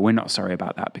ads. We're not sorry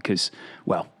about that because,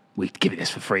 well, we give it this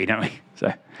for free, don't we?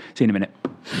 So see you in a minute.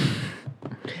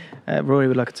 Rory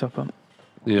would like a top up.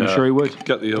 Yeah, I'm sure he would.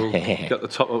 Get the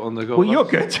top up on the go. Well, you're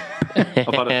good. I've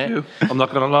had a few. I'm not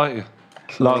going to lie to you.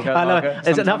 I know.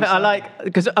 There's nothing I like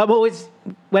because I'm always,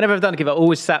 whenever I've done a give, I've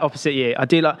always sat opposite you.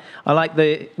 I like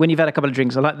the when you've had a couple of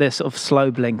drinks. I like the sort of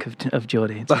slow blink of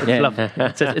Geordie. It's lovely.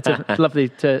 It's lovely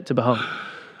to behold.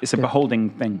 It's a beholding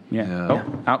thing. Yeah.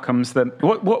 Oh, out comes the.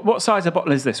 What size of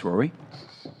bottle is this, Rory?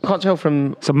 Can't tell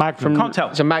from. It's a Magnum. Can't tell.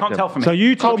 It's a Magnum. Can't tell from So it.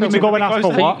 you told me to go and ask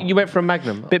for what? You went for a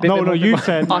Magnum. No, you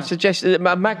said. I suggested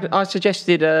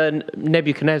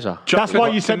Nebuchadnezzar. That's why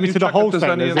you sent me to the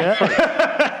wholesalers,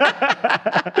 yeah?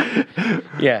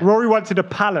 Yeah. Rory wanted a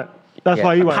pallet. That's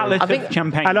why you went. Pallet I think- of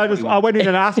champagne. And I went in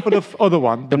and asked for the other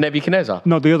one. The Nebuchadnezzar.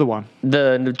 No, the other one.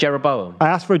 The Jeroboam. I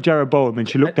asked for a Jeroboam and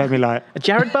she looked at me like,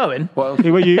 Jared Bowen.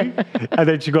 who are you? And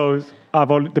then she goes,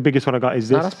 the biggest one I got is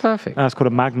this. Oh, that's perfect. And that's called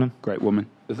a Magnum. Great woman.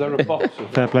 Is there a box?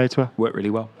 Fair play to her. Worked really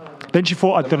well. Then she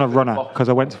thought I'd done a runner because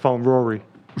I went to phone Rory.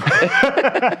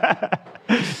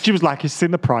 She was like, it's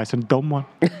in the price and done one.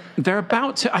 They're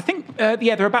about to. I think.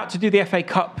 They're about to do the FA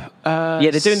Cup. Yeah,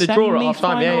 they're doing the draw at half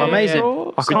time. Yeah, Amazing.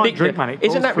 I can't drink, man. It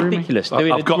Isn't goes that through me. ridiculous?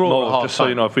 Doing I've the got draw more, at half just so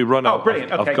you know, if we run out, Oh,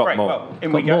 brilliant. Okay, I've got great. more. Well,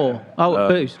 in we Got go. more. Oh,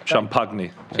 booze.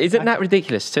 Champagne. Isn't that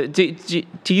ridiculous? So do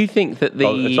you think that the?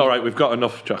 Oh, it's all right, we've got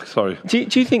enough, Jack, sorry. Do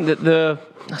you think that the?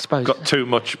 I suppose. Got too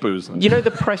much booze. You know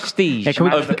the prestige Yeah, can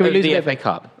we of lose the a bit? FA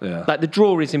Cup. Yeah. Like the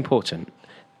draw is important.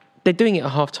 They're doing it at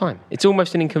half time. It's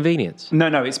almost an inconvenience.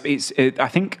 No, it's. I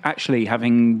think actually,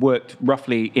 having worked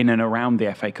roughly in and around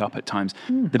the FA Cup at times,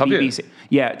 the Have you? BBC.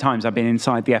 Yeah, at times I've been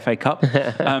inside the FA Cup.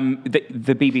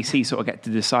 The BBC sort of get to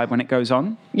decide when it goes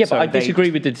on. Yeah, So but I they- disagree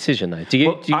with the decision though. Do you?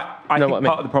 Well, do you I know think what I mean?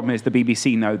 part of the problem is the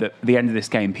BBC know that at the end of this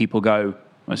game, people go,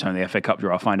 well, it's only the FA Cup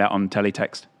draw. I'll find out on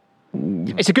teletext.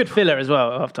 It's a good filler as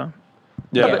well after.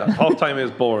 Yeah, half time is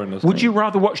boring. Isn't Would it? you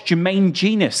rather watch Jermaine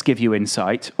Genius give you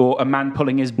insight or a man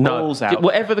pulling his balls out?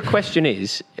 Whatever the question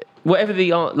is, whatever the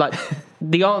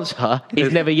the answer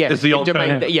is never yes. is the If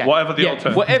alternative. Whatever the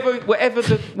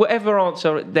alternative. Whatever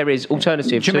answer there is,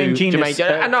 alternative Jermaine to Genius,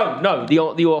 Jermaine. No, the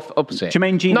opposite.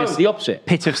 Jermaine Genius. No, the opposite.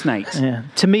 Pit of snakes. Yeah.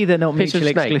 To me, they're not Piece of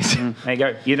mutually snake. exclusive. There you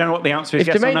go. You don't know what the answer is. If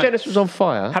Yes or Jermaine no? Dennis was on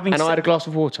fire Having and I said- had a glass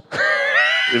of water,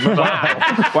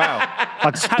 Wow.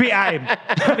 I'd spit at him.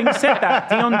 Having said that,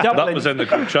 Dion Dublin. That was in the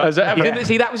group chat.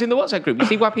 see that was in the WhatsApp group. You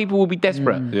see why people will be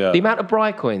desperate. Yeah. The amount of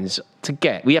Bri coins to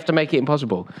get, we have to make it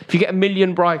impossible. If you get 1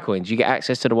 million Bri coins, you get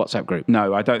access to the WhatsApp group.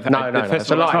 No, I don't. No, First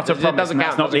it's of a all, lie. it's not a It promise. doesn't And that's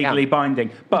count, not doesn't legally count.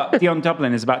 binding. But Dion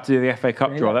Dublin is about to do the FA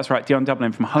Cup draw. That's right. Dion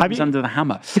Dublin from Homes you- Under the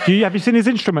Hammer. Have you seen his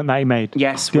instrument that he made?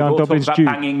 Yes, we've Dion all talked Dublin's about Duke.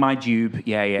 banging my dube.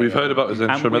 Yeah. We've heard about his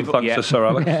And instrument, we've- thanks yeah. to Sir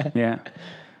Alex. Yeah.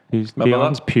 He's Remember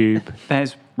Dion's that? pube.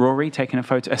 There's Rory taking a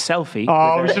photo, a selfie.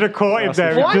 Oh, we should have caught him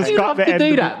there. Why He do just you got have the to end do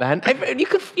of that, man?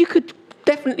 You could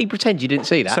definitely pretend you didn't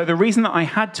see that. So the reason that I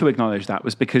had to acknowledge that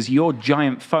was because your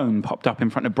giant phone popped up in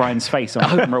front of Brian's face on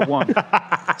camera one.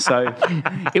 So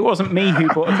it wasn't me who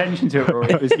brought attention to it, Rory.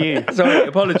 It was you. Sorry,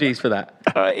 apologies for that.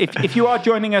 If you are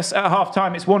joining us at half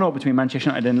time, it's 1-1 between Manchester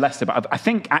United and Leicester. But I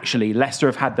think actually Leicester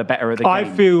have had the better of the game. I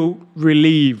feel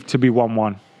relieved to be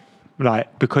 1-1.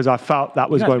 like because I felt that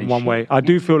was That's going been one shit. way. I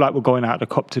do feel like we're going out of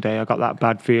the cup today. I got that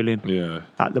bad feeling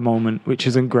at the moment, which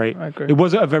isn't great. I agree. It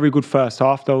wasn't a very good first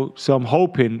half though, so I'm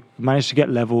hoping we manage to get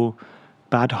level.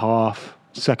 Bad half.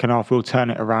 Second half, we'll turn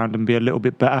it around and be a little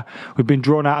bit better. We've been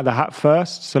drawn out of the hat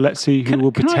first, so let's see who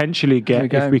we'll potentially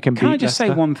get if we can beat Can I just say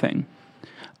Leicester. one thing?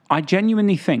 I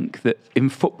genuinely think that in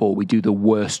football we do the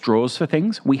worst draws for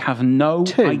things. We have no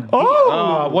idea.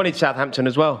 Oh, I wanted Southampton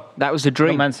as well. That was the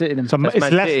dream. Man City. Then. So That's it's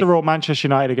Man City. Leicester or Manchester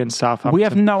United against Southampton. We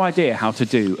have no idea how to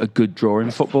do a good draw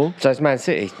in football. So it's Man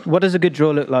City. What does a good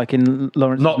draw look like in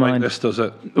Lawrence's Not like mind? this, does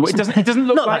it? It doesn't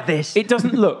look Not like this. It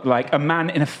doesn't look like a man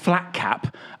in a flat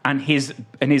cap and his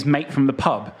mate from the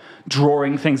pub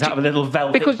drawing things out of a little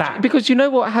velvet bag. Because you know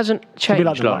what hasn't changed,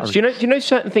 like the Lawrence? lottery. Do you know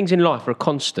certain things in life are a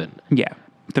constant? Yeah.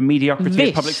 The mediocrity This-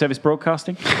 of public service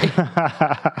broadcasting.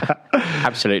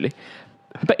 Absolutely.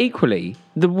 But equally,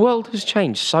 the world has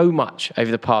changed so much over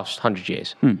the past 100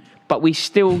 years. But we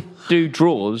still do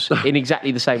draws in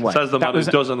exactly the same way. Says the man who was-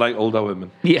 doesn't like older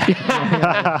women. Yeah.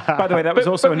 By the way, that was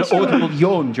also an audible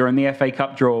yawn during the FA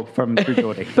Cup draw from Drew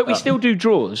Geordie. But we still do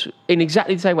draws in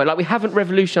exactly the same way. Like, we haven't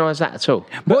revolutionised that at all.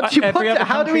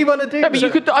 How do we want to do No, but that? you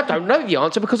could. I don't know the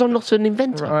answer because I'm not an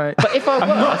inventor. Right. But if I were,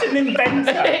 Not an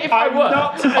inventor. if I I'm were,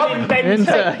 not an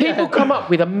inventor. People come up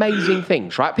with amazing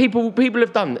things, right? People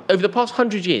have done over the past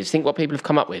 100 years. Think what people have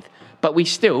come up with, but we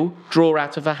still draw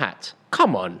out of a hat.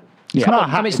 Come on. It's not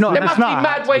a hat. it's not- There it's must be a hat,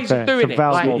 mad to be ways fair. of doing It's it. a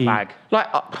velvety- bag.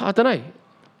 I don't know.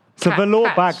 It's a velour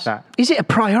bag, Hats. that. Is it a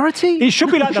priority? It should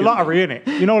be like the lottery, innit?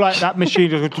 You know, like that machine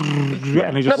just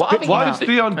and it just No, but I spits think- Why them is out.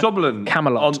 Dion Dublin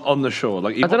Camelot. on the show?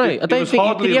 Like I don't know. I don't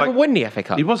think. Did he ever win the FA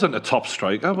Cup? He wasn't a top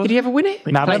striker, was Did he ever win it?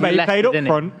 Nah, played remember, for he Leicester, played up didn't he?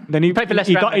 front, then he Played for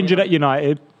Leicester got and injured Man at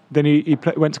United, then he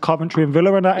went to Coventry and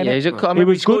Villa and that, Yeah, innit?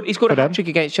 he scored a for them. hat trick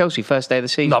against Chelsea first day of the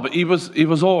season. No, but he was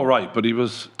all right. But he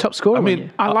was Top scorer, I wasn't mean,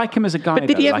 he? I like him as a guy. But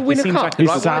did he though. ever Like, win he a seems cup? like Like, His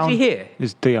why is he sound here?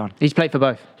 is Dion. He's played for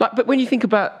both. Like, but when you think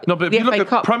about no. But if you the look FA at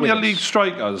Cup Premier winners, League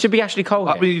strikers, should be Ashley Cole.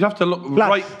 I mean, you'd have to look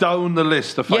right down the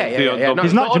list to find Dion yeah. Dublin. No,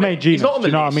 He's not on Jermaine it. He's Genius, not on do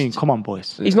you the know what I mean? list. Come on,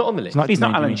 boys. He's not on the list. He's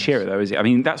not Jermaine Alan Genius. Shearer, though, is he? I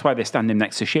mean, that's why they stand him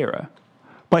next to Shearer.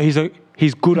 But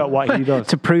he's good at what he does.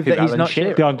 To prove that he's Alan not Shearer.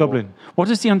 Shearer. Dion Dublin. What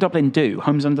does Dion Dublin do?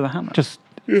 Homes under the hammer. Just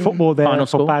football there Final for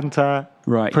score. banter,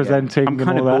 Right, presenting. yeah. I'm and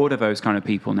kind of all that. bored of those kind of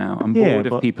people now. I'm Yeah, bored of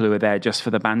but- people who are there just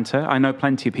for the banter. I know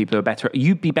plenty of people who are better.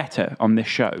 You'd be better on this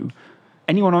show.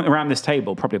 Anyone around this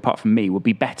table, probably apart from me, would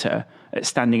be better at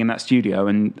standing in that studio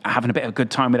and having a bit of a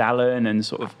good time with Alan and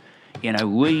sort of,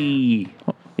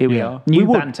 here we Yeah. are. We New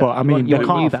would, banter. but I mean, You you want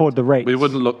can't new afford the rates. We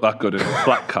wouldn't look that good in a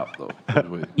flat cap, though. Would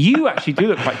we? You actually do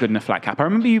look quite good in a flat cap. I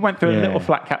remember you went through a Yeah. little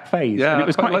flat cap phase. Yeah, and it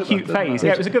was I quite quite a like cute that, didn't phase. I?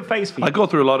 Yeah, it was a good phase for you. I go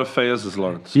through a lot of phases,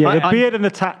 Lawrence. Yeah, the I'm- beard and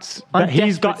the tats. I'm That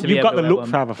he's desperate got. to be You've got able the to look wear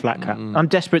for have a flat cap. I'm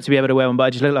desperate to be able to wear one, but I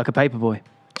just look like a paper boy.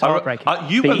 It's heartbreaking.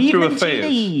 You The went through a evening phase.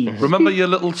 TVs. Remember your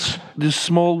little, this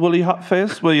small woolly hat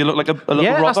phase where you look like a little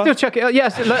Yeah, I robber? still chuck it.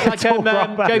 Yes, look like Tall Joe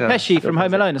robber. Pesci from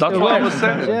Home Alone. I That's still what I wear was it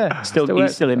saying. sometimes, Yeah, Still,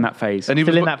 he's still in that phase. And he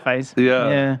still was in that phase. Yeah.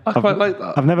 Yeah. I quite like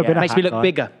that. I've never been a Makes hat me look guy.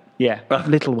 bigger. yeah.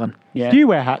 Little one. Yeah. Do you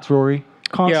wear hats, Rory?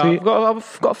 Can't Yeah, see I've it.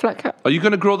 got a flat cap. Are you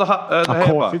going to grow the hat? The Of hair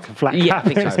course, back? it's a flat Yeah, I cap.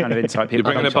 think so. It's kind of inside people. You're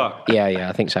bringing it back. Yeah,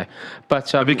 I think so.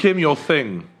 But It became your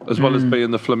thing as well as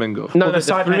being the flamingo. no, Well, the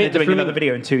the Sidemen are flamingo- doing another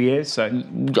video in 2 years, so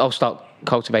I'll start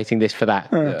cultivating this for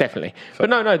that, definitely. But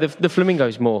no, the flamingo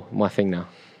is more my thing now.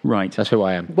 right. That's who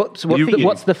I am. What's You-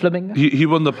 what's the flamingo? He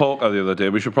won the poker the other day.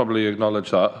 We should probably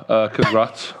acknowledge that.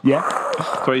 Congrats. Yeah.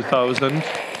 3,000.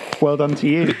 Well done to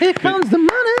you. Here comes the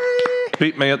money.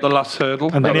 Beat me at the last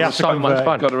hurdle. And then That he was has to so much convert.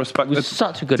 fun. Got to respect It was it.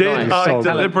 such a good Did night. I So good.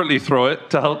 deliberately throw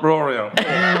it to help Rory out?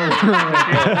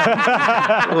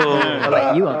 I'll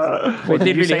let you answer. It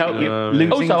did really say help you.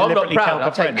 losing Also, I'm not deliberately proud. help I'll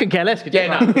a friend? Could care less. Could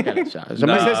Yeah, you? no. okay, let's- There's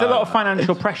a lot of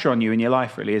financial pressure on you in your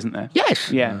life, really, isn't there?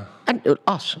 Yes. Yeah. And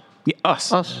us. Yeah,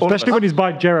 us. Us. All of Especially us. when he's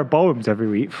buying Jeroboams every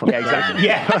week. Yeah, exactly.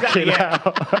 Yeah, exactly.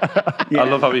 Yeah. I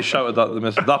love how he shouted that at the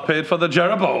miss. That paid for the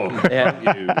Jeroboam.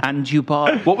 Yeah. You. And you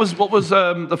buy. What was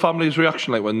the family's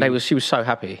reaction like when? She was so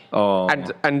happy. Oh.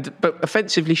 But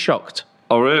offensively shocked.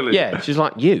 Oh really? Yeah, she was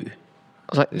like, you.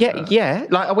 I was like, yeah.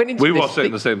 Like, I went into We this were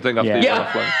saying the same thing after Yeah. he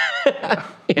Yeah. went offline.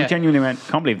 We genuinely went,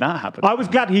 can't believe that happened. I was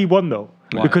glad he won though,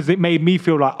 because it made me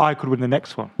feel like I could win the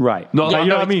next one. Right. No, Yeah, you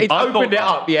know what I mean? It's I opened thought it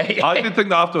up, yeah. I did think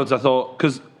that afterwards. I thought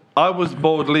because I was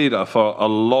board leader for a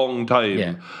long time,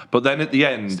 Yeah. but then at the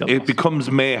end Still it lost.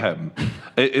 becomes mayhem.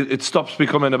 It stops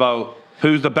becoming about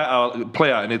who's the better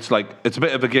player, and it's like it's a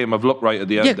bit of a game of luck right at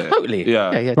the end. Yeah, there. totally. Yeah.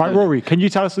 Right, totally. Rory, can you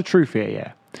tell us the truth here?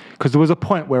 Yeah, because there was a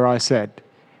point where I said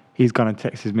he's gonna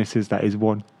text his missus that he's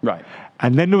won, Right.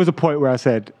 and then there was a point where I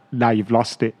said, "Now you've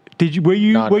lost it. Were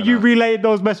you No, relaying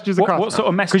those messages across? What sort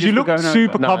of messages Because you were looked going over?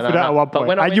 super No, confident at one But point,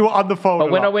 when I and you were on the phone. But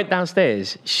a when I lot. went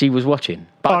downstairs, she was watching.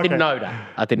 But I Okay. didn't know that.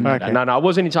 I didn't know Okay. that. No, I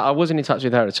wasn't in touch. I wasn't in touch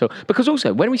with her at all. Because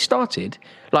also, when we started,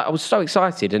 like I was so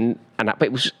excited and that, but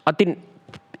I didn't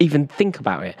even think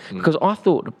about it because I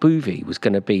thought the Boovie was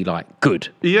going to be like good.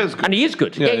 He is good. And he is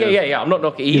good. Yeah. I'm not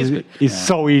knocking. He is good. It's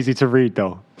so easy to read,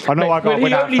 though. I know I got Well,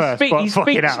 win out first, but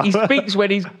fucking out. he speaks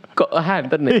when he's got a hand,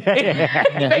 doesn't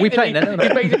he? We played then, He's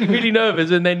basically really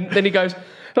nervous, and then he goes,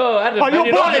 "Oh, Adam, Man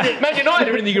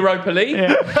United are in the Europa League."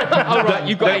 All right,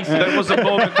 you've got AC. There was a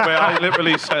moment where I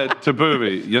literally said to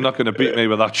Boovie, "You're not going to beat me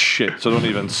with that shit, so don't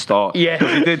even start." Yeah.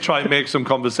 'Cause he did try and make some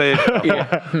conversation.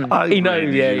 He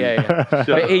knows, yeah. But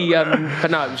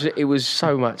but no, it was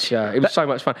so much fun.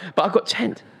 But I got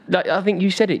tense. Like, I think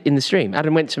you said it in the stream.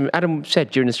 Adam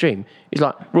said during the stream, he's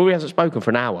like, Rory hasn't spoken for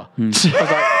an hour. I was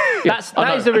like,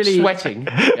 That is a really sweating.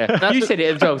 Yeah. You said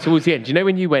it as well towards the end. You know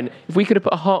when you went, if we could have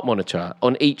put a heart monitor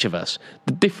on each of us,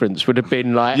 the difference would have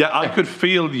been like. Yeah, I could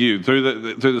feel you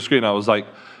through the screen. I was like,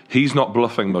 he's not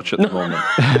bluffing much at the moment.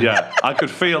 Yeah, I could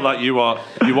feel that you were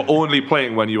only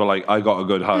playing when you were like, I got a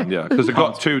good hand. Yeah, because it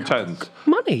got 2 10s.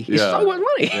 Money. It's so much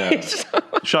money. Yeah. It's so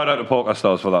much. Shout out to Poker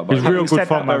Stars for that. By It's the way. real good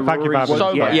fun, man. Thank you for having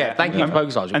So me. much. Yeah, thank you for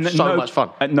Pokestones. It was so much fun.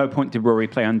 At no point did Rory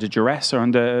play under duress or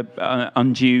under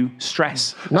undue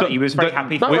stress. No, he was very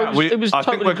happy. No, it was I think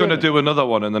totally we're going to good. do another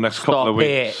one in the next couple of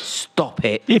weeks. Stop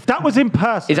it. If that was in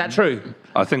person, Is that true?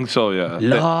 I think so. Yeah.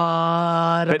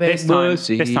 Lord, But this time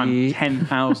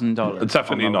 $10,000. It's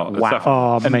definitely not. It's Wow. definitely-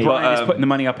 Oh, And mate. Brian is putting the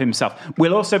money up himself.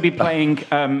 We'll also be playing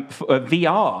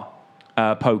VR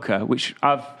poker, which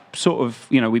I've sort of,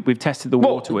 we've tested the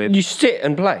water with. You sit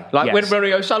and play. Like Yes. when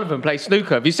Rory O'Sullivan plays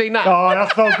snooker. Have you seen that? Oh,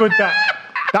 that's so good.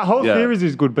 That whole Yeah. series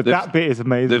is good, but that bit is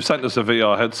amazing. They've sent us a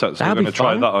VR headset, so That'd we're going be to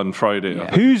try fun. that on Friday. I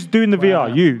think. Who's doing the VR?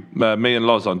 You. Me and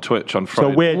Loz on Twitch on So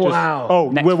Friday. we're just. Wow. Oh,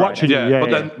 Next we're Friday. watching yeah, you. Yeah, but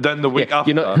yeah. then the week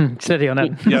after, you're not- steady on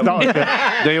it.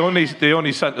 yeah, they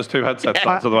only sent us 2 headsets,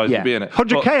 otherwise Yeah. we'd be in it.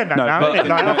 100K in that no, now, but- isn't it?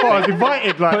 Like, I thought I was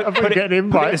invited. Like, I thought getting an Put it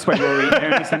invite. this way, Rory. They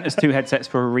only sent us 2 headsets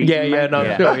for a reason.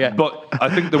 Sure. But I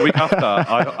think the week after,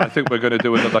 I think we're going to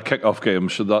do another kick-off game.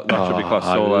 Should that should be class.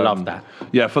 I So, love that.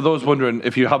 Yeah, for those wondering,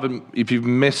 if you've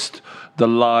missed the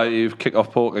live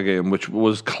kick-off poker game, which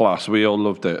was class, we all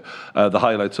loved it. The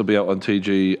highlights will be out on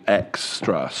TG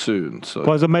Extra soon. So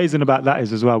What's amazing about that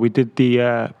is as well, we did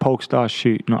the Polestar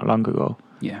shoot not long ago,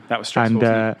 Yeah, that was stressful.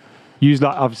 and you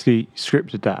obviously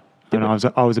scripted that, and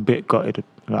I was a bit gutted,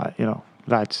 like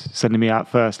lads sending me out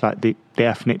first, like the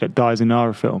ethnic that dies in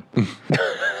our film.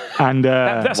 And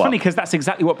that's funny because that's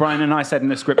exactly what Brian and I said in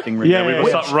the scripting room. Yeah, we yeah,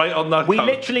 was yeah. that right on that. We couch.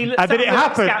 literally And did it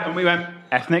happen? And we went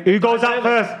ethnic. who goes out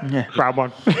first? Brown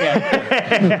one. And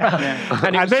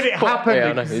then it happened Yeah,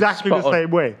 I know. It's exactly the spot on.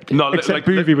 same way. No, Except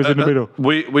Boovie was in the middle.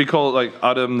 We call it like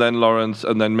Adam, then Lawrence,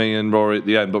 and then me and Rory at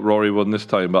the end. But Rory won this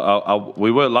time. But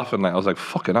we were laughing. Like I was like,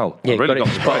 "Fucking hell!" Yeah, I really got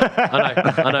got it spot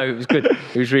on. I know. It was good.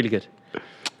 It was really good.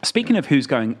 Speaking of who's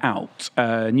going out,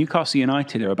 Newcastle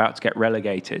United are about to get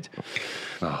relegated.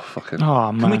 Oh fucking!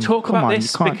 Oh, man. Can we talk Come about on,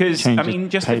 this? you can't Because, change I mean,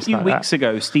 just a pace few like weeks that.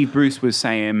 ago, Steve Bruce was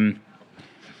saying,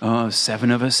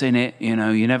 7 of us in it, you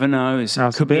never know. It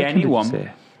That's could a be bit, did you anyone.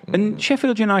 say? And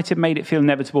Sheffield United made it feel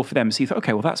inevitable for them. So you thought,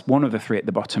 okay, well, that's one of the 3 at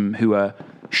the bottom who are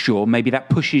sure. Maybe that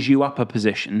pushes you up a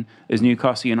position as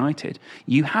Newcastle United.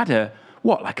 You had a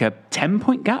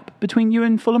 10-point gap between you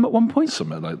and Fulham at one point?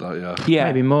 Something like that. Yeah. Yeah.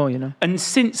 Maybe more, And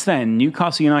since then,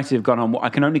 Newcastle United have gone on what I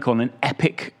can only call an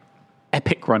epic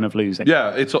run of losing.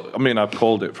 Yeah, I've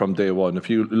called it from day one. If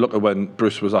you look at when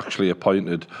Bruce was actually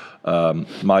appointed,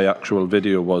 my actual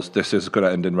video was, "This is going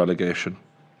to end in relegation."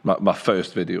 My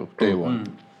first video, day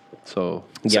one. So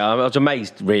Yeah, I was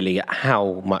amazed really at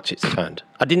how much it's turned.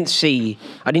 I didn't see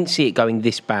it going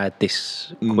this bad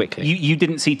this quickly. You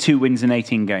didn't see 2 wins in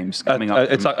 18 games coming up.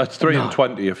 it's 3 and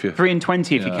 20 if you. 3 and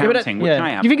 20 if you're Yeah, but counting, which I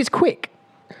am. You think it's quick?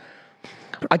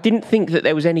 I didn't think that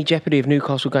there was any jeopardy of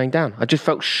Newcastle going down. I just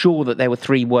felt sure that there were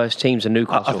 3 worse teams than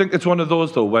Newcastle. I think it's one of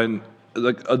those though when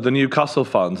the Newcastle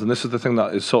fans, and this is the thing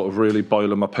that is sort of really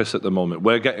boiling my piss at the moment.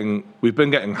 We've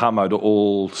been getting hammered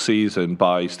all season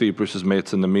by Steve Bruce's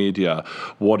mates in the media.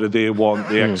 What do they want?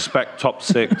 They expect top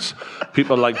 6.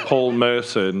 People like Paul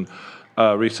Merson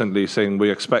recently saying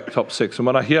we expect top 6, and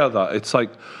when I hear that, it's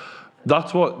like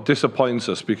that's what disappoints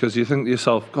us, because you think to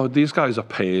yourself, God, these guys are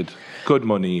paid good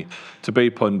money to be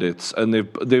pundits, and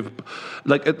they've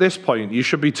like at this point you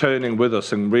should be turning with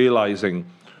us and realizing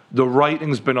the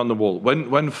writing's been on the wall.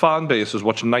 When fan bases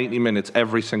watch 90 minutes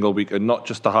every single week and not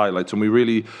just the highlights, and we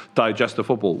really digest the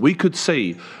football, we could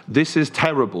see this is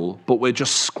terrible, but we're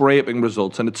just scraping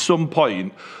results. And at some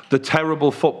point, the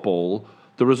terrible football,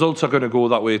 the results are going to go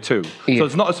that way too. Yeah. So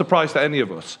it's not a surprise to any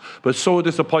of us. But it's so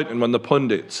disappointing when the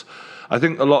pundits, I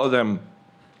think a lot of them,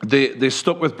 they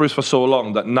stuck with Bruce for so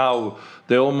long that now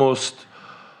they almost...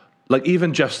 Like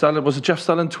even Jeff Stelling, was it Jeff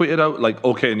Stelling tweeted out, like,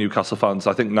 okay, Newcastle fans,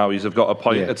 I think now he's got a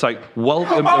point. Yeah. It's like,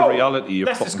 welcome to reality, you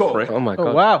Leicester fucking score. prick. Oh my God.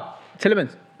 Oh, wow.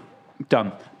 Tillemans.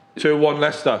 Done. 2-1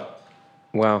 Leicester.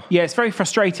 Wow. Yeah, it's very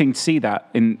frustrating to see that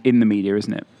in the media,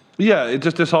 isn't it? Yeah, it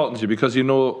just disheartens you because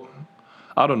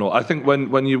I don't know. I think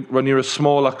when you're a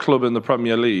smaller club in the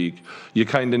Premier League, you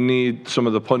kind of need some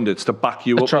of the pundits to back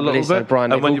you up a trouble little is, though, bit.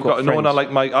 Brian, And they've when all you've got got an owner friends.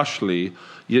 like Mike Ashley,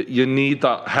 you need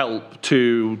that help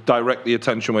to direct the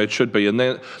attention where it should be. And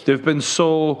they've been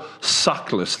so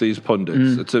sackless, these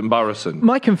pundits. It's embarrassing.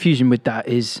 My confusion with that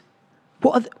is,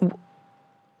 what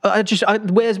are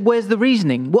where's the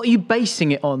reasoning? What are you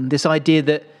basing it on? This idea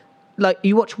that, like,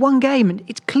 you watch one game and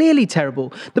it's clearly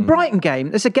terrible. The Brighton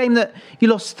game, it's a game that you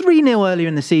lost 3-0 earlier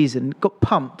in the season, got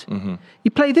pumped.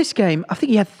 You play this game, I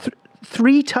think you had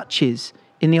 3 touches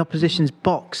in the opposition's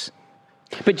box.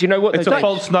 But do you know what? It's a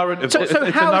false narrative. So it's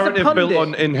a how's the narrative built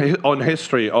pundit- on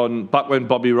history, on back when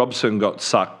Bobby Robson got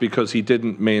sacked because he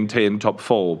didn't maintain top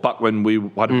 4, back when we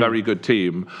had a very good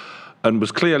team, and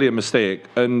was clearly a mistake.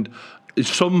 And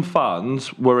some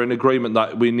fans were in agreement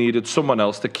that we needed someone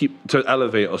else to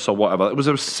elevate us or whatever. It was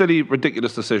a silly,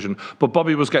 ridiculous decision, but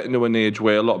Bobby was getting to an age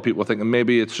where a lot of people were thinking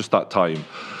maybe it's just that time.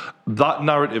 That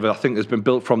narrative, I think, has been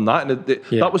built from that, and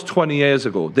that was 20 years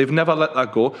ago. They've never let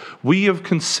that go. We have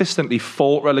consistently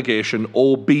fought relegation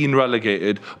or been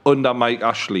relegated under Mike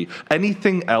Ashley.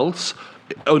 Anything else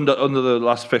under the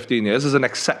last 15 years is an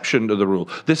exception to the rule.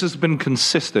 This has been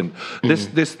consistent.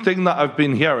 This thing that I've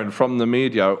been hearing from the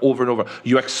media over and over,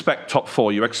 you expect top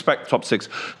 4, you expect top 6.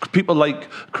 People like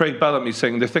Craig Bellamy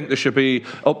saying they think they should be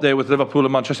up there with Liverpool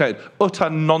and Manchester United. Utter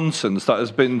nonsense that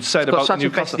has been said got about such a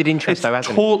Newcastle. vested interest, It's though,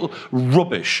 hasn't it? total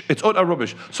rubbish. It's utter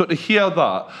rubbish. So to hear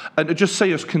that and to just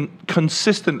say us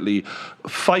consistently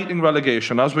fighting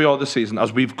relegation as we are this season,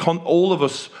 as we've all of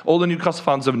us, all the Newcastle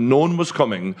fans have known was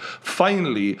coming, finally,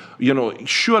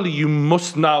 surely you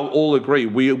must now all agree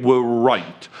we were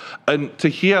right. And to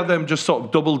hear them just sort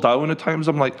of double down at times,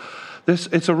 I'm like,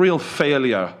 it's a real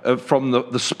failure from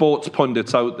the sports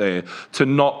pundits out there to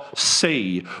not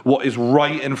see what is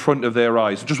right in front of their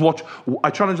eyes. I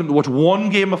challenge them to watch one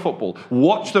game of football,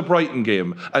 watch the Brighton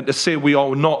game, and to say we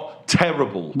are not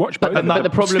terrible. Watch both. And But that the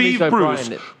problem is, Steve though, Bruce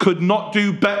Brian, could not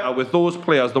do better with those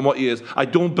players than what he is. I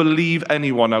don't believe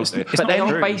anyone out there. But they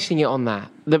aren't basing it on that.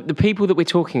 The people that we're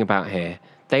talking about here,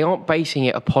 they aren't basing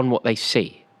it upon what they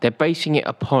see. They're basing it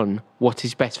upon what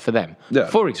is best for them. Yeah.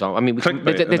 For example, I mean,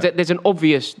 Clickbait, there's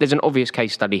an obvious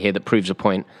case study here that proves a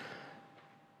point.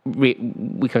 We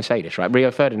can say this, right? Rio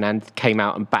Ferdinand came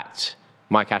out and backed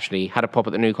Mike Ashley, had a pop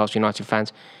at the Newcastle United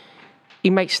fans.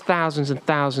 He makes thousands and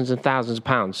thousands and thousands of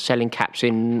pounds selling caps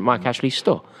in Mike Ashley's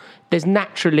store. There's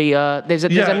naturally there's a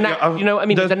natural It's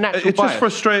bias. just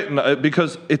frustrating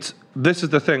because this is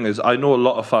the thing is I know a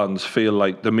lot of fans feel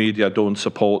like the media don't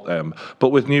support them, but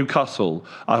with Newcastle,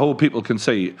 I hope people can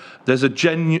see there's a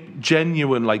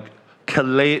genuine like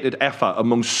collated effort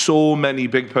among so many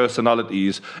big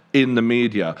personalities in the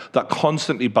media that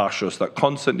constantly bash us, that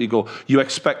constantly go, you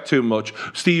expect too much.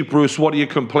 Steve Bruce, what are you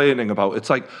complaining about? It's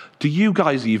like, do you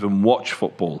guys even watch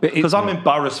football? Because I'm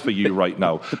embarrassed for you right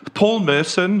now. Paul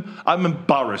Merson, I'm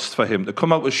embarrassed for him to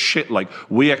come out with shit like,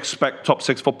 we expect top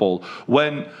 6 football,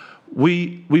 when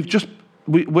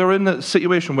we're in a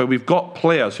situation where we've got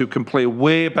players who can play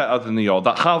way better than they are,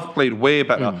 that have played way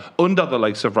better under the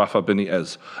likes of Rafa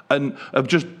Benitez, and have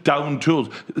just down tools.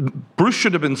 Bruce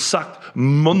should have been sacked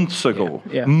months ago.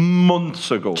 Yeah.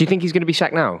 Months ago. Do you think he's going to be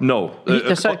sacked now? No.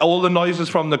 All the noises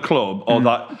from the club are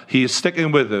that he is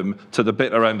sticking with him to the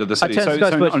bitter end of the season. So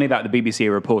not only that, the BBC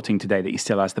are reporting today that he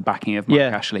still has the backing of Mike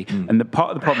Ashley. And the part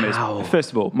of the problem is,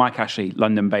 first of all, Mike Ashley,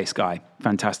 London-based guy,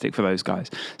 fantastic for those guys.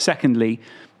 Secondly,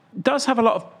 does have a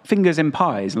lot of fingers in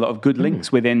pies, a lot of good links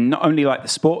within not only like the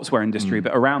sportswear industry,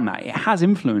 but around that. It has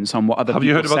influence on what other Have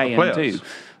you people heard about say the and players? do.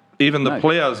 Even the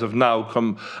players have now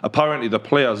come. Apparently,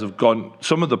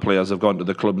 some of the players have gone to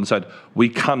the club and said, we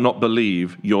cannot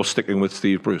believe you're sticking with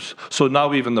Steve Bruce. So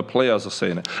now even the players are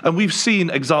saying it. And we've seen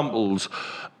examples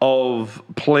of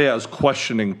players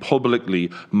questioning publicly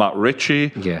Matt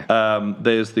Ritchie. Yeah.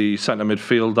 There's the centre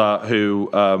midfielder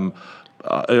who...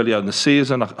 earlier in the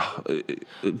season,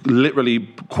 literally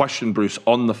questioned Bruce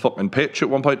on the fucking pitch at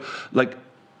one point. Like,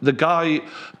 the guy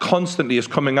constantly is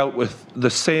coming out with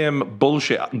the same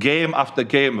bullshit game after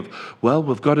game of, well,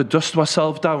 we've got to dust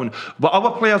ourselves down. But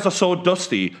our players are so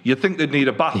dusty, you'd think they'd need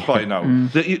a bath by now.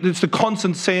 It's the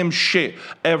constant same shit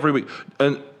every week.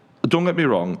 And don't get me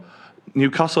wrong,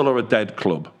 Newcastle are a dead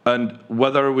club, and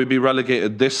whether we be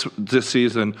relegated this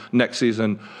season, next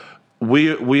season,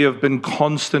 we have been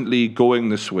constantly going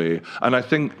this way, and I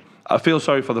feel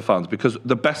sorry for the fans, because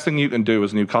the best thing you can do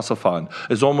as a Newcastle fan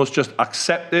is almost just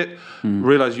accept it,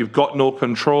 realise you've got no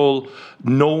control.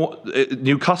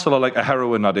 Newcastle are like a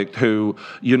heroin addict who,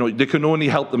 they can only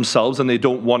help themselves and they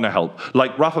don't want to help.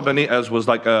 Like Rafa Benitez was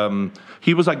like,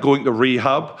 he was like going to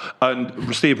rehab,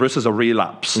 and Steve Bruce is a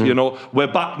relapse. We're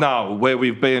back now where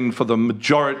we've been for the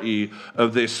majority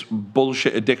of this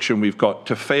bullshit addiction we've got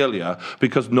to failure,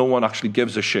 because no one actually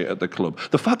gives a shit at the club.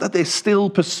 The fact that they're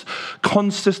still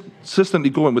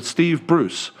consistently going with Steve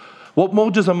Bruce, what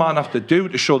more does a man have to do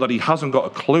to show that he hasn't got a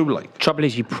clue? Like, trouble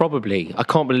is, I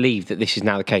can't believe that this is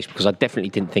now the case, because I definitely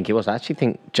didn't think it was. I actually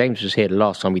think James was here the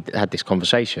last time we had this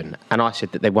conversation, and I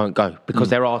said that they won't go because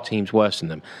there are teams worse than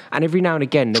them. And every now and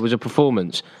again, there was a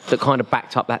performance that kind of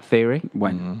backed up that theory.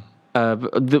 When?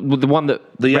 The one that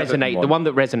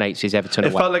resonates is Everton.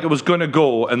 It felt like it was going to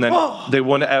go, and then they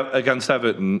won it against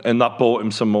Everton, and that bought him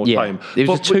some more time. It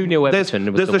was a 2-0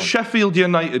 Everton. There's the Sheffield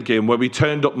United game where we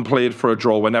turned up and played for a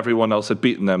draw when everyone else had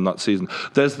beaten them that season.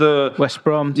 There's the West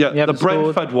Brom, the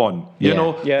Brentford one.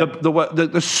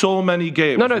 There's so many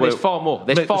games. No, there's far more.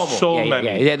 There's far more. So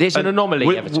many. Yeah, there's an anomaly.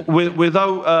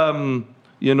 Without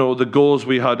the goals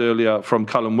we had earlier from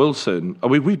Callum Wilson,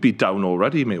 we'd be down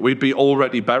already, mate. We'd be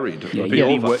already buried.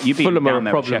 Fulham are a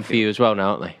problem for you as well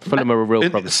now, aren't they? Fulham are a real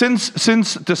problem. Since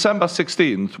December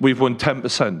 16th, we've won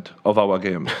 10% of our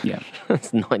games. Yeah.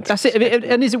 That's 90%. That's it.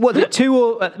 And is it 2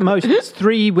 or at most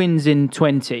 3 wins in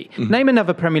 20? Name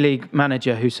another Premier League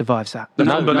manager who survives that.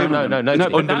 No. But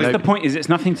that's the point. Is it's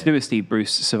nothing to do with Steve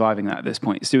Bruce surviving that at this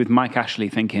point. It's to do with Mike Ashley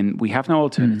thinking we have no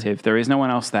alternative. There is no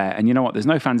one else there, and you know what? There's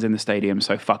no fans in the stadium,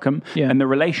 so fuck them. Yeah. And the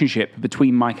relationship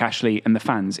between Mike Ashley and the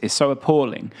fans is so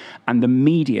appalling, and the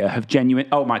media have genuine.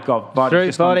 Oh my God, Vardy's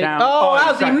just gone down. Oh,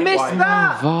 how's he missed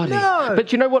that? Vardy. No.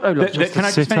 But you know what? Can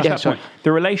I just finish that point?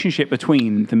 The relationship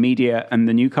between the media and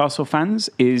the Newcastle fans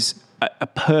is a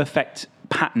perfect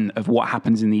pattern of what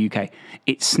happens in the UK.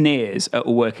 It sneers at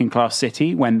a working class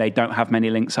city when they don't have many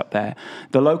links up there.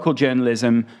 The local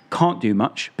journalism can't do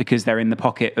much because they're in the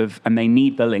pocket of, and they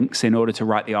need the links in order to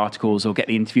write the articles or get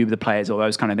the interview with the players or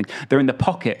those kind of things. They're in the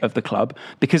pocket of the club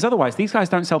because otherwise these guys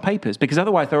don't sell papers, because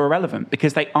otherwise they're irrelevant,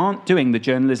 because they aren't doing the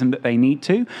journalism that they need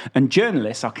to. And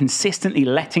journalists are consistently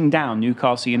letting down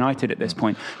Newcastle United at this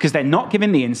point because they're not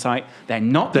giving the insight. They're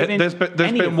not giving. There's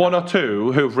been one or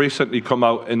two who've recently come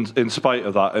out in spite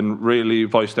of that and really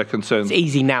voiced their concerns. It's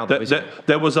easy now, though,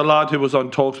 There was a lad who was on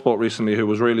TalkSport recently who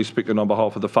was really speaking on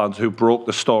behalf of the fans, who broke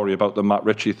the story about the Matt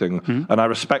Ritchie thing, and I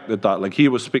respected that. Like, he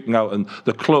was speaking out, and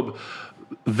the club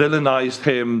villainised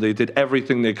him. They did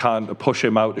everything they can to push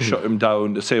him out, to shut him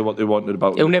down, to say what they wanted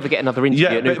about him. He'll never get another interview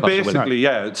at Newcastle.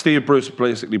 Basically, Steve Bruce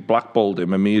basically blackballed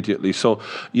him immediately. So,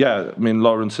 I mean,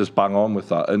 Lawrence is bang on with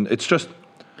that, and it's just...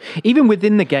 Even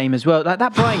within the game as well, like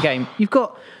that Brighton game, you've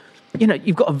got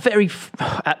a very,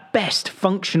 at best,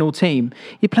 functional team.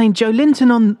 You're playing Joe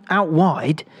Linton out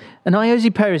wide, and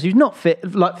Iosi Perez, who's not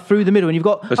fit, like through the middle. And you've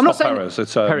got... It's not Perez,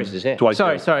 it's Perez is it? Dwight.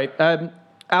 Sorry.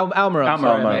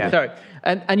 Almiron. Sorry.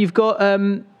 And you've got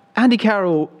Andy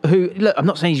Carroll, who, look, I'm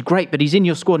not saying he's great, but he's in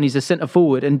your squad and he's a centre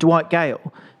forward, and Dwight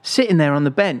Gale sitting there on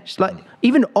the bench. Like,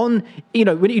 even on,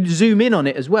 when you zoom in on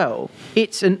it as well,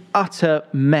 it's an utter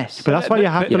mess. But that's why you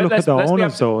have to look at the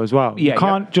owners, though, as well. You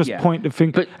can't just point the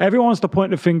finger. Everyone wants to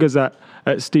point the fingers at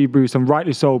Steve Bruce, and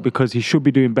rightly so, because he should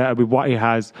be doing better with what he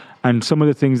has, and some of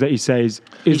the things that he says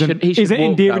isn't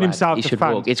endearing himself to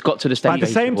fans. It's got to the stage. But at the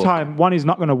same time, one, he's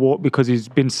not going to walk because he's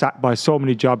been sacked by so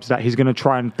many jobs that he's going to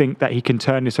try and think that he can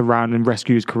turn this around and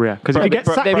rescue his career. Because if he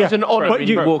gets sacked, there is an honour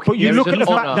in walking. But you look at the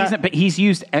fact that... But he's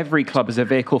used every club as a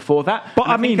vehicle for that.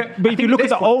 But if you look at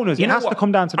the owners, it has to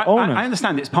come down to the owners. I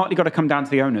understand it's partly got to come down to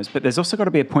the owners, but there's also got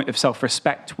to be a point of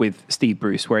self-respect with Steve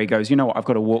Bruce where he goes, you know what, I've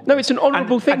got to walk. No, it's an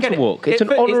honourable thing to walk. It's an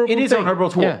honourable thing. It is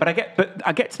honourable to walk, but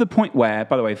I get to the point where,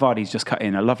 by the way, Vardy's just cut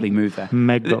in a lovely move there.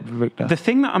 The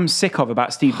thing that I'm sick of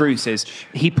about Steve Bruce is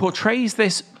he portrays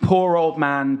this poor old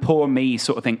man, poor me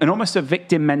sort of thing, and almost a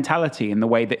victim mentality in the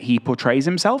way that he portrays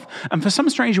himself. And for some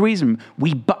strange reason,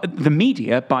 the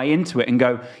media buy into it and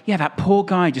go, yeah, that poor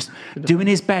guy just doing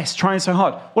his best, trying so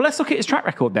hard. Well, let's look at his track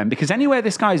record then, because anywhere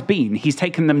this guy's been, he's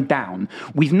taken them down.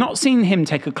 We've not seen him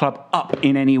take a club up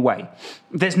in any way.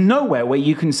 There's nowhere where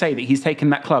you can say that he's taken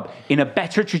that club in a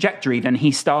better trajectory than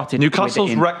he started.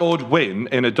 Newcastle's record win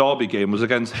in a derby game was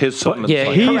against his Sunderland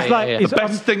side. He's the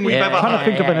best thing we've ever had. I'm trying to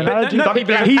think of an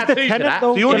analogy. He's the tenant,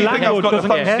 though. The only thing I've got to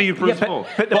thank Steve Bruce for.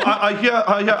 But I hear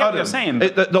Adam saying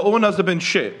the owners have been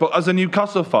shit. But as a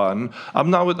Newcastle fan, I'm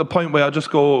now at the point where I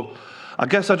just go, I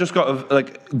guess I just got to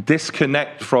like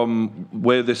disconnect from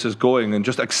where this is going and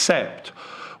just accept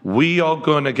we are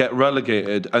going to get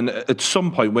relegated, and at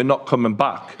some point we're not coming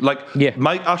back. Like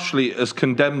Mike Ashley has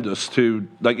condemned us to,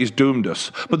 like, he's doomed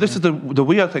us. But this is the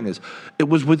weird thing is, it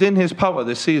was within his power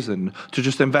this season to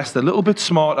just invest a little bit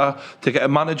smarter, to get a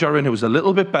manager in who was a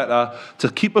little bit better, to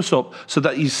keep us up, so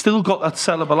that he's still got that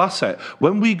sellable asset.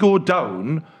 When we go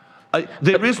down,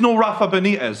 there is no Rafa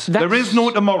Benitez. There is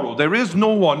no tomorrow. There is no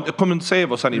one to come and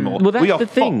save us anymore. Well, that's we are the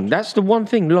thing. fucked. That's the one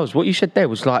thing, Loz. What you said there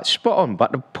was like spot on.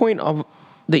 But the point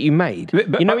that you made,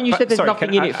 when you said there's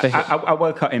nothing in it for him. I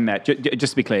will cut in there.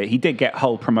 Just to be clear, he did get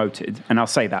Hull promoted, and I'll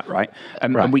say that, right?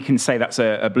 And we can say that's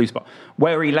a blue spot.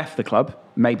 Where he left the club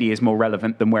maybe is more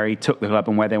relevant than where he took the club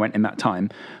and where they went in that time.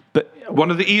 But one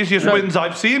of the easiest wins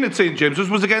I've seen at St James's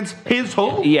was against his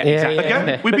Hull. Yeah, exactly.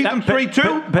 Again, we beat them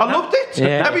 3-2. I loved it.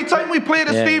 Every time we played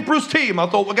a Steve Bruce team, I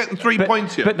thought we're getting 3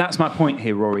 points here. But that's my point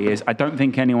here, Rory, is I don't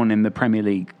think anyone in the Premier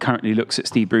League currently looks at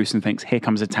Steve Bruce and thinks, here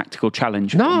comes a tactical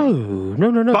challenge. No.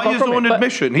 By his own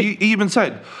admission, he even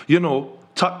said,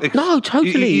 tactics. No,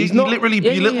 totally. He literally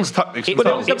belittles tactics. Do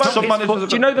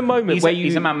you know the moment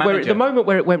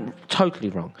where it went totally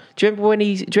wrong? Do you remember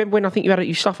when I think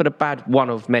you suffered a bad one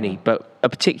of many, but a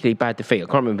particularly bad defeat? I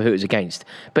can't remember who it was against.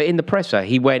 But in the presser,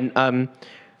 he went,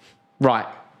 right,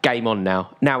 game on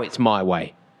now. Now it's my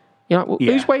way.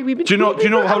 Whose way we've been? Do you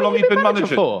know how long he'd been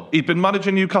managing? For? He'd been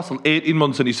managing Newcastle 18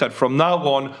 months, and he said, "From now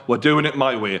on, we're doing it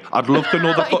my way." I'd love to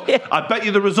know I bet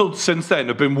you the results since then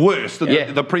have been worse than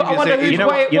the previous 18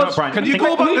 months. Can you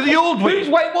go back to the old way? Whose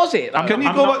way was it? Can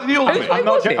you go back to the old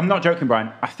way? I'm not joking,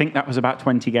 Brian. I think that was about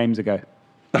 20 games ago.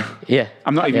 Yeah,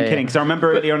 I'm not even kidding, because I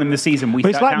remember early on in the season But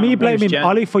it's like me blaming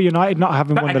Ollie for United not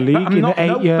having won the league in the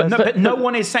 8 years. But no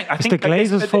one is saying. It's the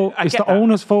Glazers' fault. It's the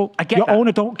owner's fault. Your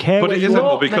owner don't care. But it isn't,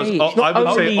 though, because I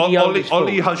would say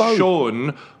Ollie has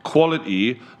shown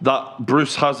quality that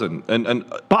Bruce hasn't.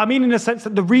 But I mean, in the sense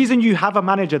that the reason you have a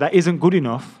manager that isn't good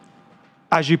enough,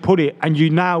 as you put it, and you're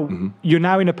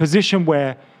now in a position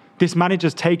where this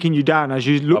manager's taking you down, as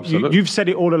you look, you've said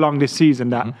it all along this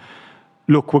season that.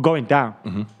 Look, we're going down.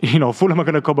 Fulham are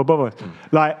going to come above us.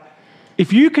 Like,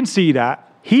 if you can see that,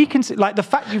 he can see, like, the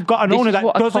fact you've got an owner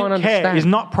that doesn't care is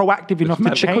not proactive enough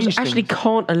to change because Ashley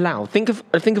can't allow. Think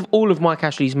of all of Mike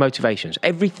Ashley's motivations.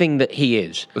 Everything that he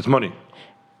is. It's money.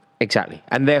 Exactly,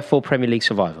 and therefore Premier League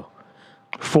survival.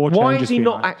 Why is he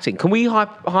not acting? Can we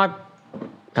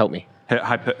help me?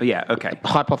 Okay.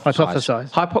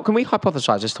 Hypothesize. Can we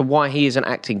hypothesize as to why he isn't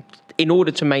acting in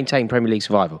order to maintain Premier League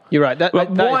survival? You're right. That is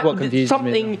what confuses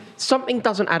me. Something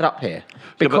doesn't add up here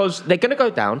because they're going to go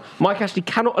down. Mike Ashley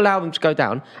cannot allow them to go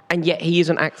down, and yet he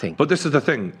isn't acting. But this is the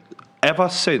thing. Ever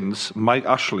since Mike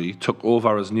Ashley took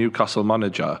over as Newcastle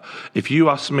manager, if you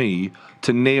ask me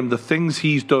to name the things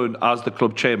he's done as the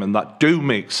club chairman that do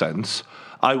make sense,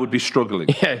 I would be struggling.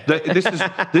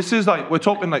 This is like, we're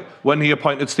talking like when he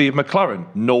appointed Steve McLaren,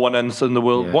 no one else in the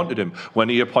world wanted him. When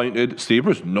he appointed Steve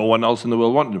Bruce, no one else in the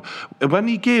world wanted him. When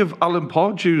he gave Alan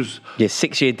Pardew's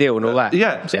 6-year deal and all that.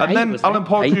 And then Alan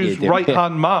Pardew's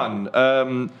right-hand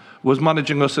man was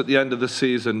managing us at the end of the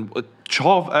season.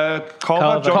 John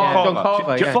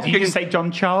Carver. Did you say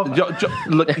John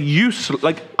Charver?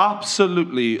 Useless,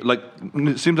 absolutely,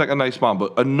 it seems like a nice man,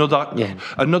 but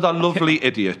another lovely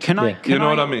idiot. You know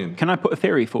what I mean? Can I put a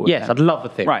theory forward? Yes, I'd love a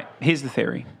theory. Right, here's the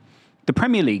theory. The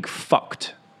Premier League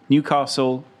fucked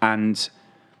Newcastle and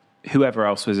whoever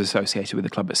else was associated with the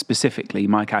club, but specifically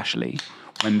Mike Ashley,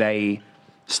 when they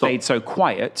stayed so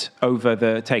quiet over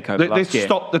the takeover last year. They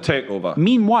stopped the takeover.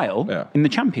 Meanwhile, in the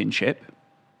Championship,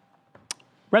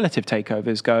 relative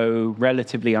takeovers go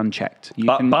relatively unchecked. You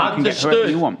can get whoever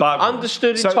you want.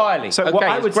 Understood entirely. So what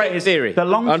I would say is theory. The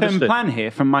long-term plan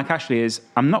here from Mike Ashley is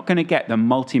I'm not going to get the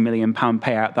multi-million-pound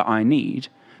payout that I need,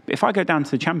 but if I go down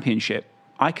to the Championship,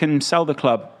 I can sell the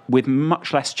club with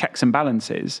much less checks and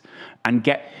balances and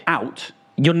get out.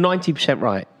 You're 90%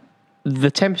 right.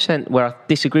 The 10% where I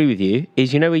disagree with you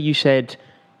is, where you said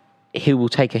he will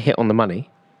take a hit on the money.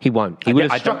 He won't. He will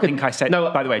have struck. I don't think I said. No,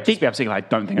 by the way, just to be absolutely clear, I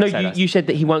don't think I said that. You said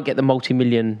that he won't get the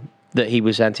multi-million that he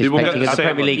was anticipating in the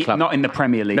Premier League club. Not in the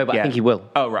Premier League. No, but I think he will.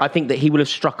 Oh, right. I think that he will have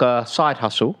struck a side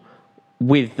hustle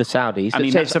with the Saudis. I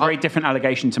mean, that's a very different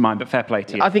allegation to mine, but fair play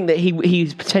to you. I think that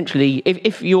he's potentially,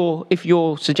 if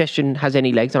your suggestion has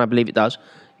any legs, and I believe it does,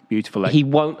 beautiful leg. He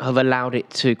won't have allowed it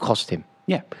to cost him.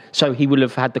 Yeah. So he will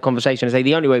have had the conversation and say,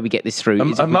 the only way we get this through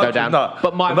is if we go down.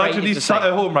 But imagine he's sat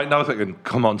at home right now thinking,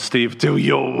 come on, Steve, do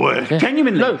your work. Yeah.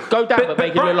 Genuinely. No, go down, but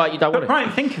make it look like you don't want it. Brian,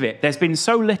 think of it. There's been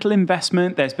so little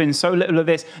investment. There's been so little of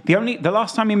this. The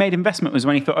last time he made investment was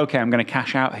when he thought, okay, I'm going to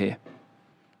cash out here.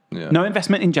 Yeah. No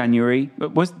investment in January.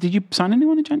 Did you sign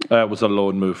anyone in January? It was a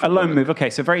loan move. A loan move. Okay,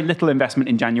 so very little investment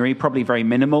in January, probably very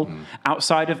minimal.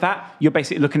 Outside of that, you're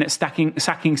basically looking at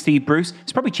sacking Steve Bruce.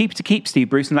 It's probably cheaper to keep Steve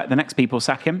Bruce and let the next people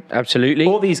sack him. Absolutely.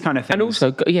 All these kind of things. And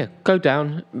also, go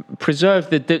down, preserve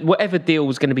the whatever deal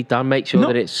was going to be done, make sure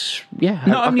that it's,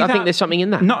 I think there's something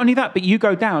in that. Not only that, but you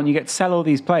go down, you get to sell all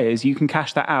these players, you can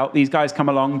cash that out. These guys come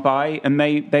along, buy, and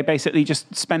they basically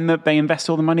just they invest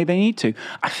all the money they need to.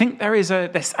 I think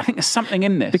there's something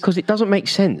in this. Because it doesn't make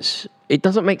sense. It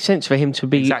doesn't make sense for him to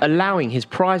be allowing his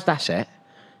prized asset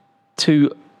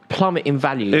to plummet in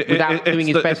value without doing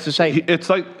his best to save it. It's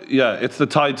like, it's the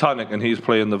Titanic and he's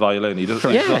playing the violin.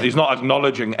 He's not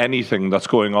acknowledging anything that's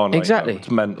going on. Exactly. Right now.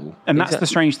 It's mental. And that's the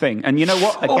strange thing. And you know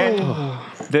what? Again,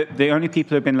 the only people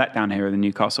who have been let down here are the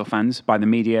Newcastle fans, by the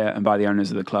media and by the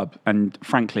owners of the club. And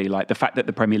frankly, like the fact that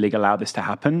the Premier League allowed this to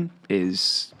happen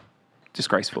is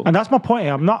disgraceful. And that's my point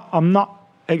here. I'm not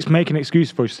making an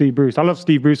excuse for Steve Bruce. I love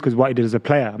Steve Bruce because what he did as a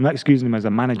player. I'm not excusing him as a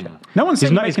manager. No one's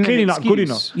saying he's clearly not good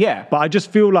enough. Yeah. But I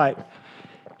just feel like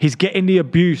he's getting the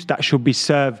abuse that should be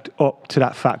served up to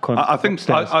that fat cunt. I think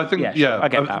I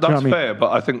get that. That's fair,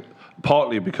 but I think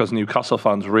partly because Newcastle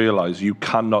fans realise you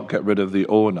cannot get rid of the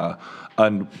owner,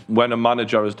 and when a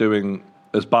manager is doing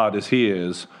as bad as he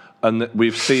is, and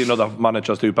we've seen other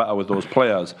managers do better with those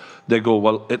players, they go,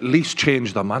 well, at least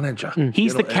change the manager.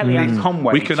 He's the Kellyanne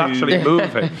Conway. We can actually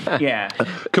move him. Yeah.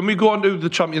 Can we go on to the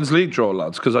Champions League draw,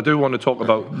 lads? Because I do want to talk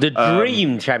about the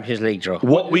dream Champions League draw.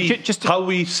 How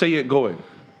we see it going.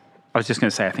 I was just going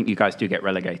to say, I think you guys do get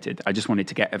relegated. I just wanted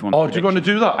to get everyone. Oh, do you want to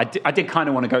do that? I did kind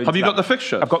of want to go. Have you got the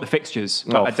fixtures? I've got the fixtures.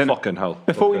 Oh, fucking hell.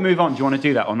 Before we move on, do you want to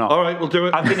do that or not? All right, we'll do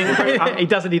it. He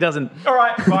doesn't. All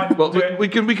right, fine. Well, we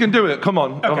can do it. Come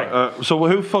on. Okay. So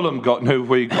who Fulham got and who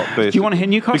we got, basically? Do you want to hear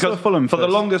Newcastle or Fulham for the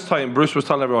first? longest time, Bruce was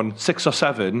telling everyone 6 or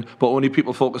 7, but only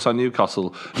people focus on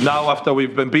Newcastle. Now, after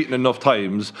we've been beaten enough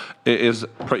times, it is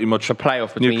pretty much a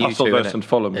playoff between Newcastle you two, versus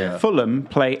Fulham. Yeah. Fulham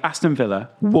play Aston Villa,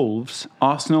 Wolves,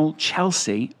 Arsenal,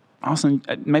 Chelsea. Arsenal,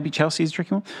 maybe Chelsea is a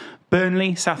tricky one.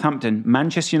 Burnley, Southampton,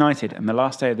 Manchester United, and the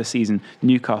last day of the season,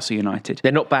 Newcastle United.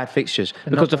 They're not bad fixtures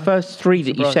because the first 3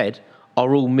 that you said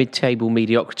are all mid-table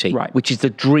mediocrity, right? Which is the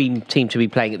dream team to be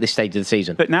playing at this stage of the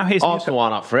season. But now here's Arsenal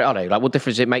aren't up for it, are they? Like, what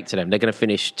difference does it make to them? They're going to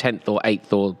finish 10th or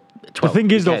 8th or 12th. The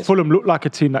thing is, though, Fulham look like a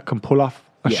team that can pull off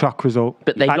a shock result.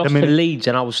 But they lost to Leeds,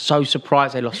 and I was so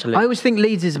surprised they lost to Leeds. I always think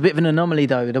Leeds is a bit of an anomaly,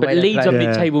 though. But Leeds are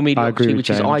mid-table mediocrity, which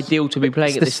is James. ideal to be playing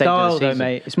It's at the this stage of style, the though, season.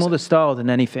 mate. It's more the style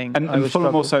than anything. And Fulham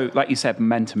struggle. also, like you said,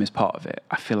 momentum is part of it.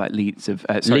 I feel like Leeds have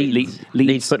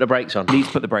Leeds put the brakes on. Leeds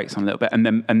put the brakes on a little bit, and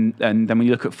then when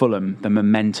you look at Fulham, the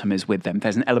momentum is with them.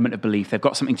 There's an element of belief. They've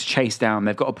got something to chase down.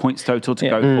 They've got a points total to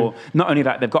go for. Not only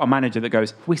that, they've got a manager that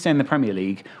goes, if we stay in the Premier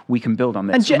League, we can build on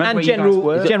this. And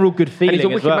general good feeling. And he's a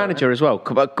wicked as well, manager as well.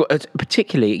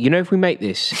 Particularly, if we make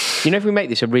this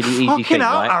a really easy Fucking thing,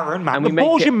 hell, right? Aaron, man. And The we make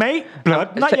ball's it- your mate,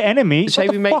 blood, not your enemy. say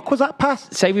What we the make- fuck was that pass?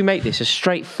 Say we make this a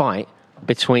straight fight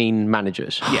between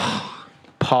managers. Yeah.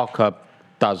 Parker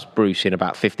does Bruce in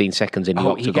about 15 seconds in the He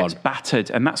octagon. gets battered,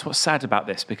 and that's what's sad about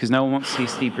this, because no one wants to see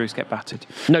Steve Bruce get battered.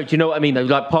 No, do you know what I mean though?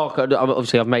 Like Parker,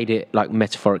 obviously I've made it like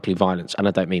metaphorically violence, and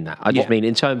I don't mean that. I just mean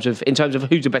in terms of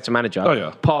who's a better manager. Oh,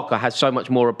 yeah. Parker has so much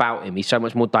more about him. He's so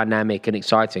much more dynamic and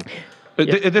exciting. At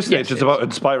this stage, Yes, it's about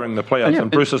inspiring the players, and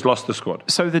Bruce has lost the squad.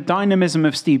 So the dynamism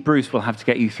of Steve Bruce will have to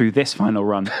get you through this final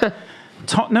run.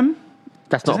 Tottenham,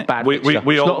 That's not a bad We fixture.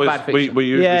 we It's not a always bad fixture. we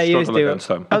usually struggle against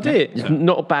them. I'll do it. It's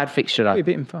not a bad fixture though. We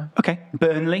beat him fine. okay,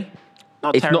 Burnley.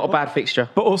 It's terrible. not a bad fixture.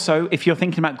 But also, if you're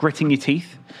thinking about gritting your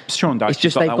teeth, Sean Dyche. It's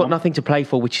just they've got nothing to play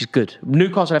for, which is good.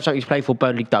 Newcastle have something to play for,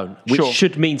 Burnley don't, which Sure.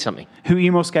 should mean something. Who are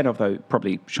you more scared of, though?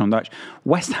 Probably Sean Dyche.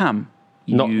 West Ham.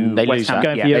 They lose that.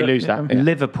 Going Yeah, for they Europe. lose that. Yeah.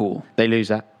 Liverpool. They lose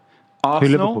that.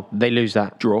 Arsenal. Liverpool? They lose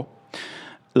that. Draw.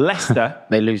 Leicester.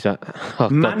 They lose that. Oh,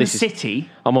 God, Man this is- City.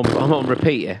 I'm on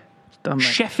repeat here. Done, mate.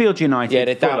 Sheffield United. Yeah,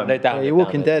 they're down. Fulham. They're down. Yeah, they're you're down,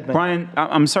 walking they're- dead, mate. Brian,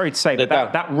 I'm sorry to say, but They're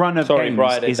down. that run of Sorry, games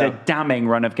Brian, they're is a down. damning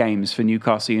run of games for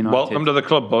Newcastle United. Welcome to the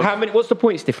club, boys. What's the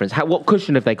points difference? What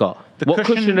cushion have they got? What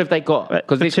cushion have they got?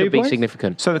 Because this For 2 could be points?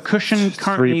 significant. So the cushion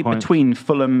currently points. between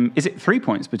Fulham, is it 3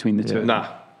 points between the two? Nah.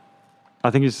 I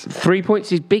think it's 3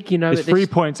 points is big, it's at this- 3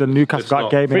 points and Newcastle It's got a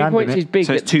not. game in 3 hand. points innit? is big.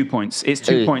 So it's 2 points. It's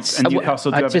 2 points, and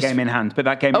Newcastle do I have a just- game in hand. But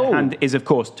that game in hand is, of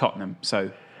course, Tottenham. So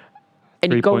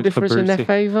Any 3 goal points for difference in their Brucey.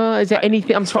 favour? Is there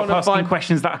anything? I'm trying stop to asking find.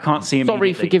 questions that I can't see Sorry,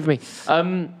 immediately. forgive me.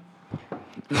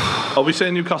 Are we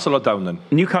saying Newcastle are down then?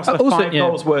 Newcastle are 5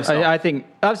 goals worse off. I think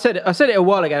I said it a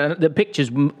while ago. And the picture's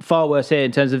far worse here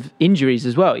in terms of injuries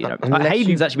as well. Like Unless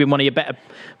Hayden's actually been one of your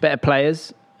better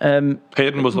players. Hayden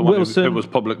was the one Wilson. who was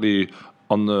publicly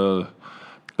on the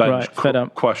bench Right, fed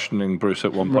up. questioning Bruce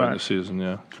at one point in Right. the season.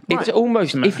 Yeah. It's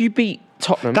almost if you beat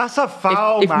Tottenham. That's a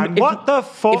foul, man. What the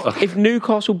fuck? If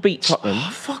Newcastle beat Tottenham,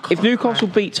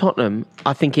 beat Tottenham,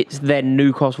 I think it's then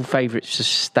Newcastle favourites to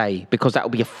stay because that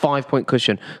will be a 5-point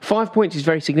cushion. 5 points is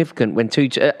very significant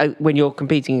when you're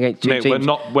competing against two Mate, teams. we're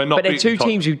not but they're beating two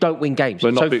teams who don't win games.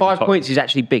 We're not So beating 5 Tottenham. points is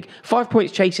actually big. 5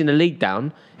 points chasing the league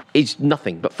down is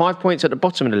nothing, but 5 points at the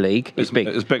bottom of the league is big.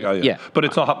 It's bigger, yeah. Yeah. But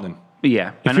it's not happening.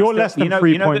 Yeah. If you're less than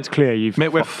 3 points clear, you've Mate,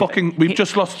 we've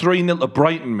just lost 3-0 to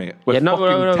Brighton, mate. We're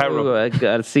terrible.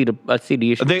 I see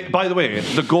the issue. By the way,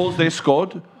 the goals they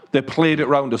scored, they played it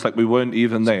round us like we weren't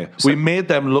even there. We made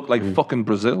them look like fucking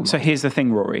Brazil. So here's the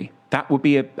thing, Rory. That would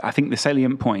be, I think, the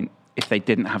salient point if they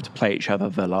didn't have to play each other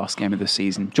the last game of the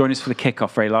season. Join us for the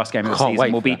kickoff, Ray. Last game of the Can't season.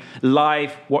 wait We'll for be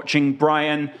live watching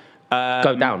Brian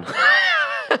Go down.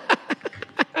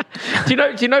 Do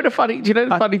you know the funny thing?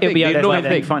 it'll be The okay. annoying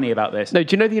nothing thing. funny about this. No,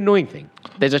 do you know the annoying thing?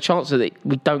 There's a chance that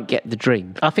we don't get the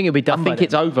dream. I think it'll be done. I think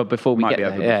it's over before we Might get be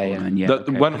there. over Yeah, before yeah. then, yeah.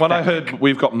 Okay. When I heard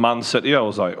we've got Man City, I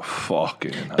was like,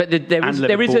 fucking hell. But there is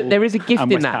Liverpool a gift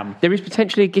and in West that. Ham. There is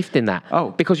potentially a gift in that.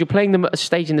 Oh. Because you're playing them at a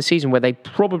stage in the season where they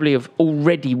probably have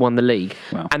already won the league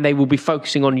Wow. and they will be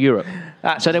focusing on Europe.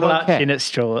 So they won't care. Clutching at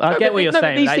straw. I get what you're but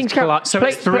saying. these that things is count. clutch. So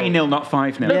it's 3-0, not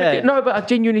 5-0. No, but I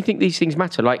genuinely think these things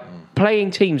matter. Like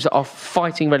playing teams that are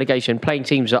fighting relegation, playing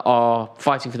teams that are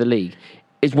fighting for the league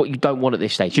is what you don't want at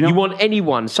this stage. you know- You want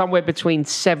anyone somewhere between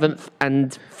 7th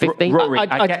and 15th. Rory,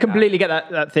 I get completely get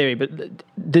that theory, but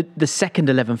the second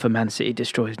 11 for Man City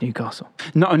destroys Newcastle.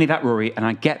 Not only that, Rory, and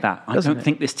I get that. I Doesn't don't it?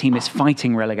 think this team is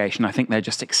fighting relegation. I think they're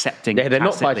just accepting. Yeah, they're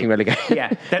not tacitly. fighting relegation.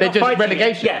 Yeah, They're not just fighting it.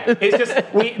 relegation. Yeah, it's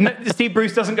just Steve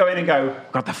Bruce doesn't go in and go,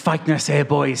 "Got the fighting us here,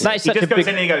 boys." That is He such just a goes big-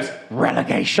 in and he goes,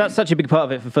 "Relegation." That's such a big part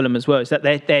of it for Fulham as well. Is that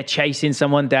they're chasing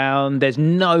someone down. There's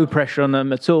no pressure on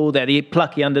them at all. They're the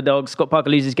plucky underdogs. Scott Parker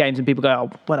loses games and people go,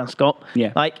 "Oh, well done, Scott."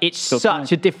 Yeah. Like it's Still such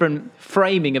fine. a different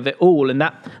framing of it all, and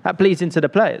that bleeds into the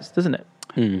players, doesn't it?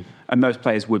 And those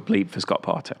players would bleed for Scott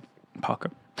Parker.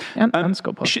 And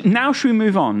Scott Parker. Now should we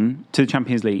move on to the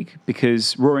Champions League?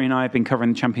 Because Rory and I have been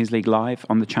covering the Champions League live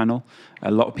on the channel.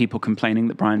 A lot of people complaining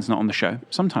that Brian's not on the show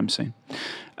sometime soon.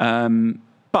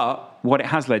 But what it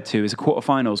has led to is a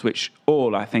quarterfinals, which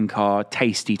all I think are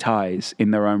tasty ties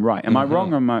in their own right. Am I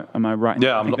wrong or am I right?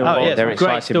 Yeah, I I'm think not- they're all- yeah, They're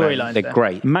Great exciting, man. storylines They're there.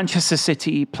 great. Manchester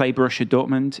City play Borussia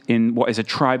Dortmund in what is a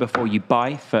try before you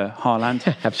buy for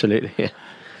Haaland. Absolutely. Yeah.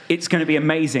 It's going to be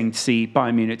amazing to see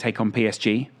Bayern Munich take on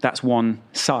PSG. That's one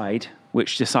side,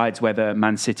 which decides whether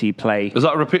Man City play. Is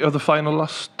that a repeat of the final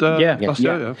last year?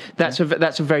 Yeah. That's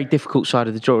a very difficult side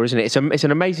of the draw, isn't it? It's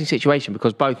an amazing situation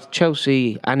because both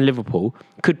Chelsea and Liverpool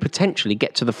could potentially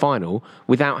get to the final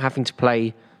without having to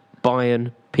play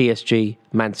Bayern, PSG,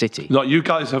 Man City. No, you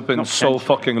guys have been so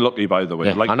fucking lucky, by the way.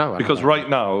 Yeah, I know. Because right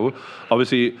now,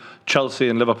 obviously, Chelsea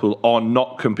and Liverpool are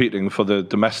not competing for the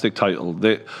domestic title.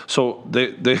 The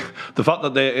fact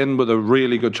that they're in with a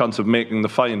really good chance of making the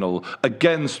final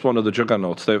against one of the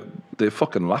juggernauts, they're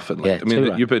fucking laughing. Like, Yeah, I mean, too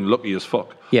right. you've been lucky as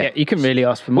fuck. Yeah, you can really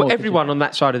ask for more. Well, could you? everyone on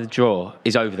that side of the draw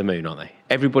is over the moon, aren't they?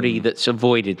 Everybody that's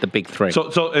avoided the big three. So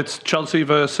it's Chelsea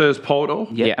versus Porto.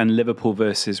 Yeah. And Liverpool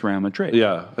versus Real Madrid.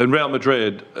 Yeah, and Real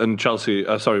Madrid and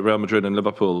Real Madrid and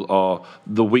Liverpool are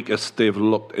the weakest they've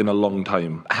looked in a long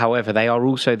time. However, they are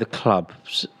also the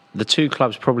clubs, the two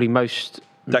clubs probably most.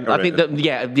 Decorated.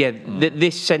 I think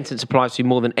this sentence applies to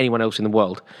more than anyone else in the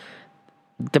world.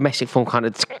 Domestic form,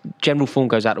 general form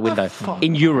goes out the window.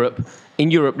 In Europe,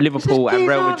 Liverpool and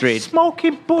Real Madrid.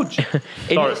 Smoking budge.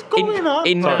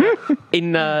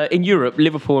 In Europe,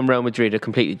 Liverpool and Real Madrid are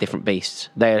completely different beasts.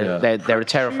 They're a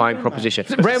terrifying proposition.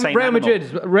 Same Real animal.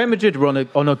 Madrid were on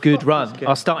a good run.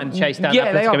 Are starting to chase down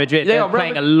Yeah, they Atletico are. Madrid. They They're are.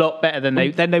 playing a lot better than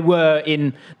they were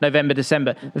in November,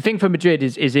 December. The thing for Madrid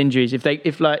is injuries. If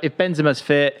Benzema's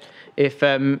fit, if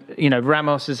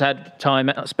Ramos has had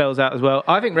time spells out as well,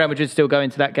 I think Real Madrid still go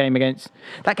into that game against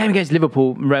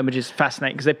Liverpool. Real Madrid's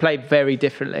fascinating because they play very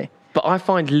differently. But I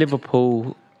find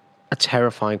Liverpool a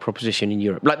terrifying proposition in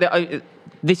Europe. Like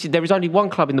there is only one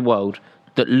club in the world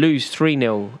that lose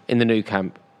 3-0 in the Nou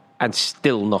Camp and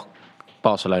still knock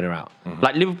Barcelona out.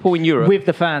 Like Liverpool in Europe. With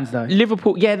the fans, though.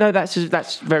 Liverpool, yeah, no, that's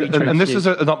very true. And this is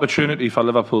an opportunity for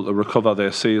Liverpool to recover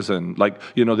their season. Like,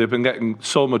 they've been getting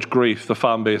so much grief. The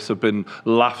fan base have been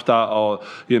laughed at, or,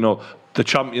 the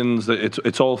champions, that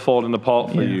it's all falling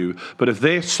apart for you. But if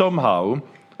they somehow,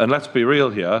 and let's be real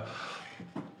here,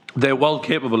 they're well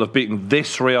capable of beating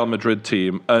this Real Madrid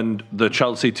team and the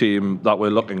Chelsea team that we're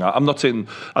looking at. I'm not saying,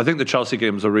 I think the Chelsea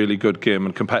game is a really good game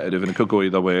and competitive and it could go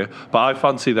either way, but I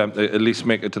fancy them to at least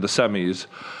make it to the semis.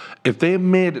 If they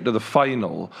made it to the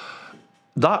final,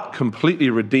 that completely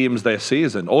redeems their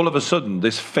season. All of a sudden,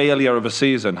 this failure of a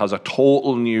season has a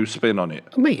total new spin on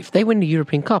it. Mate, if they win the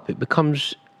European Cup, it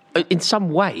becomes, in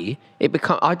some way,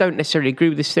 I don't necessarily agree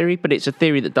with this theory, but it's a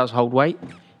theory that does hold weight.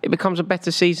 It becomes a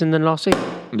better season than last season.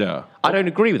 Yeah. I don't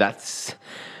agree with that.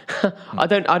 I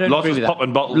don't Lots agree with of that.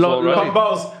 popping bottles already. Pop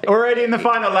bottles already in the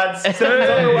final, lads.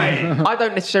 I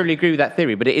don't necessarily agree with that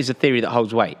theory, but it is a theory that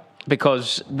holds weight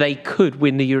because they could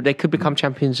win the Euro. They could become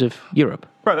champions of Europe.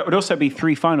 Bro, that would also be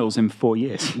 3 finals in 4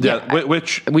 years. Yeah,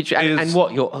 which is... And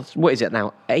what is it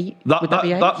now? 8? That, Would that,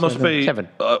 be 8? that must be... 7.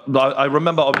 I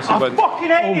remember obviously when... Fucking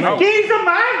hate this geezer,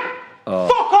 man!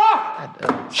 Fuck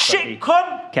off! Shit,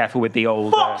 cunt! Careful with the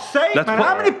old... Fuck's sake, man.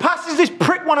 How many passes this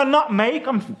prick want to not make?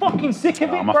 I'm fucking sick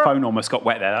of it, my bro. phone almost got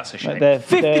wet there. That's a shame.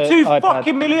 52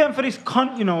 fucking million for this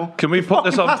cunt, you know. Can we put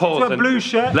this on pause? To a blue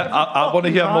shirt. I want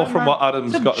to hear more from what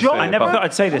Adam's got to say. I never thought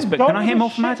I'd say this, but can I hear more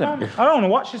from Shit, Adam? man. I don't want to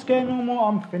watch this game no more.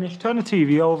 I'm finished. Turn the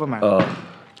TV over, man.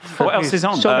 What else is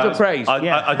on? Songs of praise.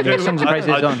 I do Songs of Praise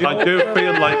is on. I do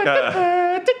feel like...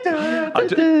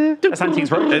 That's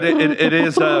Antiques Road. It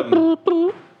is...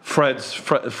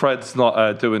 Fred's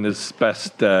not doing his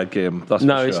best game. That's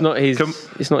No, for sure. it's not his.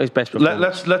 It's not his best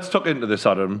performance. Let's tuck into this,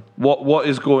 Adam. What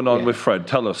is going on with Fred?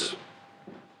 Tell us.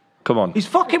 Come on. He's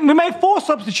fucking... We made 4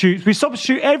 substitutes. We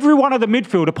substitute every one of the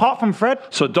midfield apart from Fred.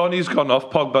 So Donny's gone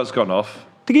off. Pogba's gone off.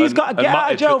 He's got a get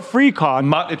out of jail free card.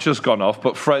 Matic has gone off,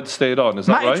 but Fred stayed on. Is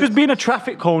that Matic right? was being a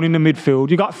traffic cone in the midfield.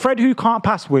 You got Fred who can't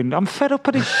pass wind. I'm fed up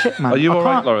of this shit, man. Are you I all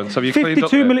right, can't- Lawrence? Have you cleaned up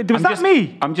 52 there? million. Was that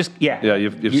me? I'm just, yeah. Yeah,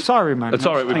 you've Sorry, man. It's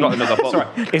all right. We've got another bottle.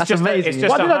 It's just amazing. It's just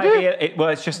What a did I do? Well,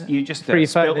 it's just you just Free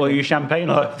spilled photo. all your champagne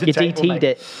all over the You table, DT'd mate.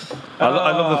 it. I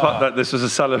love the fact that this is a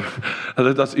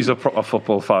celebration. He's a proper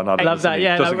football fan. Adam, love that, isn't he?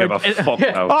 yeah, Doesn't no, give a fuck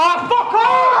now. Oh, fuck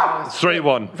off!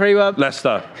 3-1. 3-1.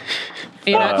 Leicester.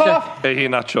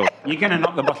 Iheanacho. You're going to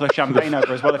knock the bottle of champagne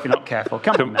over as well if you're not careful.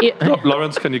 Come on. Now.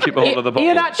 Lawrence, can you keep a hold of the bottle?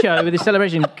 Iheanacho with his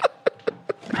celebration.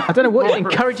 I don't know what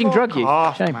encouraging drug use.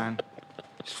 Off, Shame. man.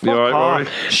 You all right, Rory?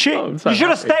 Shit. I'm so You should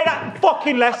have happy. stayed at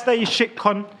fucking Leicester, you shit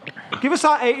cunt. Give us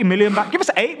our 80 million back. Give us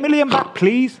 8 million back,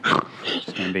 please.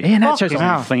 Iheanacho's Fucking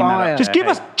hell. on Clean that up. fire. Just give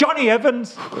us Johnny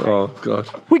Evans. Oh, God.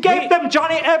 We gave them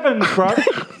Johnny Evans, bro.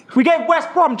 We gave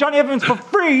West Brom Johnny Evans for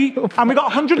free, and we got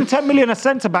 110 million as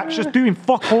centre backs just doing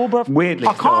fuck all, bro. Weirdly,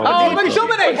 I can't Phil.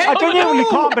 believe it. I genuinely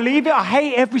can't believe it. I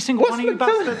hate every single one of you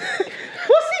bastards.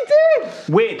 What's he doing?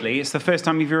 Weirdly, it's the first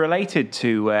time you've related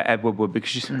to Edward Wood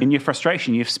because in your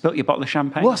frustration, you've spilt your bottle of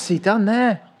champagne. What's he done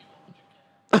there?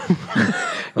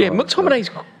 Yeah, McTominay's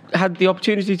had the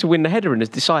opportunity to win the header and has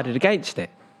decided against it.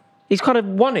 He's kind of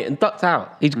won it and ducked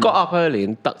out. He's got up early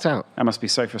and ducked out. That must be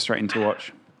so frustrating to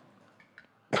watch.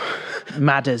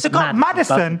 Madders. They got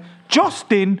Maddison,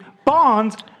 Justin,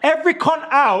 Barnes, every cunt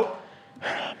out,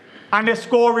 and they're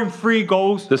scoring 3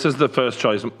 goals. This is the first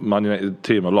choice Man United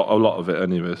team, a lot of it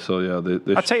anyway. So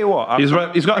yeah, I'll tell you what. he's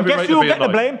got And every guess right who to will be get the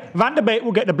annoyed. blame? Van der Beek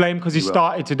will get the blame because he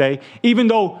started today, even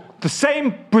though the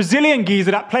same Brazilian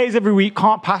geezer that plays every week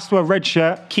can't pass to a red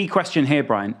shirt. Key question here,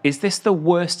 Brian. Is this the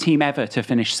worst team ever to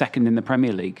finish second in the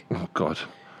Premier League? Oh God,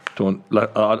 don't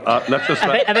let's just.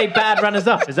 Are they bad runners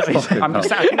up? Is that what you're saying? I'm just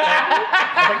saying.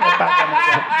 I think they're back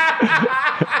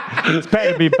on It's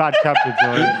better to be bad captains,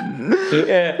 right?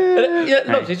 Yeah,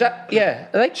 look, is that, are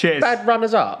they Cheers. bad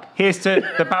runners up? Here's to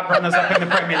the bad runners up in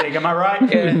the Premier League. Am I right?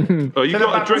 Oh, you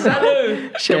got a drink.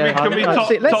 Can we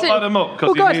top Adam up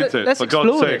because you need it? Let's For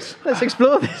God's explore sakes, this. Let's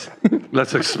explore this.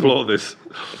 let's explore this.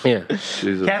 Yeah.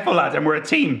 Jesus. Careful, Adam. We're a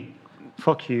team.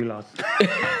 Fuck you, lads.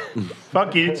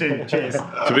 Fuck you too. Cheers.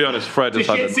 To be honest, Fred has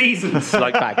had Shit seasons.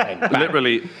 like Bad game. Bad.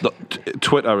 literally.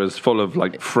 Twitter is full of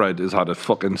like Fred has had a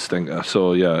fucking stinker.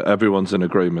 So yeah, everyone's in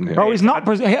agreement here. Bro, he's not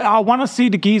Brazil. I want to see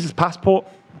the geezer's passport.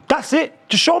 That's it.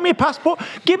 Just show me a passport.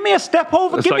 Give me a step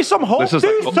over. It's Give me like- some hope. This is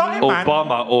Do like something, man.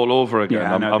 Obama all over again.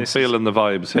 Yeah, I know, I'm this is- feeling the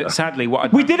vibes here. But sadly,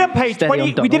 what We didn't pay Steady 20. on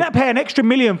We double. didn't pay an extra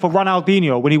million for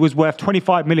Ronaldinho when he was worth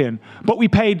 25 million, but we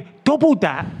paid double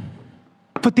that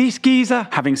for this geezer.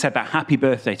 Having said that, happy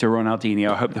birthday to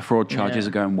Ronaldinho. I hope the fraud charges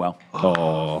are going well.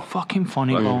 Fucking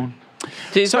funny, bone.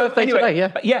 It's his birthday today,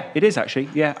 yeah. Yeah, it is actually.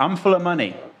 Yeah, I'm full of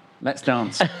money. Let's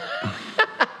dance.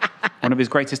 One of his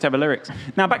greatest ever lyrics.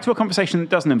 Now, back to a conversation that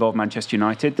doesn't involve Manchester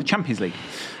United, the Champions League.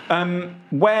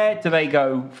 Where do they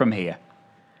go from here?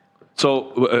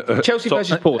 So Chelsea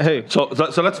versus Porto. Who?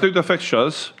 So let's do the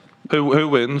fixtures. Who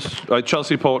wins? Right,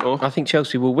 Chelsea, Porto. I think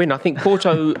Chelsea will win. I think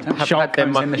Porto have had their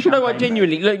shotguns in the No, I champagne,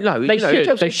 genuinely. No, They should.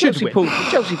 Chelsea, They should Chelsea win.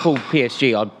 pulled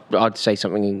PSG. I'd say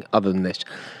something other than this.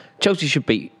 Chelsea should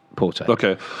beat Porto.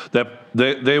 Okay,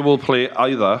 they will play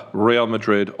either Real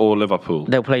Madrid or Liverpool.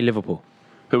 They'll play Liverpool.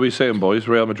 Who are we saying, boys?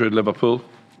 Real Madrid, Liverpool.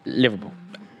 Liverpool.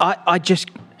 I just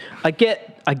I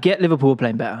get Liverpool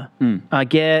playing better. I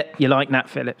get you like Nat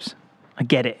Phillips. I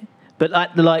get it. But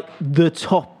the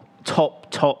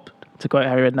top, to quote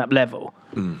Harry Redknapp level,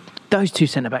 those two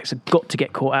centre-backs have got to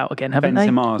get caught out again, haven't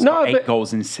Benzema's they? got 8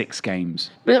 goals in 6 games.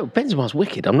 No, Benzema's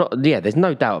wicked. There's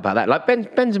no doubt about that. Like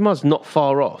Benzema's not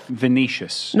far off.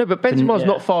 Vinicius. No, but Benzema's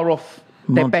not far off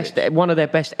one of their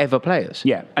best ever players.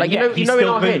 Yeah. Like, And yet he's still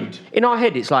in our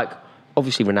head, it's like,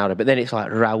 obviously Ronaldo, but then it's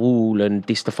like Raul and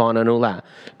Di Stefano and all that.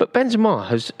 But Benzema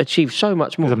has achieved so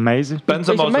much more. It's amazing.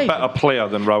 Benzema's a better player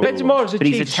than Raul. Benzema has But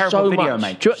he's a achieved terrible so video much.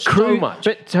 maker. So much.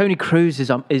 But Tony Cruz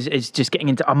is just getting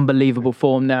into unbelievable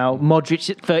form now. Modric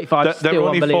at 35 is They're still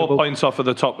only unbelievable. 4 points off of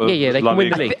the top of Yeah, they La can win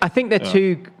the Liga. league. I think they're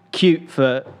too cute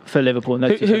for Liverpool. And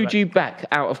those two Who centre-backs. do you back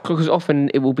out of? Because often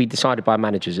it will be decided by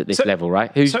managers at this So- level,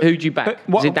 right? Who do you back? but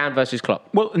what- Zidane versus Klopp.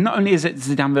 Well, not only is it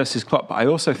Zidane versus Klopp, but I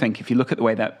also think if you look at the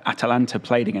way that Atalanta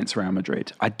played against Real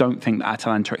Madrid, I don't think that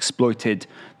Atalanta exploited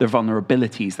the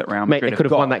vulnerabilities that Real Madrid Mate, they could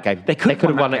have won that game. They could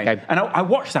have won that game. game. And I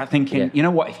watched that thinking, Yeah. you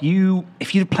know what? If you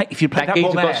played that ball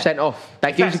geezer there, got sent off.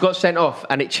 That geezer got sent off,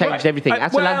 and it changed Right. everything.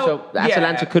 Well,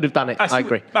 Atalanta could have done it. I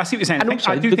agree. I see what you're saying. And I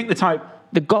also, do think the type.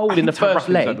 The goal I in the think Tom first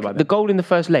Ruffin said leg, about the that. goal in the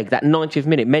first leg, that 90th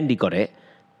minute, Mendy got it.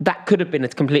 That could have been a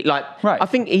complete Right. I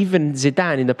think even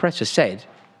Zidane in the presser said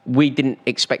we didn't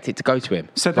expect it to go to him.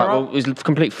 So there it was a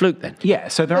complete fluke then. Yeah,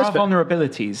 so there are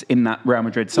vulnerabilities in that Real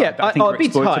Madrid side that I think are it'd be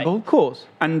tight, exploitable. of course.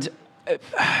 And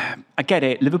I get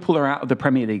it. Liverpool are out of the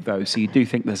Premier League, though, so you do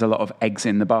think there's a lot of eggs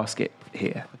in the basket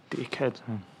here. Dickhead.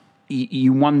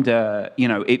 You wonder,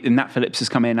 and Nat Phillips has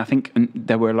come in. I think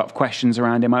there were a lot of questions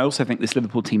around him. I also think this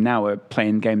Liverpool team now are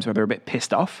playing games where they're a bit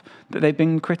pissed off that they've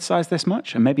been criticised this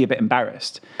much and maybe a bit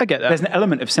embarrassed. I get that. There's an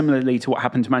element of similarly to what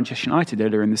happened to Manchester United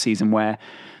earlier in the season where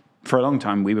for a long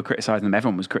time we were criticising them,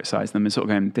 everyone was criticising them and sort of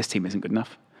going, this team isn't good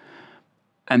enough.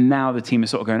 And now the team is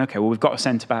sort of going, okay, well, we've got a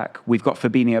centre-back, we've got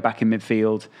Fabinho back in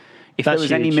midfield. If That's there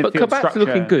was any huge. midfield But Kabak's structure...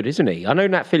 looking good, isn't he? I know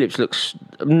Nat Phillips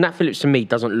to me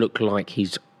doesn't look like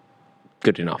he's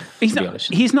good enough, to be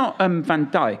honest. He's not Van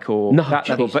Dijk or No, that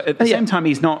level, jeez. but at the same time,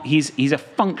 he's not. He's a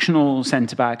functional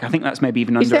centre back. I think that's maybe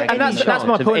even Is there underrated. any that's chance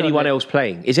my of point on anyone it. else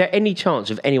playing? Is there any chance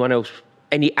of anyone else,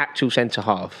 any actual centre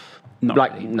half?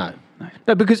 Not really. No.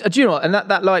 No, because do you know what? And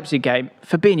that Leipzig game,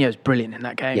 Fabinho's brilliant in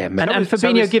that game. Yeah, man. and So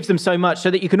Fabinho is- gives them so much so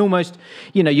that you can almost,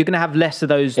 you're going to have less of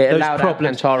those allowed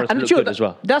problems. Alcantara to And look do you know good what? as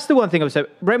well. That's the one thing I would say.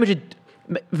 Real Madrid,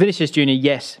 Vinicius Junior,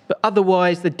 yes, but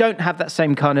otherwise they don't have that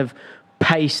same kind of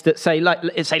pace that say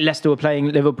Leicester were playing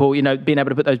Liverpool. Being able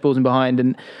to put those balls in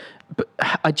behind. But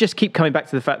I just keep coming back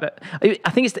to the fact that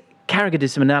I think it's Carragher did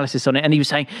some analysis on it, and he was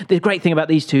saying the great thing about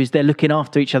these two is they're looking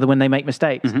after each other when they make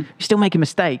mistakes. You're still making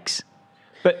mistakes.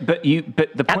 But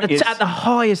the point is, At the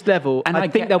highest level, And I I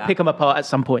think get they'll that. pick them apart at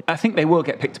some point. I think they will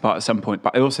get picked apart at some point.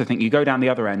 But I also think you go down the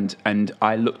other end, and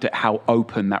I looked at how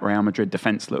open that Real Madrid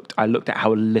defence looked. I looked at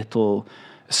how little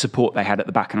support they had at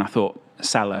the back, and I thought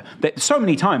Salah. There's so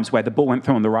many times where the ball went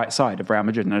through on the right side of Real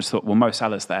Madrid, and I just thought, well, Mo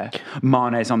Salah's there,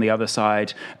 Mane's on the other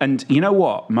side, and you know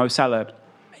what, Mo Salah.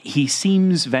 He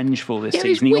seems vengeful this Yeah,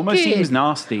 he's season. He almost wicked. seems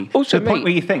nasty. Also, to the point mate-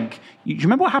 where you think, do you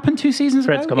remember what happened 2 seasons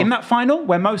Threads ago come in off. that final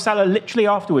where Mo Salah literally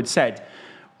afterwards said,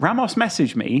 Ramos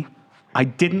messaged me. I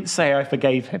didn't say I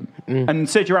forgave him. And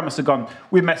Sergio Ramos had gone,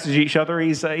 we've messaged each other.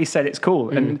 He said it's cool.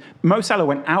 And Mo Salah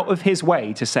went out of his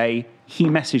way to say, he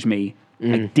messaged me.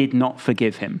 I did not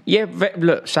forgive him. Yeah,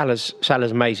 look, Salah's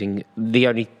amazing. The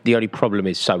only problem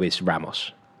is so is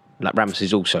Ramos. Like Ramos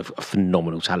is also a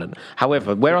phenomenal talent.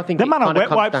 However, where I think The it man on kind of wet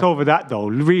comes wipes down- over that though.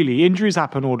 Really, injuries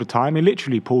happen all the time. He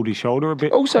literally pulled his shoulder a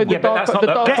bit. Also, Yeah, but that's not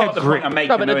the point I'm making,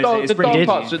 No, but though, is it?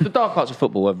 It's pretty the dark parts of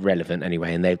football are relevant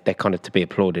anyway, and they're kind of to be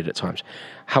applauded at times.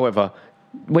 However,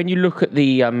 when you look at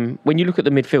the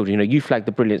midfield, you flagged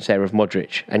the brilliance there of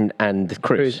Modric and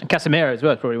Cruz. And Casemiro as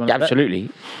well is probably one of the Absolutely.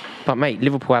 But mate,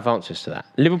 Liverpool have answers to that.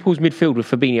 Liverpool's midfield with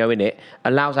Fabinho in it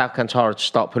allows Alcantara to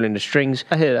start pulling the strings.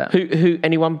 I hear that. Who?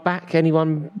 Anyone back?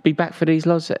 Anyone be back for these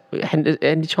lads?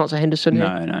 Any chance of Henderson? here?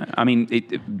 No. I mean,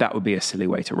 that would be a silly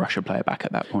way to rush a player back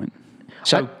at that point.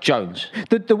 So Jones.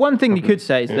 The one thing you could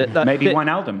say is that Maybe that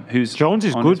Wijnaldum, who's Jones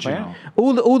is on good, his way you know.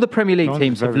 out. all the Premier League Jones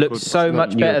teams is have very looked good. so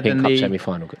much better European than Cup the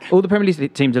semi-final. Good. all the Premier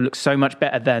League teams have looked so much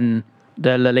better than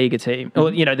the La Liga team,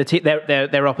 or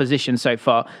their opposition so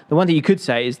far. The one thing you could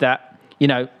say is that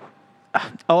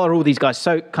are all these guys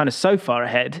so far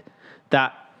ahead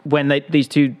that when these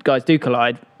two guys do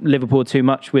collide, Liverpool too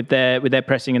much with their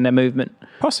pressing and their movement.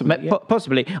 Possibly, yeah.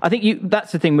 Possibly. I think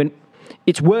that's the thing when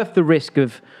it's worth the risk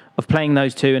of playing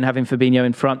those two and having Fabinho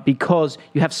in front because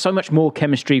you have so much more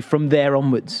chemistry from there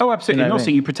onwards. Oh, absolutely. You know And what I also,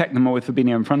 mean? you protect them more with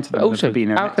Fabinho in front of them. Also, than Fabinho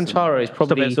next to them. Alcantara is Stop it,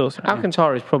 probably it's awesome.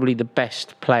 Alcantara is probably the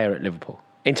best player at Liverpool.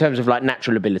 in terms of like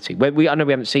natural ability. I know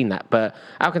we haven't seen that, but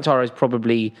Alcantara is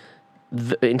probably,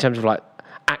 in terms of like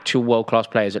actual world-class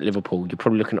players at Liverpool, you're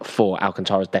probably looking at 4.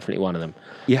 Alcantara is definitely one of them.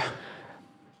 Yeah.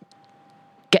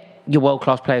 Get your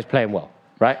world-class players playing well,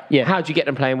 right? Yeah. How do you get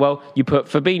them playing well? You put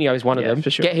Fabinho as one of them. for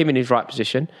sure. Get him in his right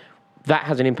position. That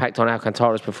has an impact on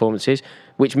Alcantara's performances,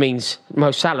 which means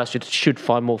Mo Salah should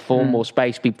find more form, more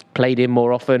space, be played in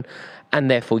more often, and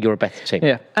therefore you're a better team.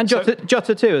 Yeah, and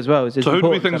Jota too as well. So who do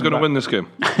we think is going to win this game?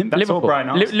 That's all Brian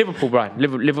asked. Liverpool, Brian.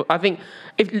 Liverpool. I think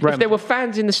if there were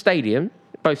fans in the stadium,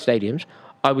 both stadiums,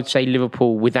 I would say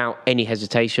Liverpool without any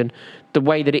hesitation. The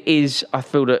way that it is, I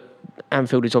feel that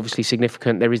Anfield is obviously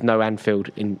significant. There is no Anfield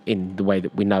in the way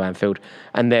that we know Anfield.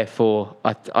 And therefore,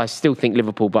 I still think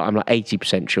Liverpool, but I'm like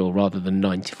 80% sure rather than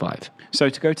 95. So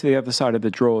to go to the other side of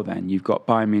the draw then, you've got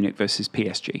Bayern Munich versus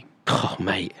PSG. Oh,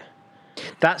 mate.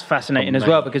 That's fascinating as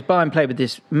well, because Bayern played with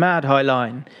this mad high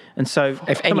line, and so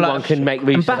if anyone can make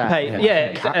use of that,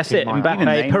 Mbappe, that's it.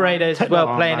 Mbappe, Paredes as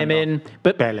well, playing him in.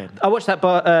 But Bellin. I watched that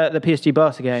the PSG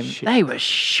Barca game. They were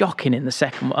shocking in the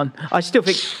second one. I still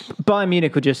think Bayern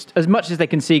Munich will just, as much as they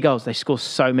can see goals, they score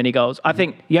so many goals. I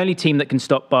think the only team that can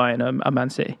stop Bayern are Man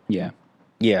City. Yeah.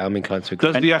 Yeah, I'm inclined to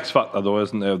agree. There's the X factor, though,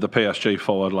 isn't there? The PSG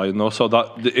forward line, though, so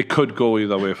that it could go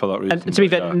either way for that reason. And to be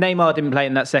fair, Neymar didn't play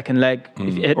in that second leg.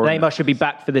 Neymar should be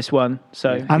back for this one.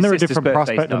 So And they're a His sister's different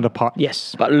birthday's prospect than done. the pot.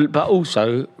 yes, But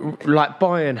also, like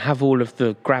Bayern have all of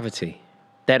the gravity.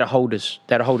 They're the holders.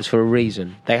 They're the holders for a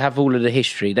reason. They have all of the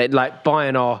history. They like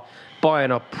Bayern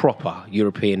are proper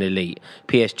European elite.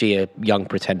 PSG are young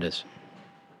pretenders.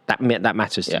 That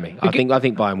matters to me. I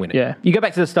think Bayern win it. yeah. You go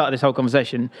back to the start of this whole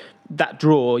conversation. That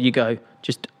draw, you go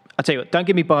just. I tell you what, don't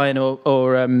give me Bayern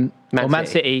or Man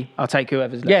City. I'll take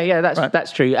whoever's left. Yeah,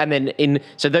 that's true. And then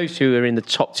so those two are in the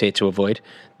top tier to avoid.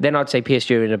 Then I'd say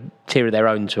PSG are in a tier of their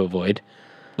own to avoid.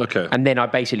 Okay. And then I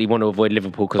basically want to avoid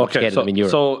Liverpool because I'm scared of them in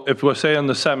Europe. So if we're saying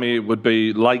the semi would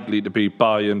be likely to be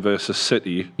Bayern versus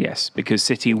City. Yes, because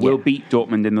City will beat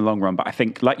Dortmund in the long run. But I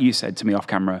think, like you said to me off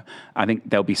camera, I think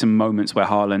there'll be some moments where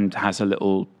Haaland has a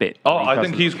little bit. Oh, I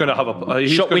think he's going to have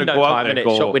he's Shop going to window go out time, there and innit?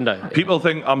 go. Shop window. People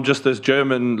think I'm just this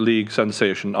German league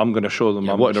sensation. I'm going to show them.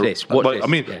 Watch this. I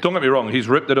mean, don't get me wrong. He's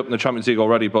ripped it up in the Champions League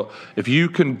already. But if you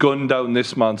can gun down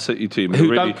this Man City team,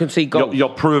 Who don't concede goals. you're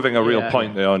proving a real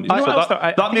point there, aren't you? You know So what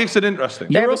else, that makes it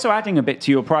interesting. You're also adding a bit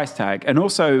to your price tag. And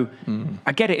also,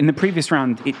 I get it, in the previous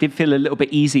round, it did feel a little bit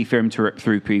easy for him to rip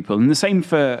through people. And the same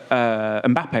for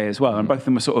Mbappe as well. And both of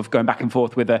them were sort of going back and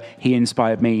forth with a he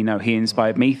inspired me, no, he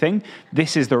inspired me thing.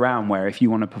 This is the round where if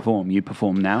you want to perform, you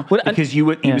perform now. Well, because he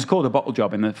was called a bottle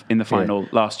job in the final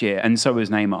last year, and so was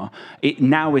Neymar.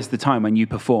 Now is the time when you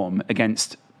perform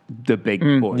against the big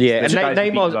boys. Yeah, The and guys who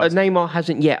beat you last Neymar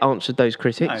hasn't yet answered those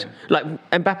critics. No. Like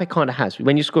Mbappe kind of has.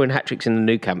 When you're scoring hat-tricks in the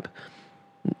new camp,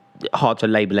 hard to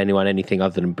label anyone anything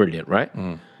other than brilliant, right?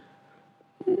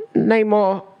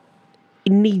 Neymar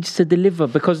needs to deliver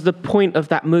because the point of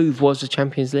that move was the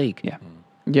Champions League. Yeah.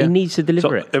 Yeah. He needs to deliver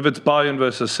So it. if it's Bayern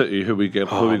versus City, who we go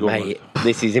Mate, with?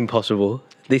 this is impossible.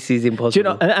 This is impossible. Do you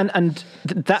know, and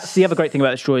that's the other great thing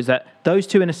about this draw is that those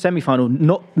two in a semi-final,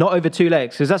 not over 2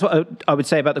 legs, because that's what I would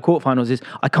say about the quarterfinals is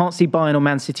I can't see Bayern or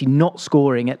Man City not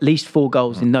scoring at least 4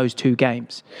 goals in those 2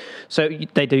 games. So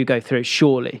they do go through,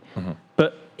 surely.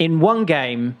 But in one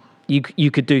game,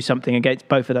 you could do something against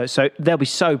both of those. So they'll be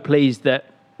so pleased that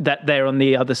they're on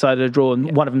the other side of the draw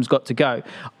and one of them's got to go.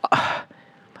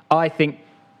 I think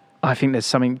there's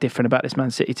something different about this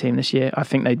Man City team this year. I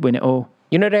think they'd win it all.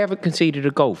 You know, they haven't conceded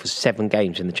a goal for 7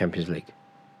 games in the Champions League.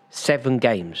 7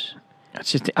 games.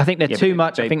 It's just, I think they're too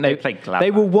much. I think they play Gladbach.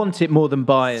 they will want it more than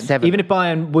Bayern. 7. Even if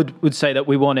Bayern would say that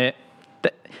we want it,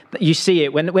 that you see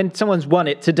it when someone's won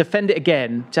it, to defend it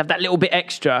again, to have that little bit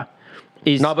extra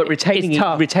is No, but retaining it's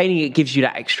tough. retaining it gives you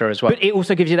that extra as well. But it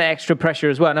also gives you that extra pressure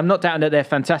as well. And I'm not doubting that they're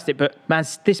fantastic, but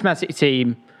this Man City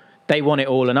team, they want it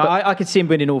all, and I could see them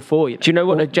winning all 4. Do you know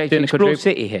what, James? doing a Explore quadruple.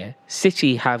 City here.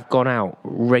 City have gone out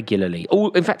regularly.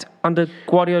 In fact, under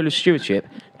Guardiola's stewardship,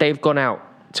 they've gone out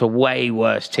to way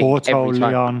worse teams Porto, every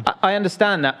time. Lyon. I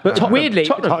understand that, but weirdly,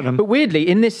 Tottenham. but weirdly,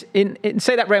 in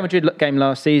say that Real Madrid game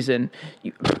last season,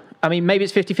 I mean, maybe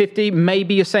it's 50-50.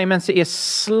 Maybe you're saying Man City are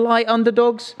slight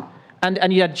underdogs.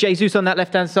 And you had Jesus on that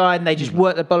left-hand side, and they just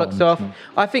worked the bollocks off.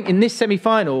 I think in this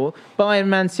semi-final, Bayern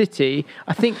Man City,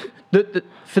 I think that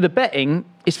for the betting,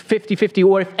 it's 50-50,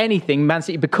 or if anything, Man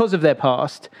City, because of their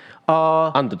past,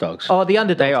 are Underdogs. Are the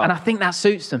underdogs. They are. And I think that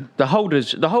suits them. The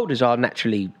holders are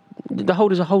naturally... The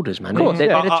holders are holders, man. Of course,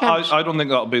 They're yeah. the champs. I don't think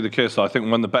that'll be the case, though. I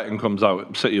think when the betting comes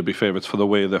out, City will be favourites for the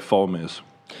way their form is.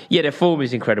 Yeah, their form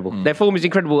is incredible. Their form is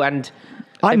incredible, and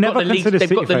I they've never got the league, consider they've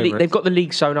City got the league, favourites. they've got the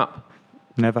league sewn up.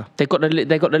 Never. They got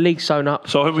the league sewn up.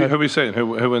 So who are we saying?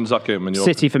 Who wins that game? In your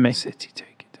City for me. City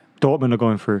take it. Dortmund are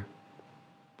going through.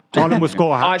 Haaland will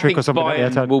score a I hat trick think or something.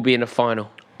 Bayern will be in the final.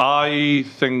 I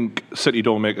think City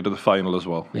don't make it to the final as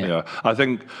well. Yeah. I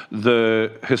think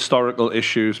the historical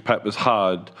issues Pep has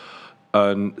had,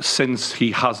 and since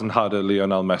he hasn't had a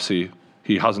Lionel Messi,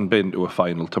 he hasn't been to a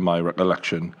final, to my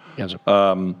recollection. He hasn't.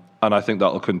 And I think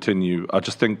that'll continue. I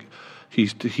just think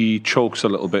he chokes a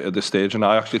little bit at this stage, and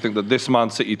I actually think that this Man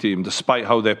City team, despite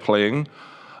how they're playing,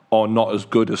 are not as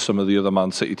good as some of the other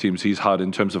Man City teams he's had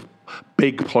in terms of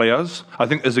big players. I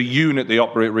think as a unit they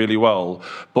operate really well,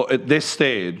 but at this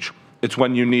stage it's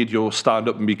when you need your stand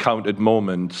up and be counted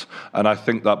moments, and I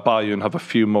think that Bayern have a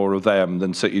few more of them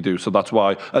than City do, so that's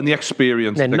why. And the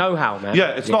experience, Their know-how, man.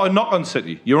 Yeah, it's not a knock on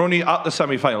City. You're only at the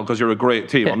semi-final because you're a great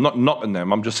team. I'm not knocking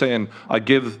them. I'm just saying I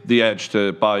give the edge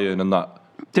to Bayern in that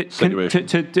situation.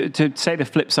 To say the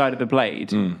flip side of the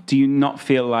blade, do you not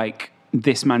feel like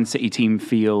this Man City team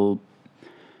feel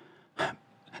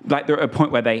like they're at a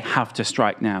point where they have to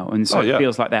strike now, and so it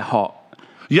feels like they're hot?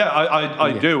 Yeah,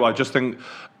 I do. I just think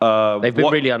they've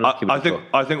been really unlucky.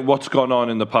 I think what's gone on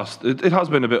in the past, it has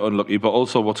been a bit unlucky, but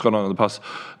also what's gone on in the past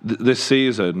this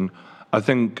season, I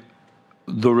think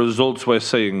the results we're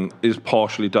seeing is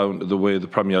partially down to the way the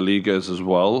Premier League is as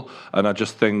well, and I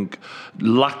just think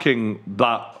lacking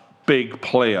that big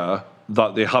player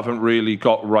that they haven't really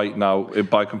got right now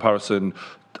by comparison.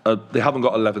 They haven't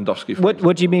got a Lewandowski.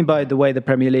 What do you mean by the way the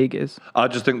Premier League is? I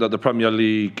just think that the Premier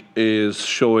League is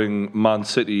showing Man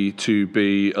City to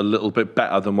be a little bit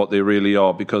better than what they really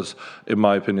are, because, in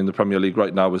my opinion, the Premier League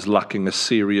right now is lacking a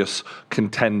serious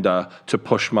contender to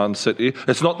push Man City.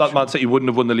 It's not that Man City wouldn't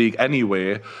have won the league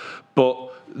anyway,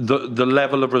 but the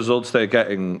level of results they're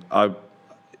getting, I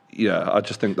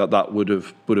just think that would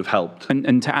have helped.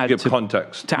 And to add give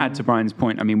context. To add to Brian's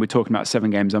point, I mean, we're talking about 7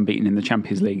 games unbeaten in the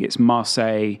Champions League. It's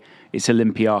Marseille, it's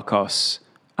Olympiacos,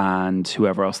 and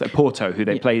whoever else. They're Porto, who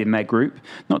they played in their group.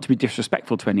 Not to be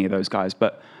disrespectful to any of those guys,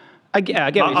 but I get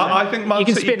what you're saying. I think Man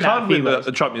City spin that can win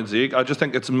the Champions League. I just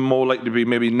think it's more likely to be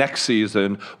maybe next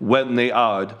season when they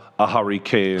add a Harry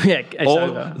Kane. Yeah, it's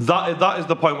over. That is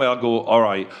the point where I go, all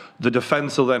right, the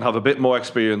defence will then have a bit more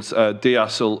experience.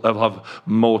 Diaz will have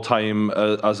more time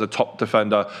as a top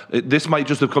defender. This might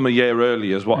just have come a year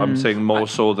early, is what I'm saying, more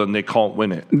so than they can't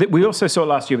win it. We also saw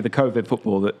last year with the COVID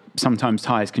football that sometimes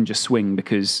ties can just swing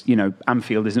because,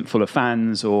 Anfield isn't full of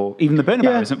fans, or even the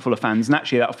Bernabeu isn't full of fans, and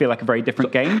actually that'll feel like a very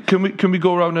different game. Can we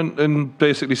go around and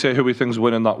basically say who we think's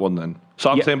winning that one then? So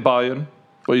I'm saying Bayern.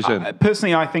 What are you saying?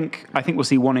 Personally, I think we'll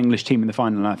see one English team in the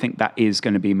final, and I think that is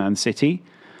going to be Man City.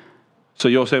 So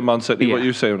you're saying Man City. Yeah. What are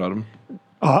you saying, Adam?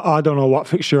 I don't know what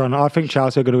fixture on. I think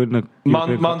Chelsea are going to win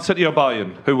the Man City or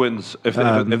Bayern? Who wins if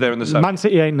they're in the semi? Man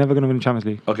City ain't never going to win the Champions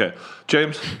League. Okay,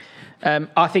 James.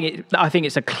 I think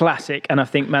it's a classic, and I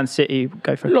think Man City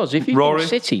go for it. Loz, if you Rory?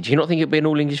 think City, do you not think it'd be an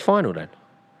all-English final then?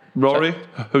 Rory,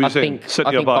 who are you saying? City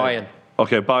I think or Bayern?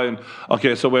 Okay, Bayern.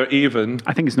 Okay, so we're even.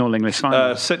 I think it's an all-English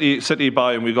final. City,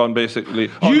 Bayern. We've gone basically.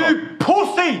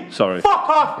 Pussy! Sorry. Fuck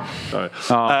off!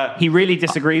 Sorry. He really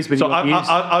disagrees with So your views.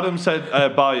 Adam said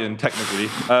Bayern technically.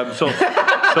 So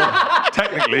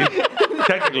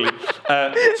technically.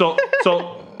 So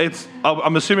it's.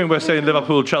 I'm assuming we're saying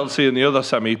Liverpool, Chelsea in the other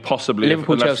semi, possibly.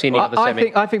 Liverpool, Chelsea in the other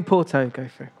semi. I think Porto go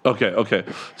through. Okay.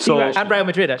 So And Real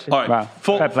Madrid, actually. all right. Wow.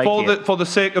 Fair play to you. For the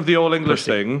sake of the all English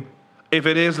thing, if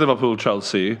it is Liverpool,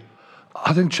 Chelsea,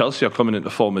 I think Chelsea are coming into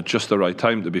form at just the right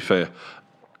time. To be fair.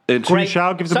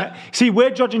 Tuchel gives them. See, we're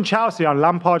judging Chelsea on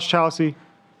Lampard's Chelsea.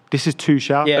 This is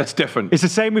Tuchel. Yeah. It's different. It's the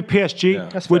same with PSG. Yeah.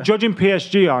 That's We're fair. judging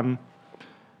PSG on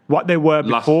what they were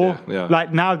Last before. year, yeah.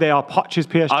 Like now they are Poch's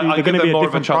PSG. I They're give going to them be a more of a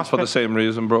different chance for the prospect. same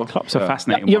reason, bro. Klopp's a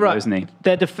fascinating You're one, right. isn't he?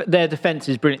 Their defence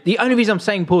is brilliant. The only reason I'm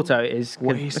saying Porto is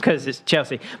because it's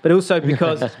Chelsea, but also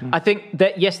because I think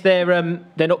that yes, they're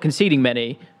not conceding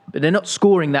many, but they're not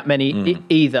scoring that many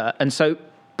either, and so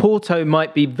Porto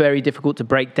might be very difficult to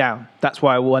break down. That's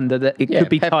why I wonder that it could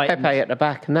be tight. Pepe at the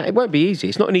back, and that it won't be easy.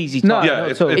 It's not an easy tie. No, Yeah, not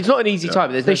it's- at all. It's not an easy tie,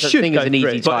 but there's no They such should thing go as an through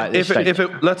easy it. tie. But if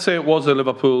it, let's say it was a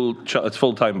Liverpool, it's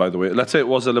full time by the way. Let's say it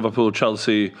was a Liverpool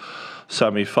Chelsea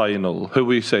semi-final. Who are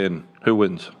we saying? Who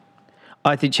wins?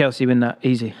 I think Chelsea win that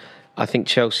easy. I think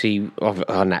Chelsea.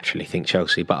 I naturally think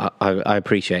Chelsea, but I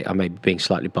appreciate I may be being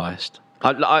slightly biased.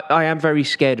 I am very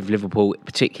scared of Liverpool,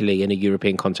 particularly in a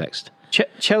European context.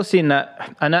 Chelsea in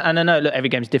that, and I know, look, every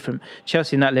game's different.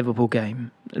 Chelsea in that Liverpool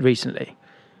game recently,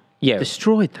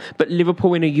 destroyed them. But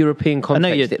Liverpool in a European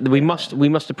context, we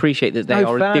must appreciate that they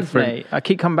are fans, different. Mate. I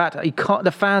keep coming back to you can't.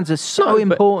 The fans are so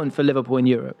important for Liverpool in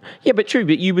Europe. Yeah, but true.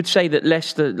 But you would say that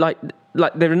Leicester, like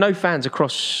there are no fans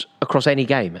across any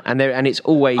game, and it's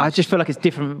always. I just feel like it's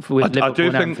different with Liverpool. I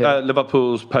do think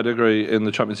Liverpool's pedigree in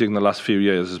the Champions League in the last few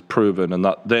years has proven, and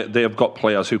that they have got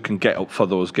players who can get up for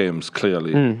those games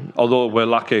clearly. Although we're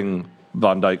lacking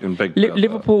Van Dijk and big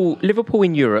Liverpool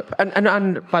in Europe,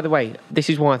 and by the way, this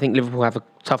is why I think Liverpool have a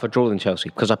tougher draw than Chelsea,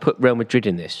 because I put Real Madrid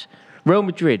in this. Real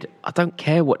Madrid, I don't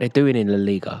care what they're doing in La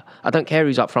Liga. I don't care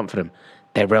who's up front for them.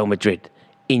 They're Real Madrid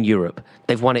in Europe.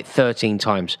 They've won it 13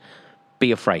 times.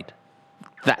 Be afraid.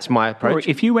 That's my approach.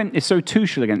 If you went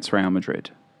Tuchel against Real Madrid.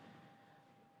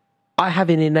 I have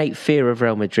an innate fear of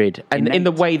Real Madrid, and in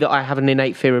the way that I have an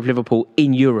innate fear of Liverpool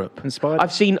in Europe. Inspired?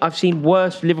 I've seen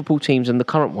worse Liverpool teams than the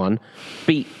current one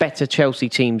beat better Chelsea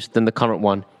teams than the current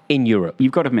one in Europe.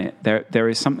 You've got to admit there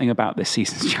is something about this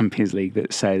season's Champions League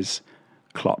that says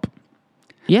Klopp.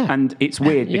 Yeah, and it's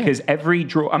weird because every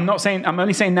draw. I'm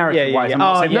only saying narrative-wise. Yeah. I'm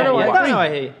not saying I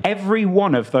agree. Every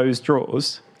one of those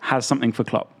draws has something for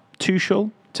Klopp. Tuchel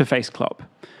to face Klopp.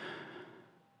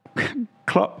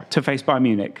 Klopp to face Bayern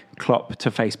Munich, Klopp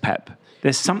to face Pep.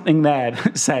 There's something there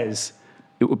that says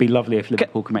it would be lovely if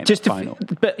Liverpool could make the final.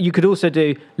 But you could also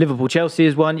do Liverpool-Chelsea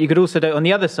as one. You could also do, on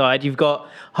the other side, you've got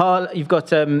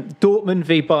Dortmund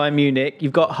v Bayern Munich.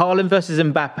 You've got Haaland versus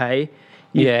Mbappe.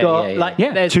 You've got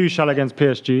Tuchel against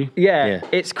PSG. Yeah,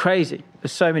 it's crazy.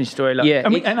 There's so many storylines. Yeah,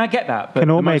 and I get that. But can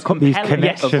all make up these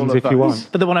connections if you want.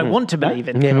 But the one I want to believe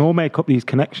in. Can all make up these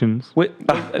connections.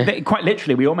 Quite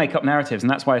literally, we all make up narratives,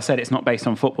 and that's why I said it's not based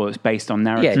on football; it's based on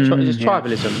narrative. Yeah, it's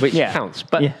tribalism, which counts.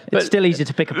 But it's still easy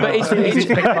to pick apart. But it's still easy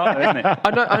to pick apart, isn't it?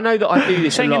 I know that I do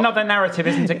this. Saying another narrative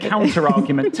isn't a counter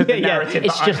argument to the narrative.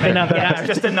 It's just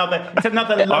another. It's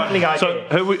another lovely idea. So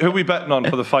who are we betting on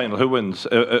for the final? Who wins?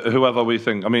 Whoever we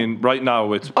think. I mean, right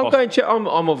now it's. I'm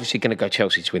obviously going to go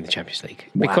Chelsea to win the Champions League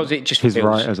because it just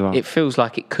it feels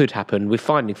like it could happen. We're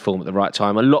finding form at the right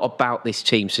time. A lot about this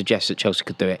team suggests that Chelsea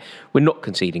could do it. We're not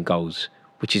conceding goals,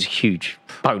 which is a huge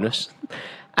bonus.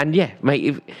 And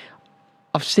mate,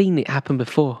 I've seen it happen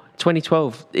before.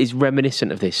 2012 is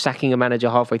reminiscent of this. Sacking a manager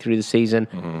halfway through the season,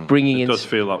 bringing in. It does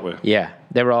feel that way. Yeah,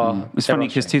 there are. It's funny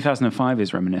because 2005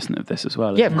 is reminiscent of this as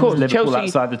well. Yeah, of course. Liverpool Chelsea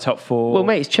outside the top four. Well,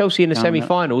 mate, it's Chelsea in the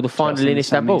semi-final, the final in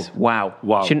Istanbul. Wow.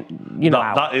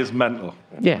 That is mental.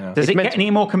 Yeah. Does it get any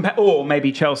more or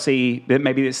maybe Chelsea?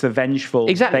 Maybe it's the vengeful.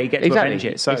 Exactly. They get to avenge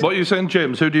it. So what are you saying,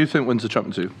 James? Who do you think wins the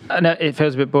Champions League? No, it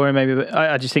feels a bit boring, maybe, but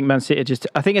I just think Man City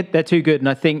I think they're too good, and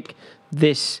I think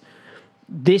this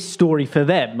story for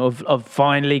them of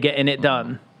finally getting it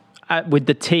done with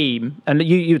the team, and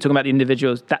you were talking about the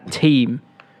individuals, that team,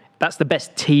 that's the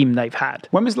best team they've had.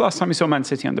 When was the last time you saw Man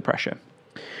City under pressure?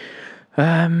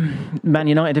 Man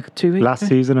United 2 weeks last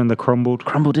season, and they crumbled,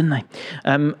 didn't they?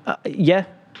 I'm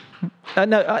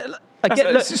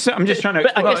just trying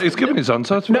to. He's giving his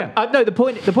answer. No, the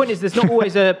point is there's not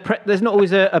always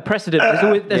a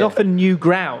precedent. There's often new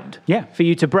ground for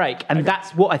you to break, and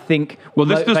that's what I think. Well,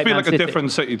 this does feel Man like City. a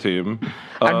different City team.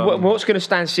 And what's going to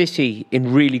stand City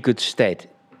in really good stead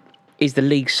is the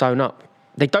league sewn up.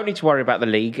 They don't need to worry about the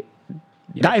league.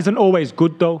 That isn't always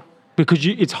good though, because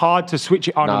it's hard to switch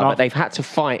it on and off. But they've had to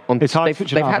fight on. It's hard they've to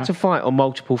switch it on, had to fight on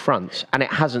multiple fronts, and it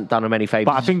hasn't done them any favours.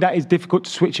 But I think that is difficult to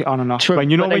switch it on and off. True, when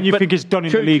you think it's done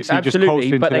in the league, so you just coast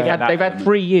into But they've had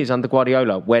 3 years under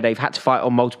Guardiola where they've had to fight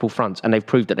on multiple fronts, and they've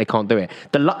proved that they can't do it.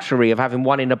 The luxury of having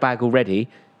one in the bag already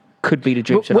could be the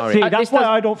dream scenario. See, that's why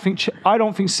I don't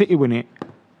think City win it,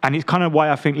 and it's kind of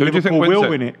why I think Liverpool will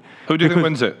win it. Who do you think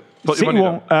wins it? City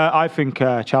won't. I think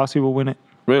Chelsea will win it.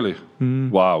 Really?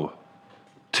 Wow.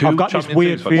 I've got this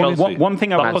weird feeling. One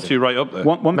thing that puts you right up there.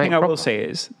 One thing I will say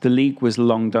is the league was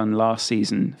long done last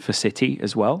season for City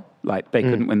as well. Like they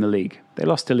couldn't win the league. They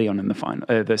lost to Lyon in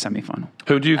the semi-final.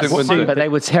 Who do you think wins it? But they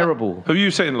were terrible. Who are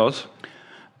you saying, Loz?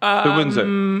 Who wins it?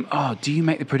 Do you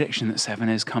make the prediction that 7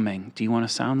 is coming? Do you want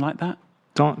to sound like that?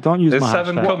 Don't use Is my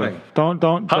 7 hashtag. coming? Don't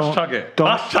Hashtag it.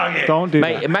 Hashtag it. Don't do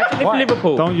Mate, that. imagine if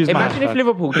Liverpool. Don't use my imagine if hashtag.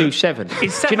 Liverpool do 7. Do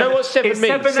you know what 7 means?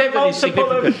 7 is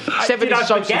significant. 7 is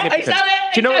so significant. Do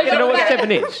you know what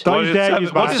 7 is? Don't dare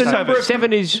use my What is hashtag.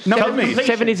 7?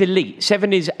 7 is elite.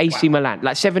 7 is AC Milan.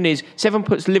 Like 7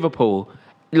 puts Liverpool.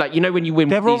 Like, you know, when you win,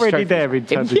 They're these already trophies. there in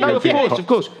terms of No, of European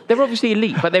course. They're obviously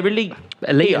elite, but they're elite.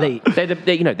 Elite. They're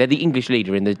the English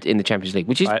leader in the Champions League,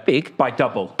 which is big by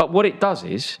double. But what it does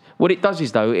is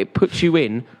though, it puts you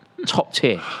in top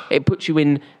tier. It puts you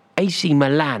in AC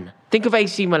Milan. Think of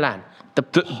AC Milan.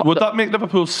 Would that make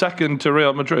Liverpool second to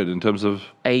Real Madrid in terms of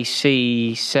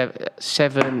AC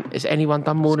 7? Has anyone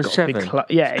done more than 7?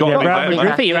 Yeah, gotta be Real them, Madrid,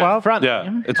 right? you're out front.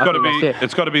 Yeah, it's got to think be. that's it.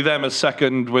 It's got to be them as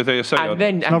second with AC. And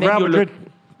then Real you're Madrid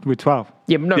with 12.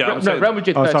 Yeah, no, Yeah, I'm saying- Real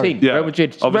Madrid Oh, 13. sorry. Yeah. Real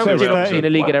Madrid Obviously, Real obviously in a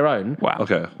league of their own. Wow.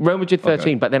 Okay. Real Madrid 13,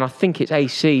 Okay. but then I think it's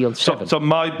AC on 7. So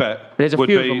my bet There's a would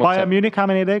few of be them on- Bayern Munich, how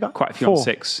many have they got? Quite a few 4. on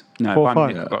 6. No, 4, Bayern 5.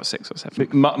 Munich have got 6 or 7.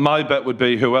 my bet would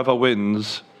be whoever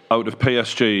wins out of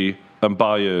PSG and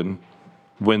Bayern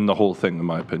win the whole thing, in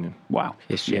my opinion. Wow.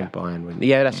 PSG and Bayern win.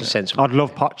 Yeah, that's a sensible. I'd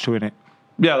love Poch to win it.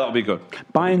 Yeah, that would be good.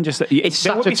 Bayern just... It's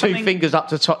there such would a be two something- fingers up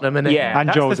to Tottenham, and Yeah, And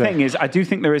that's Jose. the thing is, I do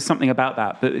think there is something about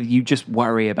that you just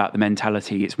worry about the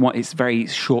mentality. It's very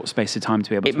short space of time to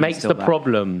be able it to makes instill the that.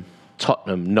 problem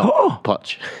Tottenham, not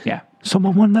Poch. Yeah.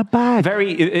 Someone won the bag.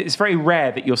 It's very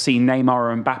rare that you'll see Neymar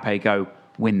or Mbappe go,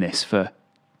 win this for...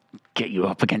 Get you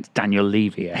up against Daniel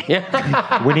Levy,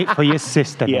 eh? Win it for your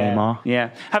sister, Neymar. Yeah.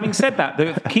 Having said that,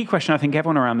 the key question I think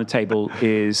everyone around the table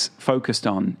is focused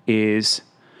on is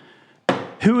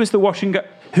who was the wash and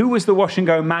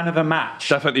go man of the match?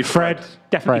 Definitely Fred.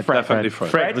 Definitely Fred. Definitely Fred.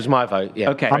 Fred was my vote, yeah.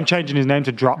 Okay. I'm changing his name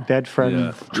to Drop Dead Fred.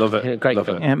 Yeah, love it. Yeah, great love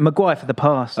film. it. Yeah, Maguire for the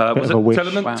pass. Was of it a wish.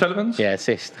 Tillemans? Yeah,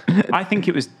 assist. I think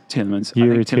it was Tielemans.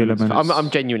 Yuri I think Tielemans. I'm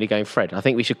genuinely going Fred. I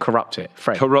think we should corrupt it.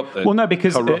 Fred. Corrupted. Well, no,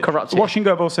 because Corrupt it. Wash and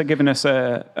Go have also given us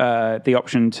the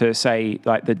option to say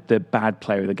like the bad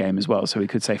player of the game as well. So we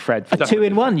could say Fred. A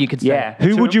 2-in-1, you could say. Yeah.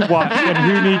 Who would you watch and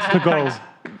who needs to go?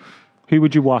 Who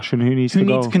would you wash and who needs Who to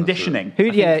go? needs conditioning? Who- I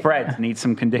think yeah. Fred needs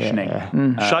some conditioning.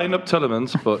 Shine up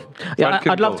Tillemans, but Yeah, Fred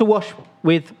can I'd love go. to wash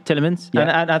with Tillemans,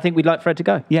 and I think we'd like Fred to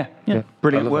go. Yeah.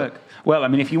 Brilliant I love work. Well, I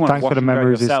mean, if you want Thanks to watch for the and go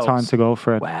memories. It's yourselves, time to go,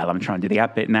 Fred. Well, I'm trying to do the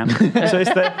ad bit now. So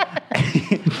it's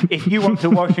if you want to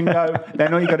wash and go,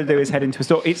 then all you got to do is head into a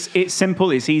store. It's simple,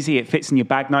 it's easy, it fits in your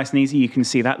bag nice and easy. You can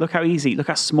see that. Look how easy, look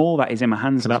how small that is in my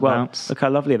hands Look at as that well. bounce. Look how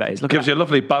lovely that is. Look Gives at you a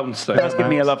lovely bounce there. that. Does give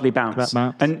me a lovely bounce. That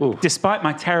bounce. And despite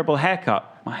my terrible haircut,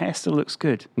 my hair still looks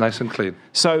good. Nice and clean.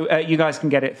 So you guys can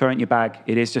get it, throw it in your bag.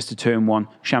 It is just a 2-in-1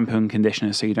 shampoo and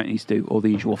conditioner, so you don't need to do all the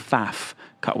usual faff.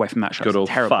 Cut away from that shot. Good It's a old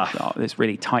terrible faff. shot. It's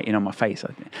really tight in on my face.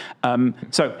 I think.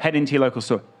 So head into your local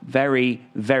store. Very,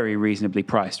 very reasonably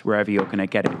priced wherever you're going to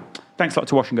get it. Thanks a lot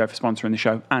to Wash and Go for sponsoring the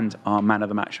show and our man of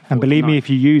the match. And believe me, tonight. if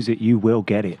you use it, you will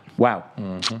get it. Wow.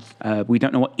 We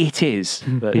don't know what it is,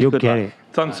 but You'll good get luck. it.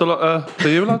 Thanks a lot to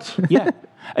you, lads. Yeah.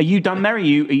 Are you done there? Are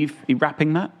you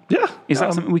wrapping that? Yeah. Is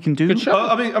that something we can do?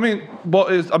 I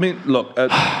mean, look.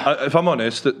 If I'm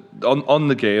honest, on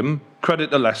the game,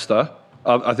 credit to Leicester.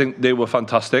 I think they were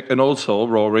fantastic, and also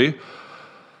Rory.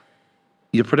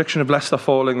 Your prediction of Leicester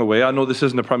falling away. I know this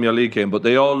isn't a Premier League game, but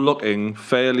they are looking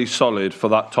fairly solid for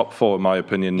that top 4, in my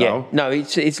opinion. Yeah, Now, no,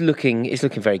 it's looking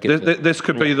very good. this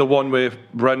could be the one where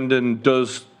Brendan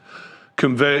does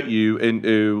convert you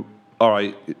into. All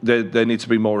right, there needs to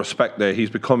be more respect there. He's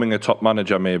becoming a top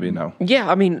manager maybe now.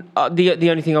 Yeah, I mean, the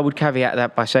only thing I would caveat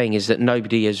that by saying is that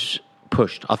nobody has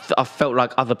pushed. I felt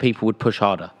like other people would push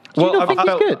harder. Do you not think he's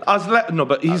good?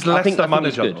 But he's I think Leicester he's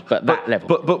manager. good, but that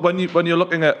level. But when you're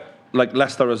looking at like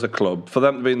Leicester as a club, for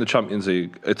them to be in the Champions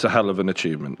League, it's a hell of an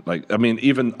achievement. Like, I mean,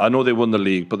 even I know they won the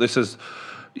league, but this is,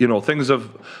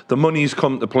 the money's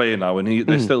come to play now, and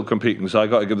they're still competing. So I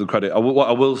got to give them credit. What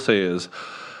I will say is,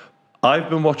 I've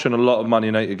been watching a lot of Man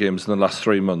United games in the last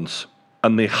 3 months,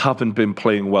 and they haven't been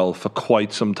playing well for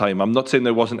quite some time. I'm not saying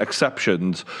there wasn't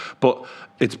exceptions, but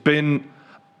it's been.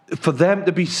 For them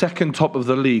to be second top of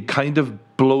the league kind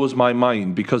of blows my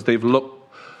mind because they've looked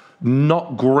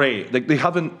not great. Like, they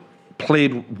haven't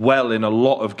played well in a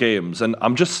lot of games. And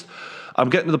I'm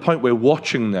getting to the point where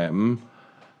watching them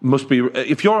must be,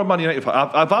 if you're a Man United fan,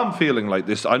 if I'm feeling like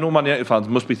this, I know Man United fans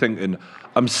must be thinking,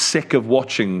 I'm sick of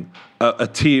watching a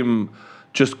team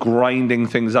just grinding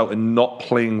things out and not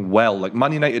playing well. Like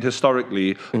Man United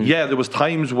historically, there was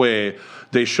times where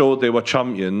they showed they were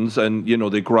champions and,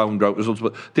 they ground out results,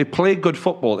 but they played good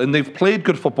football, and they've played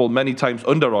good football many times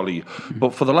under Ollie.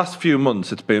 But for the last few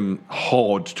months, it's been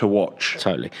hard to watch.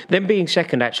 Totally. Them being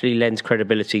second actually lends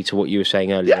credibility to what you were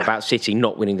saying earlier about City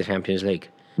not winning the Champions League.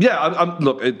 Yeah,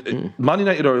 look, Man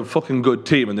United are a fucking good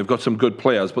team and they've got some good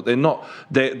players, but they're not.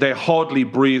 They're hardly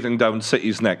breathing down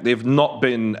City's neck. They've not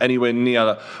been anywhere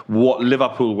near what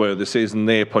Liverpool were the season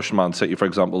they pushed Man City, for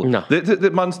example. No.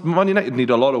 Man United need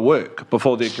a lot of work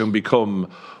before they can become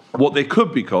what they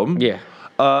could become. Yeah.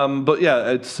 But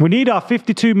yeah, it's. We need our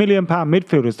 £52 million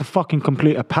midfielders to fucking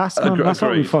complete a pass, man. That's what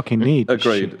we Agreed. fucking need.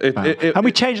 Agreed. Shit, man. And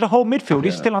we changed the whole midfield.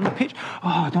 He's still on the pitch.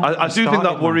 Oh, don't I do think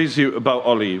that worries you about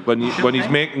Ollie when he's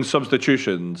making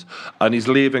substitutions and he's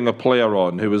leaving a player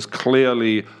on who is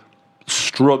clearly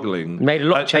struggling. Made a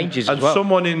lot of changes and as well.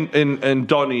 Someone in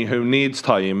Donny who needs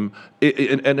time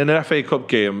in an FA Cup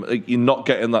game, you're not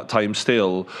getting that time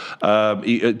still.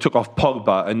 He took off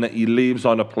Pogba, and he leaves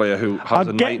on a player who has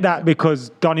I get that because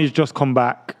Donny's just come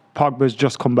back, Pogba's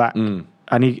just come back, and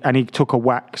he took a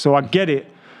whack. So I get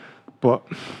it, but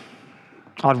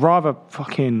I'd rather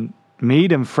fucking me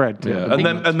than Fred. Yeah. And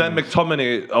then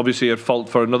McTominay obviously at fault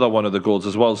for another one of the goals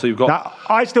as well. So you've got That,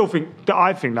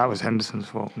 I think that was Henderson's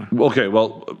fault. Man. okay.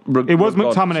 Well, It was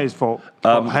McTominay's fault.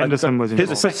 But Henderson was his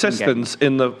involved. persistence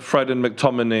in the Fred and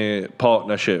McTominay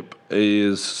partnership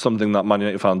is something that Man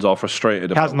United fans are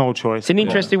frustrated about. Has no choice. It's an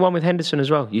interesting one with Henderson as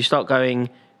well. You start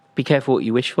going, be careful what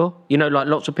you wish for. You know, like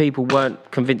lots of people weren't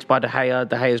convinced by De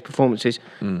Gea's performances.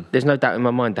 There's no doubt in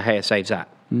my mind De Gea saves that.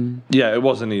 Yeah, it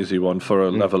was an easy one for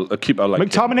a keeper like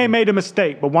McTominay made a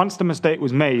mistake, but once the mistake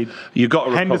was made, you got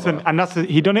to Henderson, recover. and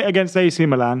he done it against AC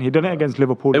Milan, he done it against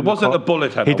Liverpool. It wasn't a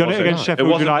bullet header. He done was it against It Sheffield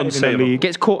wasn't United in the unsavable. league.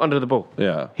 Gets caught under the ball.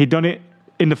 Yeah. He done it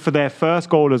for their first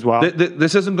goal as well.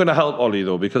 This isn't going to help Ollie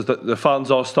though, because the fans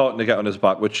are starting to get on his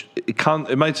back, which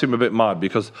it might seem a bit mad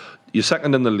because you're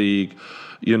second in the league,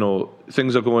 you know,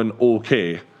 things are going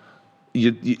okay.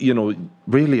 You know,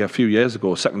 really a few years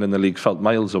ago, second in the league felt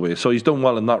miles away. So he's done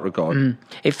well in that regard.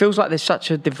 It feels like there's such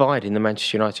a divide in the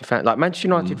Manchester United fan. Like Manchester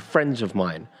United friends of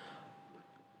mine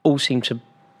all seem to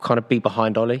kind of be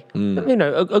behind Ollie. You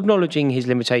know, acknowledging his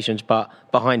limitations, but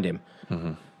behind him.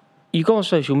 You go on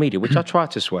social media, which I try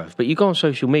to swerve, but you go on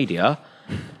social media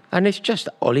and it's just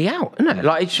Ollie out, isn't it?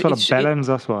 Like It's full of bellends,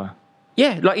 that's why.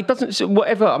 yeah, like it doesn't.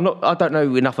 Whatever. I don't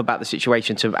know enough about the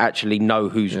situation to actually know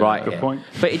who's right. good here. point.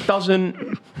 But it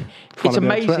doesn't. It's Follow the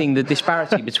amazing the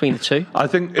disparity between the two. I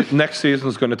think next season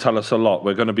is going to tell us a lot.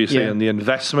 We're going to be seeing the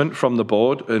investment from the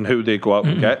board and who they go out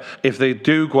and get. If they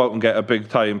do go out and get a big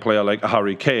time player like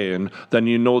Harry Kane, then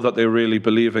you know that they're really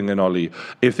believing in Ollie.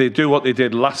 If they do what they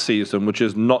did last season, which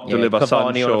is not deliver Cavani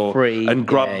on a Sancho free. and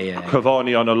grab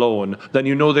Cavani on a loan, then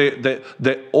you know they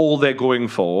all they're going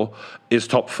for is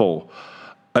top four.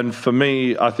 And for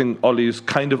me, I think Ollie's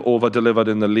kind of over-delivered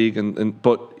in the league,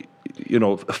 but you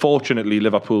know, fortunately,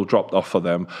 Liverpool dropped off for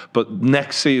them. But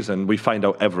next season, we find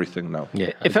out everything now.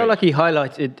 Yeah, It felt like he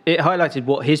highlighted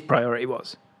what his priority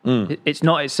was. It's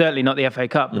certainly not the FA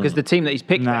Cup because the team that he's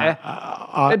picked there,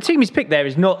 the team he's picked there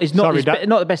is not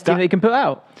the best team that he can put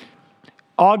out.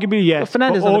 Arguably, yes, Well,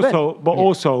 Fernandes but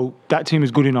also that team is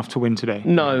good enough to win today.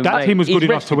 No, that mate, team was he's good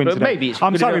enough to rested, win but today. maybe it's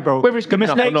I'm good sorry, enough. bro. Whether it's The good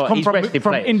enough or mistakes not, come he's from rested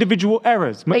players. individual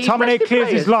errors. He's McTominay rested clears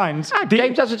his players. lines.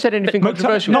 James hasn't said anything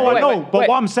controversial. No, I Wait, know, wait, but wait.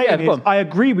 what I'm saying Yeah, go is, on. I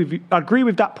agree with you. I agree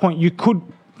with that point. You could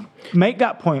make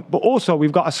that point, but also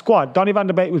we've got a squad. Donny van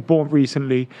der Beek was born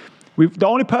recently. The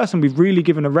only person we've really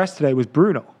given a rest today was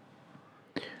Bruno.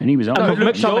 And he was on.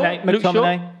 Luke Shaw?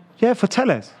 McTominay. Yeah, for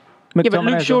Telles. Yeah, but Luke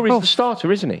McTominay Shaw is well. the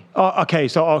starter, isn't he? Oh, okay,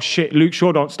 so shit, Luke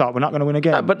Shaw don't start. We're not going to win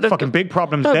again. But Fucking big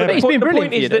problems no, there. but he's been brilliant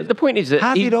for you, though. The point is that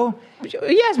Has he though?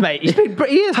 He has, mate.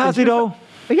 He has. Has he though?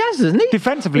 He has, hasn't he?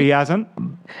 Defensively, he hasn't.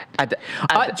 my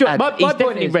point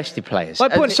definitely is- rested players. my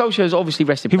point is- Solskjaer's obviously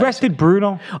rested He players. rested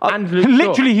Bruno. And Luke Shaw.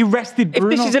 Literally, he rested If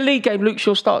Bruno. this is a league game, Luke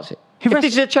Shaw starts it. If this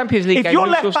is a Champions League if game, your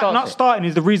Luke Shaw left back starts not it. starting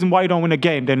is the reason why you don't win a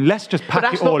game, then let's just But pack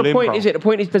that's it all not the in, point, bro. is it? The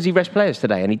point is, does he rest players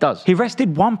today? And he does. He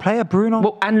rested one player, Bruno.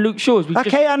 Well, and Luke Shaw.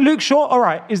 Okay, and Luke Shaw, all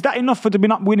right. Is that enough for to be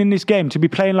not winning this game, to be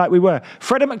playing like we were?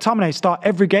 Fred and McTominay start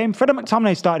every game. Fred and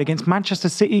McTominay started against Manchester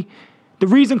City. The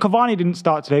reason Cavani didn't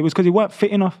start today was because he weren't fit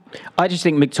enough. I just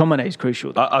think McTominay is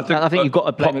crucial. I think you've got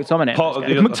to play McTominay. part of in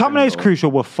the this game. other thing, McTominay's though-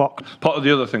 crucial, we're fucked. Part of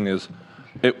the other thing is,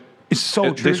 It's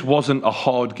so true. this wasn't a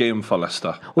hard game for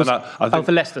Leicester. For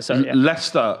Leicester, sorry, yeah.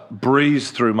 Leicester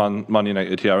breezed through Man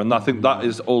United here, and I think that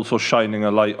is also shining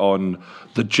a light on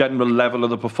the general level of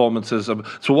the performances.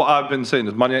 So what I've been saying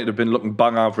is Man United have been looking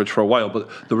bang average for a while, but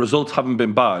the results haven't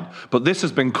been bad. But this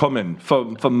has been coming for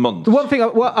months. The one thing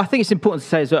I think it's important to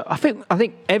say is that I think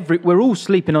we're all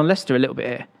sleeping on Leicester a little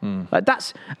bit here. Like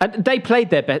and they played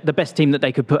the best team that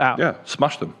they could put out. Yeah,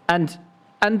 smashed them.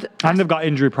 And they've got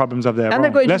injury problems of their own. And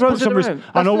they've got injury Let's put problems some of their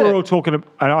own. I know That's we're it. all talking,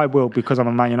 and I will because I'm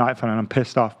a Man United fan and I'm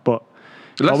pissed off, but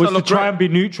Leicester I was to look try great. and be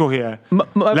neutral here. my-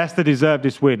 Leicester deserved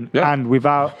this win, Yeah. and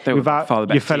without They were far the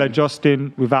better your fella team.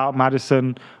 Justin, without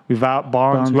Madison, without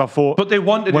Barnes, who I thought. But they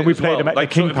wanted when it we as played well. them at Like,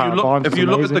 the so King Power. Barnes if was you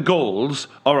look at amazing. the goals,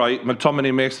 all right,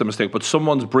 McTominay makes the mistake, but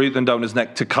someone's breathing down his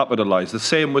neck to capitalise. The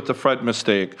same with the Fred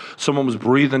mistake. Someone was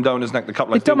breathing down his neck to they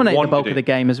capitalise. dominated the bulk of the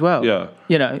game as well. Yeah.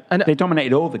 You know, and They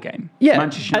dominated all the game. yeah,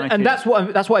 Manchester United. and that's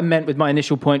what I meant with my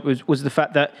initial point was the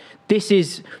fact that this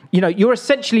is, you know, you're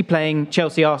essentially playing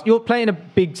Chelsea Arsenal. You're playing a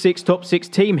big top six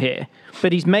team here,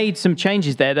 but he's made some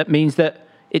changes there that means that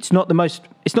it's not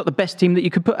the best team that you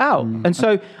could put out. And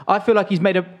so I feel like he's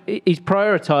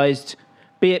prioritised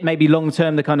be it maybe long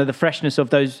term, the kind of the freshness of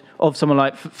someone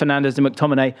like Fernandes and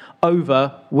McTominay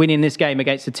over winning this game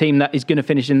against a team that is going to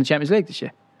finish in the Champions League this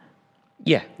year?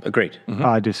 Yeah, agreed.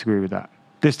 I disagree with that.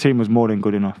 This team was more than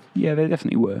good enough. Yeah, they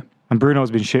definitely were. And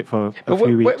Bruno's been shit for a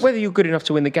few weeks. Whether you're good enough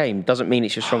to win the game doesn't mean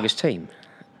it's your strongest team.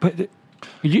 But this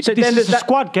then is does a that-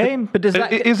 squad game. But does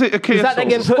that Is it a case does that then of-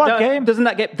 get put, Squad game. doesn't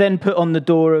that get then put on the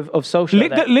door of Solskjaer?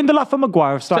 then? Lindelof and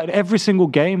Maguire have started every single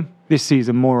game this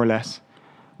season, more or less.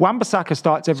 Wan-Bissaka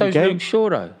starts every So's game. Luke Shaw,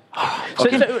 though.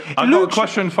 I got a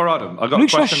question for Adam. Luke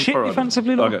Shaw's shit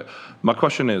defensively, look. Okay, my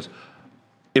question is,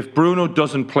 if Bruno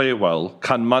doesn't play well,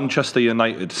 can Manchester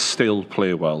United still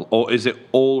play well? Or is it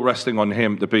all resting on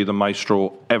him to be the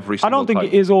maestro every single I don't think time?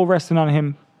 it is all resting on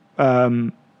him.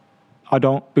 I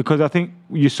don't, because I think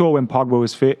you saw when Pogba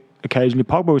was fit, occasionally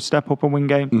Pogba would step up and win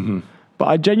games. But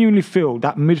I genuinely feel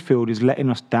that midfield is letting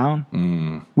us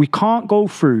down. We can't go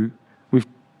through with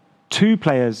two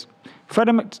players.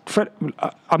 I'm going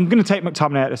to take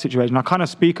McTominay out of the situation. I kind of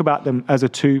speak about them as a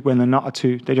two when they're not a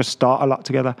two. They just start a lot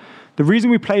together. The reason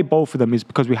we play both of them is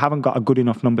because we haven't got a good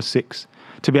enough number 6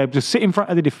 to be able to sit in front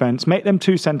of the defence, make them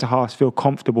two centre-halves feel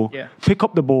comfortable, pick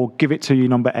up the ball, give it to you,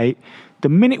 number 8. The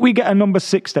minute we get a number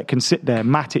 6 that can sit there,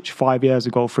 Matic 5 years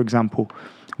ago, for example,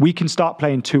 we can start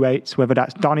playing 2-8s, whether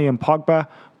that's Donny and Pogba,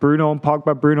 Bruno and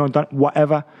Pogba, Bruno and Donny,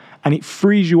 whatever, and it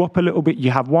frees you up a little bit.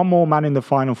 You have one more man in the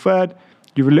final third,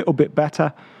 you're a little bit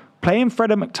better. Playing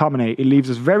Fred and McTominay, it leaves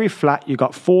us very flat. You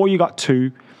got 4, you got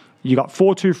 2, you got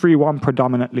 4-2-3-1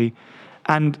 predominantly,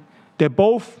 and they're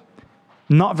both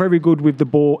not very good with the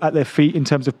ball at their feet in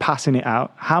terms of passing it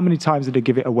out. How many times did they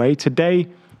give it away? Today,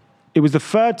 it was the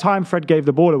 3rd time Fred gave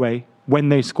the ball away when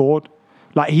they scored.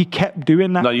 Like, he kept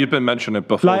doing that. No, you've been mentioning it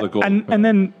before the goal. And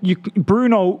then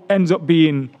Bruno ends up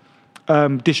being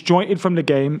disjointed from the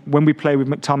game when we play with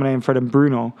McTominay and Fred and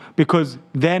Bruno because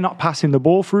they're not passing the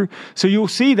ball through. So you'll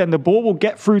see then the ball will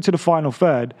get through to the final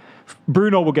third.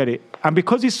 Bruno will get it. And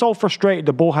because he's so frustrated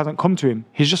the ball hasn't come to him,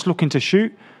 he's just looking to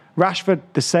shoot. Rashford,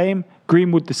 the same.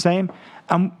 Greenwood, the same.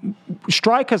 And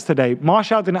strikers today,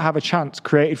 Martial didn't have a chance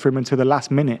created for him until the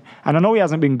last minute. And I know he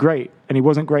hasn't been great, and he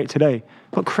wasn't great today.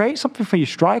 But create something for your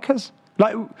strikers.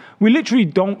 Like, we literally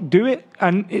don't do it,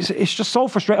 and it's just so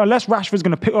frustrating. Unless Rashford's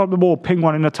going to pick up the ball, ping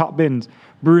one in the top bins,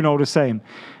 Bruno the same.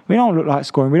 We don't look like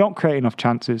scoring. We don't create enough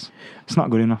chances. It's not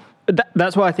good enough.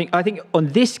 That's why I think on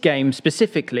this game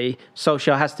specifically,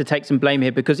 Solskjaer has to take some blame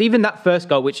here because even that first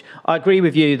goal, which I agree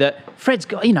with you that Fred's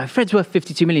worth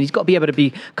 52 million. He's got to be able to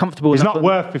be comfortable. He's enough not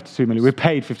worth 52 million. We're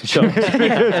paid 52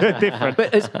 million. Different.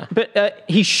 But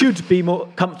he should be more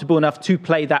comfortable enough to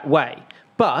play that way.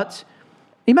 But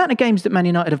the amount of games that Man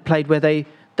United have played where they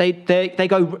go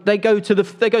to the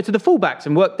fullbacks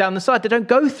and work down the side. They don't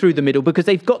go through the middle because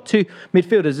they've got two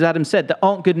midfielders, as Adam said, that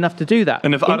aren't good enough to do that.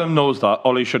 And if Adam knows that,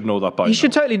 Ollie should know that by now. He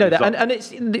should totally know Exactly. that. And it's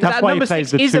That's that why he number plays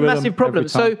 6 the is two a of them massive problem.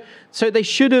 every time. So they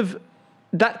should have.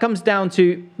 That comes down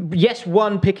to, yes,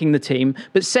 one, picking the team,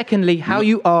 but secondly, how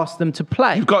you ask them to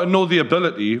play. You've got to know the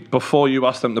ability before you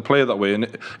ask them to play that way.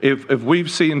 And if we've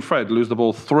seen Fred lose the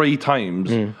ball 3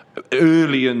 times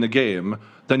early in the game,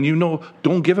 then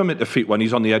don't give him a defeat when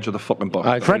he's on the edge of the fucking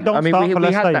box. Fred don't start for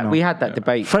Leicester, we had that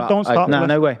debate. Fred don't start for No, Leicester.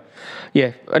 no way.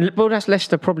 Yeah, well, that's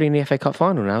Leicester probably in the FA Cup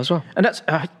final now as well. And that's,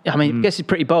 I guess it's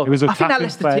pretty bold. It was a I think tackling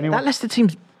play anyway. that Leicester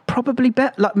team's probably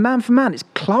better. Like, man for man, it's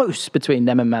close between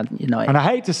them and Man United. And I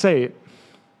hate to say it,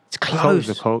 It's so close.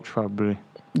 is the coach probably.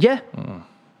 Yeah.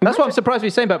 That's what I'm surprised what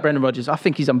you're saying about Brendan Rodgers. I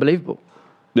think he's unbelievable.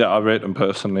 Yeah, I rate him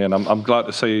personally, and I'm glad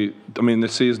to see. I mean,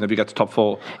 this season, if he gets top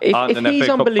 4 and If an he's FA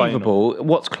Cup final, unbelievable,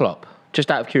 what's Klopp?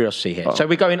 Just out of curiosity here. So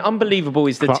we're going unbelievable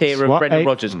is the Klopp's tier of what, Brendan 8?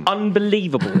 Rodgers.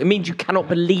 Unbelievable. It means you cannot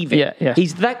believe it. Yeah.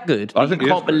 He's that good, I but think you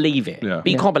he is can't good. believe it. Yeah.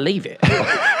 But you can't believe it.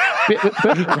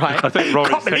 Right. I think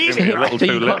Rory's taking it a little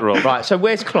too literal. Right, so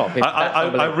where's Klopp? If that's I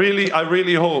unbelievable?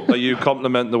 really hope that you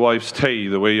compliment the wife's tea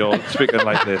the way you're speaking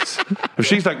like this. If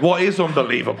she's like, what is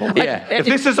unbelievable? Yeah. If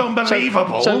this is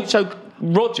unbelievable. So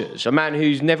Rodgers, a man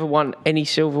who's never won any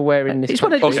silverware in this He's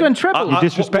won country. trebles. You're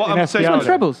disrespecting what I'm saying- SPL. He's won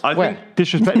trebles. I think,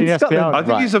 Disrespecting the SPL. I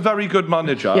think he's a very good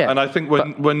manager, Yeah. and I think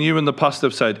when you in the past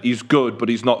have said he's good but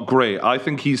he's not great, I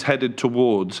think he's headed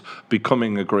towards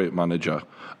becoming a great manager.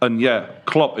 And yeah,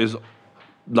 Klopp is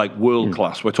like world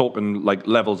class. We're talking like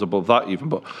levels above that even,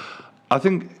 but I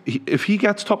think if he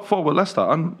gets top 4 with Leicester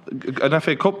and an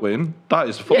FA Cup win, that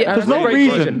is fucking Yeah, There's that's no great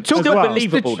reason. Still as well.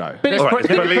 believable though. But it's All right,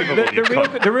 it's believable. you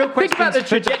cunt. The real question about the is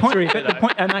trajectory. the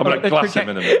point, and I I'm get gonna glass him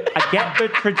in a minute. I get the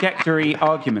trajectory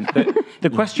argument. The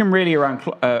question really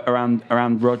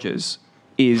around Rodgers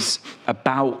is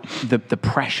about the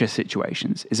pressure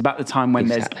situations. It's about the time when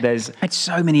there's Had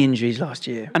so many injuries last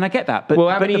year. and I get that. But Well,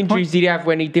 how but many the point- injuries did he have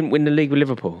when he didn't win the league with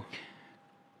Liverpool?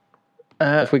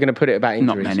 if we're going to put it about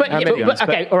injuries. many. But, How yeah, many but,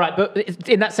 okay, all right. But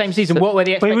in that same season, what were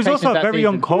the But he was expectations? also that very season?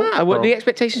 young coach. Well, the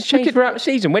expectations change throughout the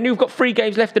season. When you've got 3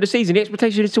 games left of the season, the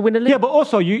expectation is to win a league. Yeah, but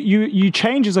also you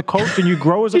change as a coach and you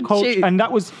grow as a coach, Jeez. and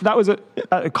that was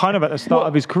kind of at the start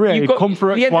of his career. You've He'd got come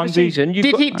for the end of the Swansea. season.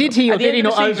 Did he or did he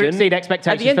not overexceed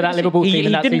expectations for that Liverpool team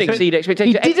in that season? He didn't exceed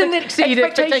expectations. He didn't exceed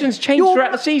expectations. Change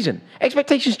throughout the season.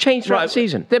 Expectations change throughout the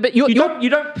season. Yeah, but you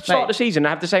don't start the season and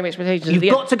have the same expectations.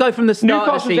 You've got to go from the start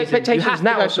of the season. Expectations you have to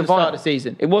now go are from the start of the survival.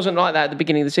 season. It wasn't like that at the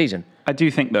beginning of the season. I do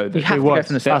think, though, that You have to go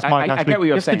from the start. That's Mike I get what You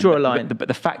you're have to saying. draw a line. But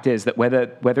the fact is that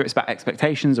whether it's about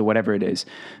expectations or whatever it is,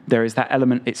 there is that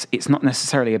element. It's not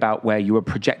necessarily about where you were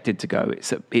projected to go.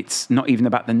 It's not even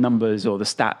about the numbers or the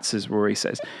stats, as Rory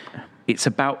says. It's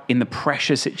about, in the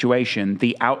pressure situation,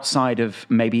 the outside of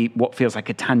maybe what feels like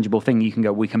a tangible thing. You can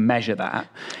go, we can measure that.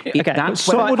 Okay, That's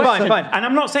fine, fine. And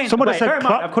I'm not saying Someone wait, that said bear in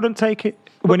mind, Klopp couldn't take it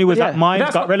when he was yeah, at Mainz,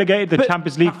 that's got not- relegated, the but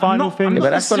Champions League final I'm thing. not But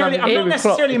that's what I'm necessarily, I'm agree not with Klopp.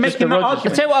 necessarily It's making just the that Rodgers argument.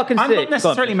 thing. I'll tell you what I can I'm see. not Go on.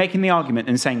 necessarily making the argument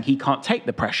and saying he can't take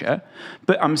the pressure,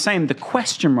 but I'm saying the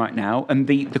question right now and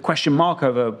the question mark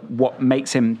over what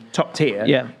makes him top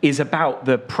tier is about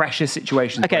the pressure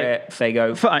situations where they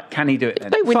go, Fine. can he do it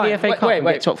then? They win Fine. the FA Wait, Cup wait, and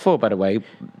wait. get top 4, by the way.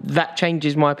 That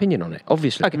changes my opinion on it,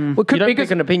 obviously. Okay. Well, You don't because-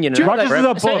 pick an opinion. Do you and know have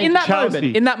Rodgers it is forever. above So in that Chelsea,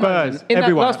 moment, in that Spurs, moment,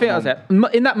 everyone last at thing the I was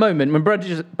at, in that moment when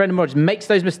Brendan Rodgers makes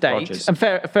those mistakes, Rodgers. and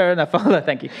fair enough,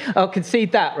 thank you. I'll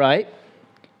concede that, right?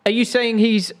 Are you saying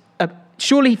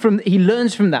surely he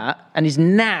learns from that and is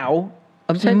now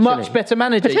a much better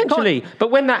manager? Potentially.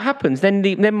 But when that happens,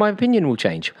 then my opinion will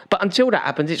change. But until that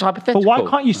happens, it's hypothetical. But why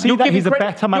can't you see You're that giving he's a credit-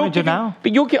 better you're manager giving- now?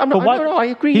 But you're giving... But why- I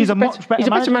agree. he's a much better He's a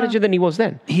better manager manager than he was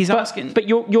then. He's But- asking- But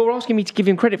you're asking me to give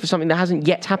him credit for something that hasn't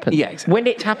yet happened. Yeah, exactly. When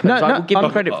it happens, I will give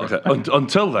him credit for it. Okay.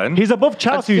 Until then, He's above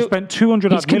Chelsea, who spent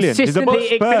 200 He's million. He's above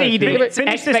consistently Spurs. exceeding Finish this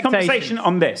expectations. conversation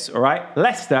on this, all right?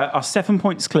 Leicester are 7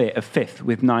 points clear of 5th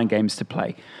with 9 games to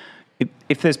play.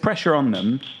 If there's pressure on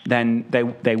them, then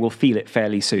they will feel it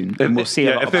fairly soon, and we'll see.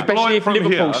 if they blow Especially it if from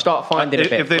Liverpool here, start finding a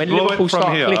bit. If they When blow Liverpool it from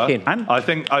start here, clicking. I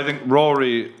think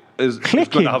Rory is going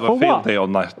Clicking? to have a For field what? day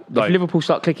on that. If Liverpool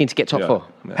start clicking to get top 4.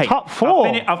 Hey, Top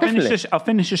 4? I'll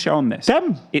finish the show on this.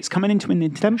 Them? It's coming into an Them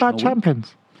international bad week.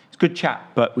 champions. It's good chat,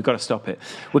 but we've got to stop it.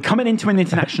 We're coming into an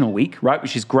international week, right,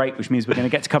 which is great, which means we're going to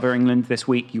get to cover England this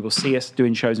week. You will see us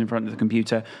doing shows in front of the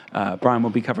computer. Brian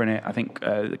will be covering it. I think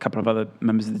a couple of other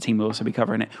members of the team will also be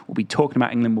covering it. We'll be talking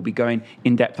about England. We'll be going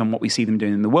in depth on what we see them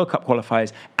doing in the World Cup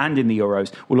qualifiers and in the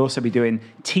Euros. We'll also be doing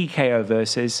TKO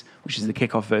Versus, which is the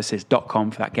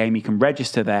kickoffversus.com for that game. You can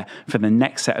register there for the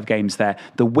next set of games there.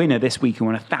 The winner this week who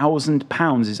won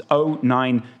 £1,000 is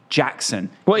 09 Jackson.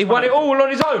 Well, he won it all on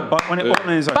his own. Won it all on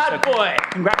his own. Bad boy.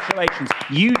 Congratulations.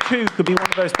 You too could be one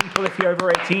of those people if you're over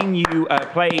 18. You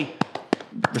play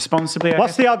responsibly. I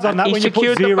What's guess. the odds on that He when you put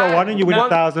secured the 0 bag. on and you win One-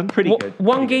 1,000? Pretty good.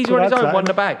 One geezer on his Well, own that's won right.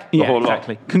 the bag. Yeah, whole lot.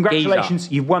 exactly.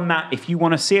 Congratulations, you've won that. If you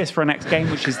want to see us for our next game,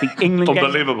 which is the England game.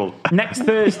 Unbelievable. Next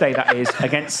Thursday, that is,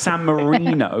 against San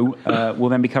Marino. We'll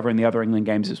then be covering the other England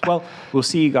games as well. We'll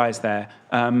see you guys there.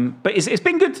 But it's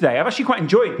been good today. I've actually quite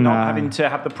enjoyed not having to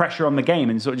have the pressure on the game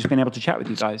and sort of just being able to chat with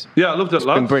you guys. Yeah, I loved it,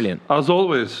 lads. been brilliant. As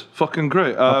always, fucking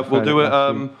great. We'll do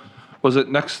it. Was it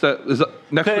next? Is that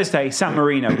next week? Thursday, San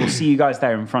Marino. We'll see you guys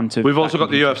there in front of. We've also that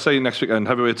got the UFC next weekend,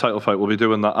 heavyweight title fight. We'll be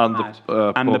doing that and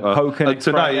and the poker next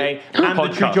Friday. And the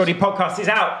True Geordie podcast is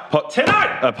out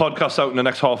tonight. A podcast out in the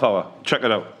next half hour. Check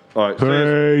it out. All right. See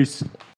you. Peace.